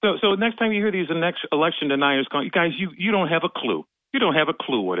 So next time you hear these election deniers calling, you guys, you don't have a clue. You don't have a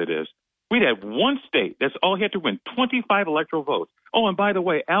clue what it is. We'd have one state. That's all he had to win, 25 electoral votes. Oh, and by the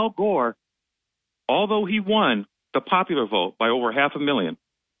way, Al Gore, although he won the popular vote by over 500,000,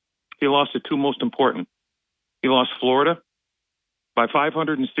 he lost the two most important. He lost Florida by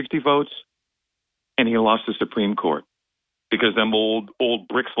 560 votes, and he lost the Supreme Court because them old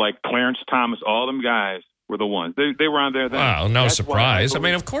bricks like Clarence Thomas, all them guys were the ones. They were on there then. Wow, no surprise. I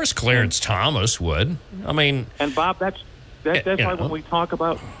mean, of course Clarence Thomas would. I mean, and Bob, that's why when we talk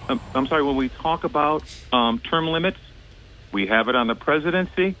about term limits, we have it on the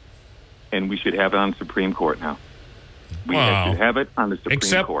presidency, and we should have it on the Supreme Court now. We should have it on the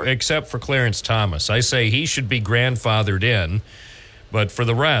Supreme Court. Except for Clarence Thomas. I say he should be grandfathered in, but for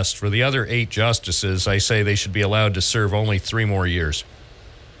the rest, for the other 8 justices, I say they should be allowed to serve only 3 more years.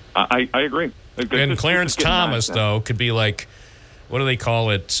 I agree. And Clarence Thomas, though, could be like, what do they call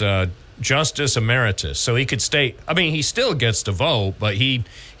it, Justice Emeritus. So he could stay. I mean, he still gets to vote, but he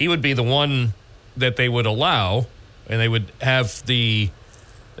would be the one that they would allow, and they would have they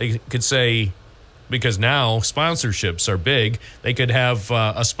could say, because now sponsorships are big, they could have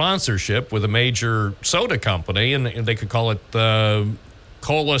a sponsorship with a major soda company, and they could call it the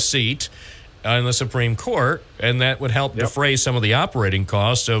Cola seat in the Supreme Court, and that would help defray some of the operating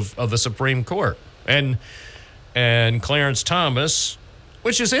costs of the Supreme Court. And Clarence Thomas,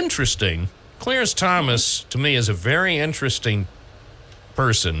 which is interesting. Clarence Thomas, to me, is a very interesting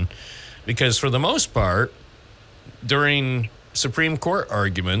person because for the most part, during Supreme Court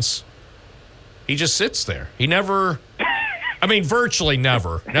arguments, he just sits there. He never, I mean, virtually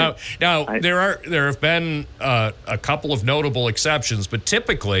never. Now there have been a couple of notable exceptions, but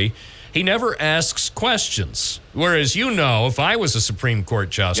typically he never asks questions. Whereas, if I was a Supreme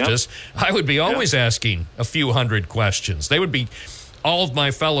Court justice, I would be always asking a few hundred questions. They would be all of my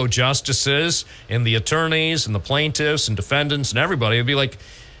fellow justices and the attorneys and the plaintiffs and defendants and everybody would be like,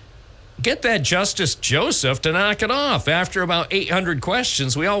 get that Justice Joseph to knock it off. After about 800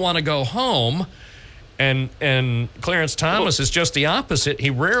 questions, we all want to go home. And Clarence Thomas is just the opposite.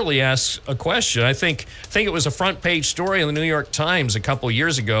 He rarely asks a question. I think it was a front page story in the New York Times a couple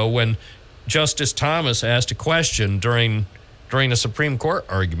years ago when Justice Thomas asked a question during a Supreme Court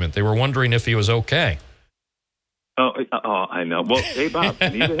argument. They were wondering if he was okay. Oh, I know. Well, hey, Bob,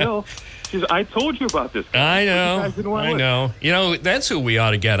 Anita Hill. I told you about this guy. I know. That's who we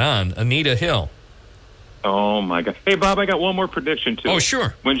ought to get on, Anita Hill. Oh, my God. Hey, Bob, I got one more prediction, too. Oh,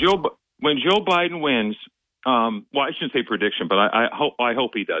 sure. When Joe Biden wins, I shouldn't say prediction, but I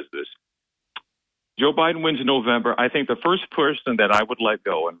hope he does this. Joe Biden wins in November, I think the first person that I would let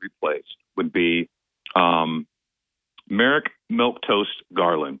go and replace would be Merrick Milquetoast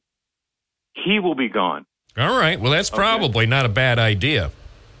Garland. He will be gone. All right. Well, that's probably not a bad idea.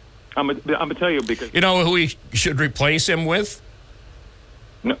 I'm gonna tell you because You know who we should replace him with?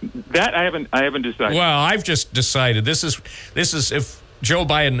 no, that I haven't decided. Well, I've just decided this is if Joe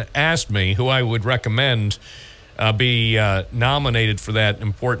Biden asked me who I would recommend be nominated for that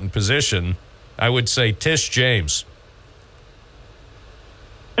important position, I would say Tish James.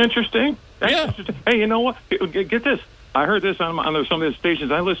 Interesting. That's interesting. Hey, you know what? Get this. I heard this on some of the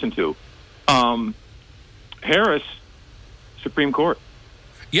stations I listen to. Harris, Supreme Court.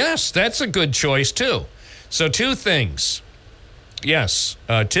 Yes, that's a good choice, too. So 2 things. Yes,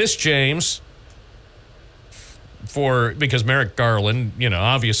 Tish James, because Merrick Garland,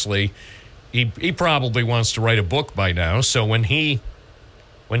 obviously, he probably wants to write a book by now. So when he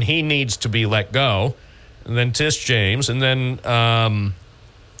needs to be let go, and then Tish James, and then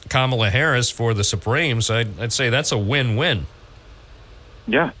Kamala Harris for the Supremes, I'd say that's a win-win.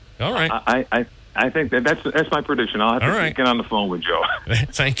 Yeah. All right. I think that's my prediction. I'll have to get on the phone with Joe.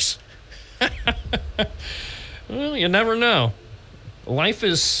 Thanks. Well, you never know. Life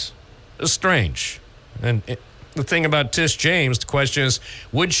is strange. And the thing about Tish James, the question is,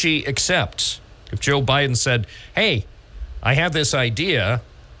 would she accept? If Joe Biden said, hey, I have this idea,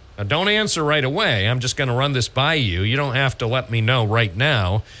 don't answer right away. I'm just going to run this by you. You don't have to let me know right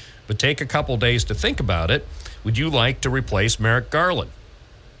now, but take a couple days to think about it. Would you like to replace Merrick Garland?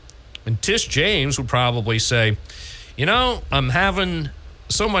 And Tish James would probably say, I'm having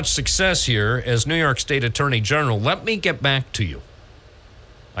so much success here as New York State Attorney General. Let me get back to you.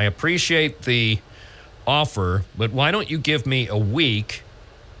 I appreciate the offer, but why don't you give me a week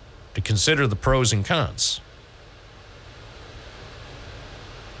to consider the pros and cons?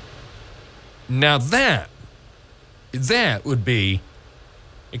 Now that would be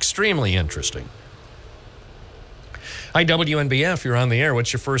extremely interesting. Hi, WNBF. You're on the air.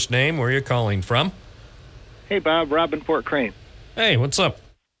 What's your first name? Where are you calling from? Hey, Bob. Robin Fort Crane. Hey, what's up?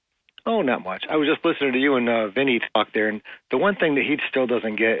 Oh, not much. I was just listening to you and Vinny talk there, and the one thing that he still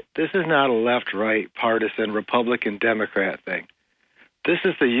doesn't get, this is not a left-right partisan Republican-Democrat thing. This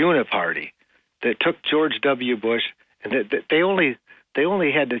is the uniparty that took George W. Bush, and that they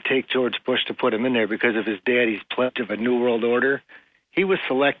only had to take George Bush to put him in there because of his daddy's pledge of a New World Order. He was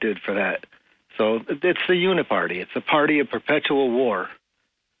selected for that. So it's the uniparty. It's the party of perpetual war.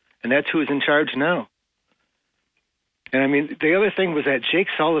 And that's who's in charge now. And, I mean, the other thing was that Jake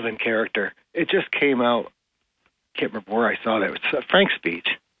Sullivan character. It just came out. Can't remember where I saw that. It was Frank's Speech.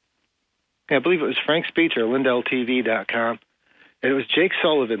 Yeah, I believe it was Frank's Speech or LindellTV.com. And it was Jake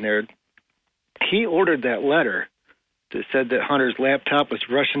Sullivan there. He ordered that letter that said that Hunter's laptop was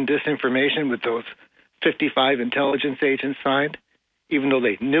Russian disinformation with those 55 intelligence agents signed, even though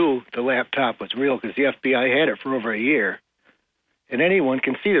they knew the laptop was real because the FBI had it for over a year. And anyone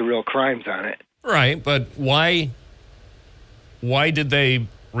can see the real crimes on it. Right, but why did they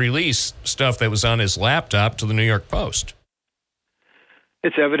release stuff that was on his laptop to the New York Post?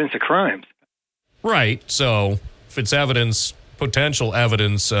 It's evidence of crimes. Right, so if it's potential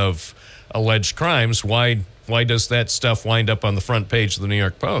evidence of alleged crimes, why does that stuff wind up on the front page of the New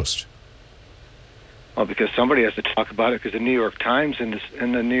York Post? Well, because somebody has to talk about it, because the New York Times and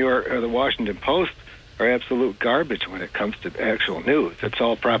the Washington Post are absolute garbage when it comes to actual news. It's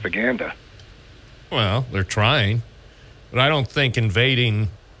all propaganda. Well, they're trying. But I don't think invading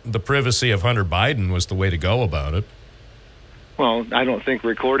the privacy of Hunter Biden was the way to go about it. Well, I don't think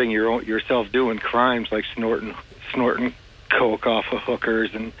recording yourself doing crimes like snorting coke off of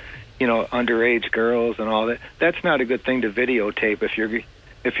hookers and, underage girls and all that, that's not a good thing to videotape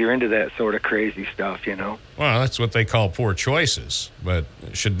if you're into that sort of crazy stuff, Well, that's what they call poor choices, but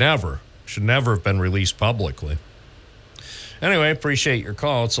it should never have been released publicly. Anyway, appreciate your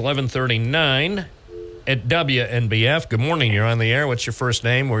call. It's 11:39 at WNBF. Good morning. You're on the air. What's your first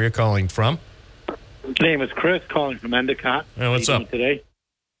name? Where are you calling from? My name is Chris, calling from Endicott. What's up today?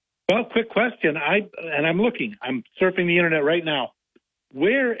 Well, quick question. I'm surfing the internet right now.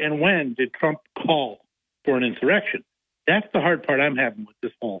 Where and when did Trump call for an insurrection? That's the hard part I'm having with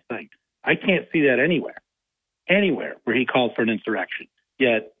this whole thing. I can't see that anywhere where he called for an insurrection.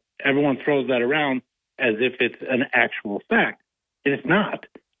 Yet everyone throws that around as if it's an actual fact. And it's not.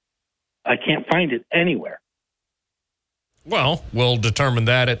 I can't find it anywhere. Well, we'll determine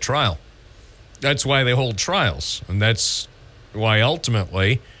that at trial. That's why they hold trials. And that's why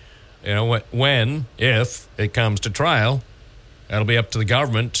ultimately, if it comes to trial, that'll be up to the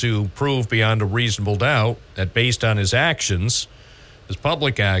government to prove beyond a reasonable doubt that based on his actions, his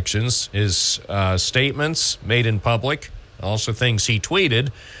public actions, his statements made in public, also things he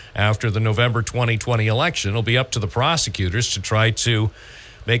tweeted after the November 2020 election. It'll be up to the prosecutors to try to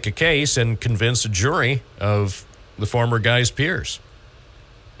make a case and convince a jury of the former guy's peers.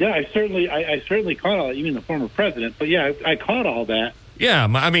 Yeah, I certainly caught all that. You mean the former president? But yeah, I caught all that. Yeah,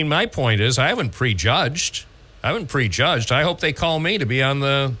 my point is I haven't prejudged. I hope they call me to be on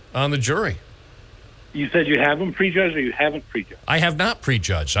the jury. You said you haven't prejudged, or you haven't prejudged? I have not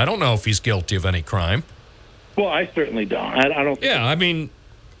prejudged. I don't know if he's guilty of any crime. Well, I certainly don't. I don't. Yeah, I mean,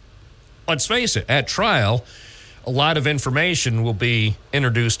 let's face it. At trial, a lot of information will be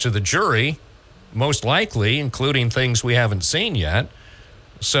introduced to the jury, most likely, including things we haven't seen yet.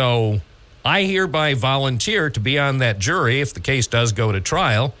 So I hereby volunteer to be on that jury if the case does go to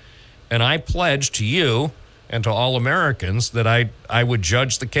trial, and I pledge to you and to all Americans that I would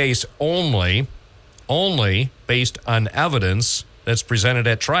judge the case only based on evidence that's presented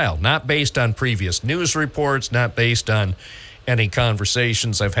at trial, not based on previous news reports, not based on any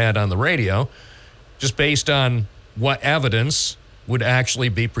conversations I've had on the radio, just based on what evidence would actually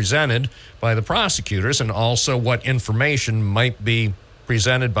be presented by the prosecutors and also what information might be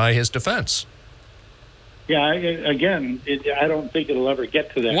presented by his defense. Yeah, I don't think it'll ever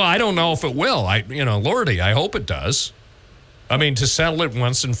get to that. Well, I don't know if it will. Lordy, I hope it does. I mean, to settle it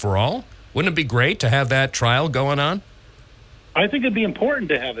once and for all, wouldn't it be great to have that trial going on? I think it'd be important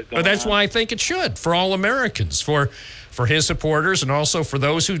to have it going on. But that's why I think it should, for all Americans, for his supporters and also for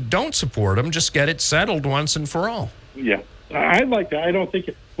those who don't support him. Just get it settled once and for all. Yeah, I'd like that. I don't think.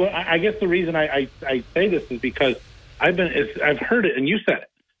 I guess the reason I say this is because I've heard it, and you said it.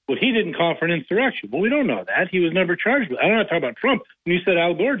 Well, he didn't call for an insurrection. Well, we don't know that. He was never charged with it. I'm not talking about Trump. When you said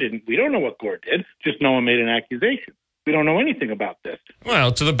Al Gore didn't, we don't know what Gore did. Just no one made an accusation. We don't know anything about this.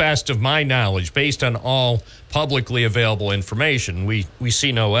 Well, to the best of my knowledge, based on all publicly available information, we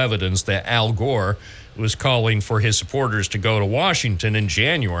see no evidence that Al Gore was calling for his supporters to go to Washington in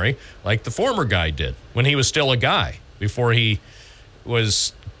January like the former guy did when he was still a guy, before he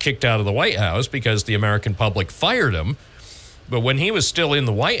was kicked out of the White House because the American public fired him. But when he was still in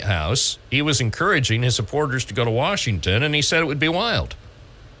the White House, he was encouraging his supporters to go to Washington, and he said it would be wild.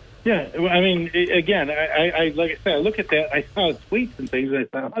 Yeah, I mean, again, I like I said, I look at that, I saw tweets and things, and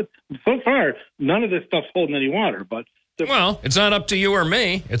I thought, so far, none of this stuff's holding any water. But well, it's not up to you or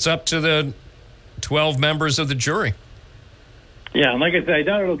me. It's up to the 12 members of the jury. Yeah, and like I said, I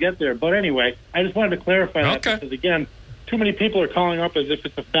doubt it'll get there. But anyway, I just wanted to clarify that because, again, too many people are calling up as if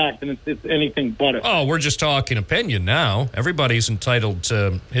it's a fact, and it's anything but it. Oh, we're just talking opinion now. Everybody's entitled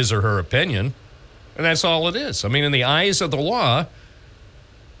to his or her opinion, and that's all it is. I mean, in the eyes of the law,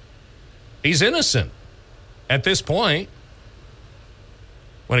 he's innocent at this point.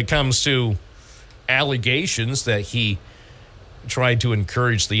 When it comes to allegations that he tried to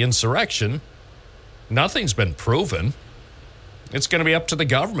encourage the insurrection, nothing's been proven. It's going to be up to the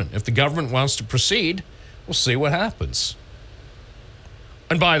government. If the government wants to proceed, we'll see what happens.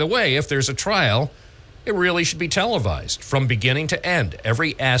 And by the way, if there's a trial, it really should be televised from beginning to end.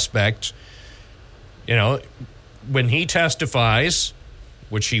 Every aspect, when he testifies,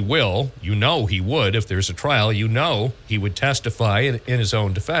 which he will, he would, if there's a trial, he would testify in his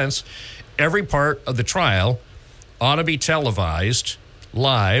own defense. Every part of the trial ought to be televised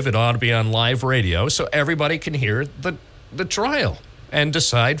live. It ought to be on live radio so everybody can hear the trial and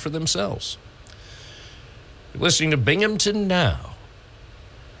decide for themselves. You're listening to Binghamton Now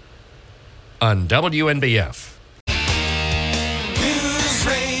on WNBF. News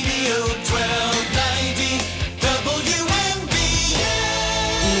Radio 1290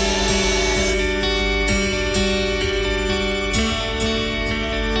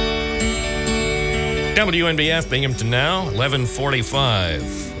 WNBF Binghamton Now,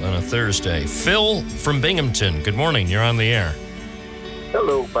 11:45 on a Thursday. Phil from Binghamton, good morning. You're on the air.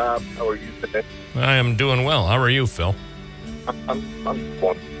 Hello, Bob. How are you today? I am doing well. How are you, Phil? I'm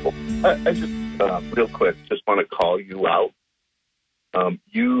wonderful. I just, real quick, just want to call you out.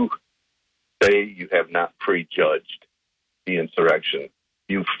 You say you have not prejudged the insurrection.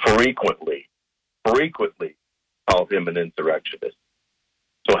 You frequently call him an insurrectionist.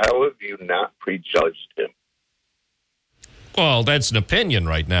 So how have you not prejudged him? Well, that's an opinion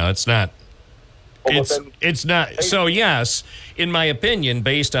right now. It's not. It's not. So, yes, in my opinion,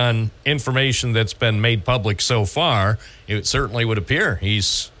 based on information that's been made public so far, it certainly would appear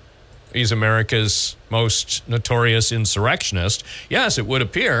he's America's most notorious insurrectionist. Yes, it would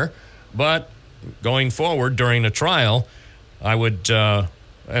appear, but going forward during a trial, I would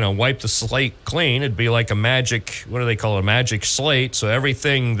wipe the slate clean. It'd be like a magic, what do they call it, a magic slate. So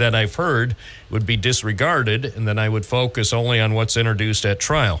everything that I've heard would be disregarded, and then I would focus only on what's introduced at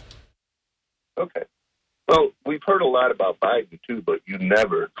trial. Okay. Well, we've heard a lot about Biden, too, but you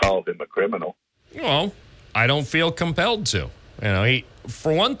never called him a criminal. Well, I don't feel compelled to.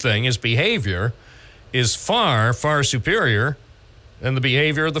 For one thing, his behavior is far, far superior than the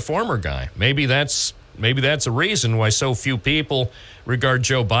behavior of the former guy. Maybe that's a reason why so few people regard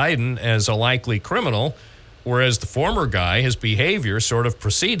Joe Biden as a likely criminal, whereas the former guy, his behavior sort of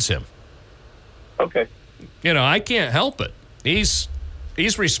precedes him. Okay. I can't help it. He's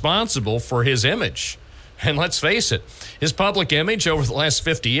responsible for his image. And let's face it, his public image over the last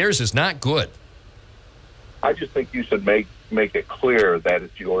 50 years is not good. I just think you should make it clear that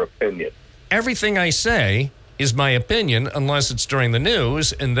it's your opinion. Everything I say is my opinion unless it's during the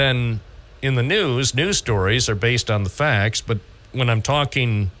news, and then in the news stories are based on the facts, but when I'm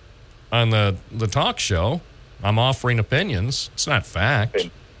talking on the talk show, I'm offering opinions. It's not fact.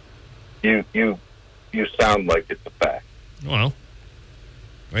 And you sound like it's a fact. Well,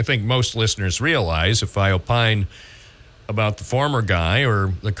 I think most listeners realize if I opine about the former guy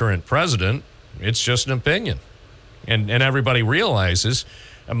or the current president, it's just an opinion. And everybody realizes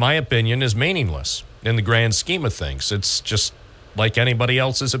my opinion is meaningless in the grand scheme of things. It's just like anybody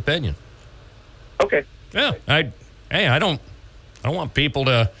else's opinion. Okay. Yeah. I don't want people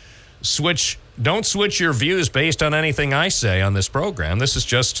to don't switch your views based on anything I say on this program. This is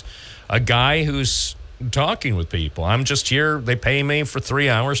just a guy who's talking with people. I'm just here. They pay me for 3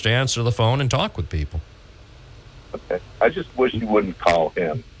 hours to answer the phone and talk with people. Okay. I just wish you wouldn't call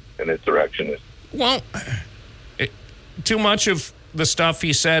him an insurrectionist. Well, too much of the stuff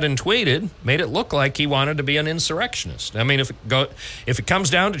he said and tweeted made it look like he wanted to be an insurrectionist. I mean, if it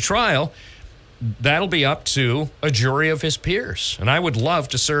comes down to trial, that'll be up to a jury of his peers. And I would love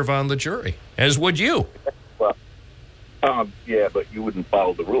to serve on the jury, as would you. Well, yeah, but you wouldn't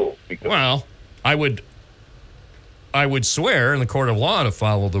follow the rules. Well, I would swear in the court of law to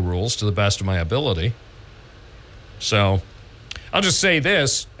follow the rules to the best of my ability. So I'll just say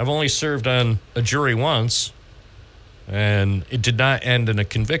this. I've only served on a jury once, and it did not end in a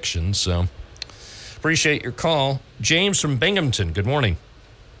conviction. So appreciate your call. James from Binghamton, good morning.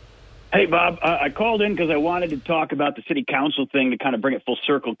 Hey, Bob, I called in because I wanted to talk about the city council thing to kind of bring it full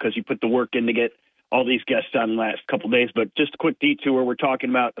circle because you put the work in to get all these guests on the last couple of days. But just a quick detour, we're talking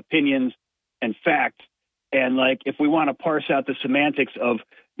about opinions and facts. And, if we want to parse out the semantics of,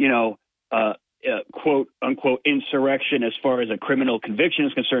 quote, unquote, insurrection as far as a criminal conviction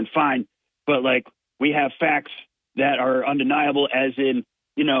is concerned, fine. But, we have facts that are undeniable, as in,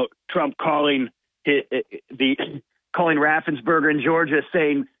 Trump calling calling Raffensperger in Georgia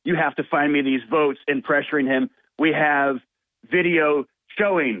saying, you have to find me these votes, and pressuring him. We have video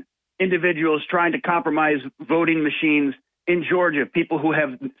showing individuals trying to compromise voting machines in Georgia, people who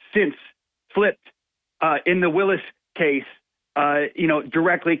have since flipped in the Willis case,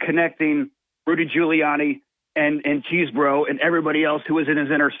 directly connecting Rudy Giuliani and Cheesebro and everybody else who was in his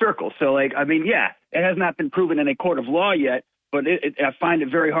inner circle. So, it has not been proven in a court of law yet, but I find it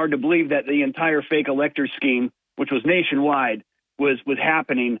very hard to believe that the entire fake elector scheme, which was nationwide, was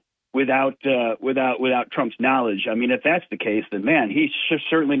happening without Trump's knowledge. I mean, if that's the case, then man, he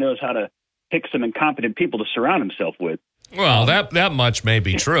certainly knows how to pick some incompetent people to surround himself with. Well, that much may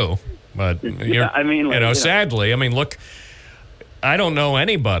be true, but sadly, look, I don't know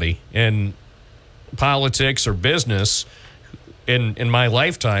anybody in politics or business in my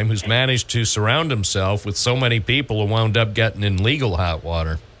lifetime who's managed to surround himself with so many people who wound up getting in legal hot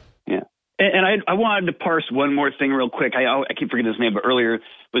water. Yeah. And I wanted to parse one more thing real quick. I keep forgetting his name, but earlier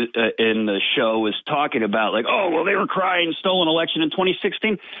in the show was talking about they were crying stolen election in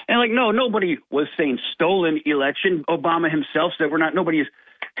 2016. And no, nobody was saying stolen election. Obama himself said nobody's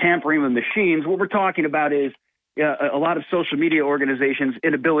tampering with machines. What we're talking about is a lot of social media organizations'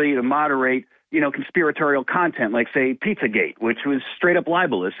 inability to moderate, conspiratorial content, like, say, Pizzagate, which was straight up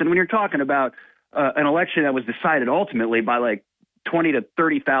libelous. And when you're talking about an election that was decided ultimately by 20 to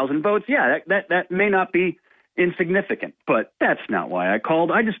 30,000 votes, yeah, that may not be insignificant, but that's not why I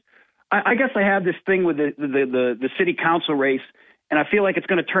called. I guess I have this thing with the city council race, and I feel like it's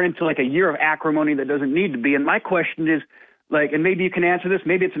going to turn into a year of acrimony that doesn't need to be. And my question is, and maybe you can answer this,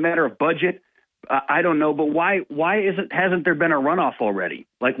 maybe it's a matter of budget. I don't know, but why hasn't there been a runoff already?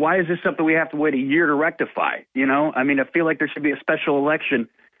 Why is this something we have to wait a year to rectify? I feel like there should be a special election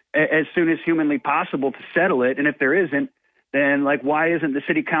as soon as humanly possible to settle it. And if there isn't, then why isn't the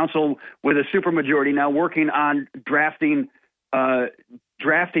city council with a supermajority now working on drafting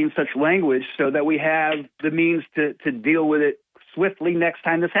such language so that we have the means to deal with it swiftly next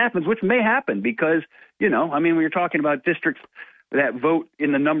time this happens, which may happen because, when you're talking about districts that vote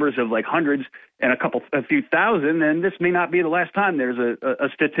in the numbers of like hundreds and a few thousand, then this may not be the last time there's a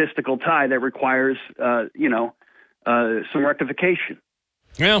statistical tie that requires, some rectification.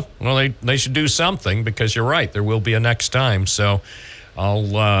 Yeah, well, they should do something because you're right. There will be a next time. So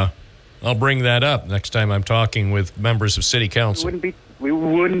I'll bring that up next time I'm talking with members of City Council. There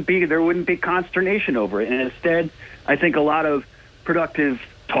wouldn't be consternation over it. And instead, I think a lot of productive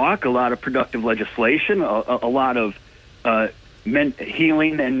talk, a lot of productive legislation, a lot of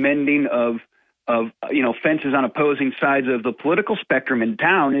healing and mending of fences on opposing sides of the political spectrum in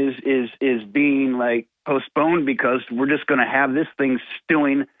town is being like postponed because we're just going to have this thing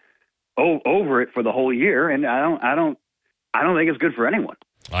stewing over it for the whole year, and I don't think it's good for anyone.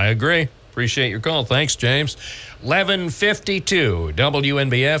 I agree. Appreciate your call. Thanks, James. 11:52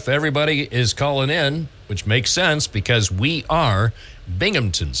 WNBF. Everybody is calling in, which makes sense because we are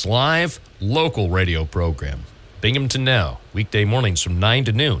Binghamton's live local radio program. Binghamton Now, weekday mornings from 9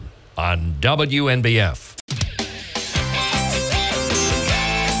 to noon on WNBF.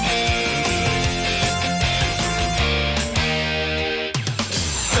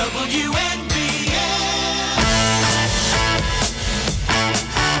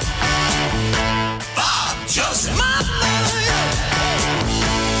 Bob Joseph.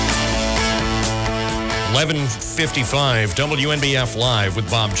 11:55 WNBF Live with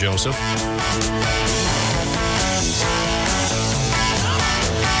Bob Joseph.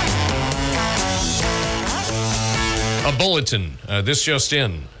 A bulletin. This just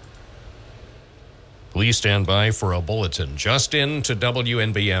in. Please stand by for a bulletin. Just in to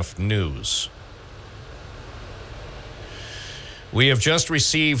WNBF News. We have just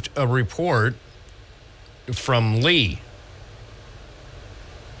received a report from Lee.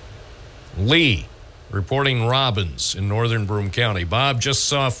 Lee, reporting robins in northern Broome County. Bob just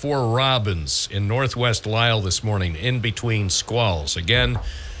saw 4 robins in northwest Lisle this morning in between squalls. Again,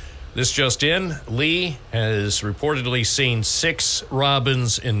 this just in, Lee has reportedly seen 6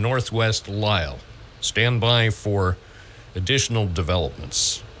 robins in northwest Lisle. Stand by for additional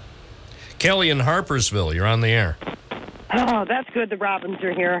developments. Kelly in Harpersville, you're on the air. Oh, that's good the robins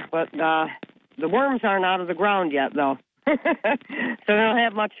are here, but the worms aren't out of the ground yet, though. So they don't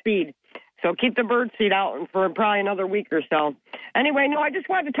have much feed. So keep the bird seed out for probably another week or so. Anyway, no, I just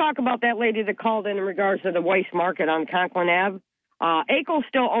wanted to talk about that lady that called in regards to the Weiss Market on Conklin Ave. Akel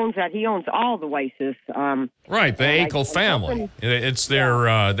still owns that. He owns all the Weisses. Right, the Akel family. It's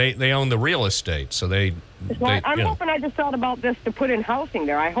their, they own the real estate, so I'm hoping I just thought about this to put in housing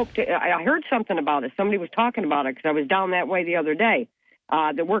there. I heard something about it. Somebody was talking about it because I was down that way the other day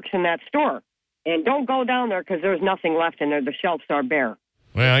that works in that store. And don't go down there because there's nothing left in there. The shelves are bare.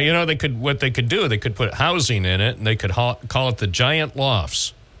 Well, they could put housing in it, and they could call it the Giant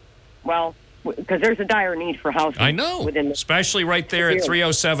Lofts. Well, because there's a dire need for housing. I know, especially right there at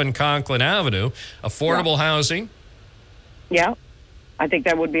 307 Conklin Avenue. Affordable housing. Yeah, I think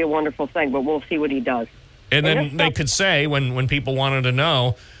that would be a wonderful thing, but we'll see what he does. And then they could say, when people wanted to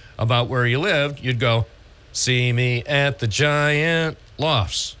know about where you lived, you'd go, see me at the Giant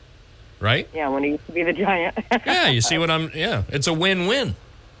Lofts, right? Yeah, when he used to be the Giant. Yeah, you see it's a win-win.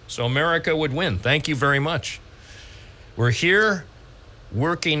 So America would win. Thank you very much. We're here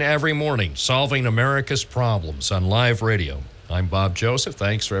working every morning, solving America's problems on live radio. I'm Bob Joseph.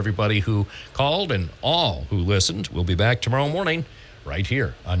 Thanks for everybody who called and all who listened. We'll be back tomorrow morning right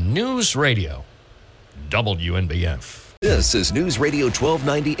here on News Radio WNBF. This is News Radio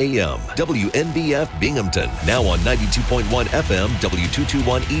 1290 AM, WNBF Binghamton. Now on 92.1 FM,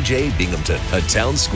 W221 EJ Binghamton, a town square.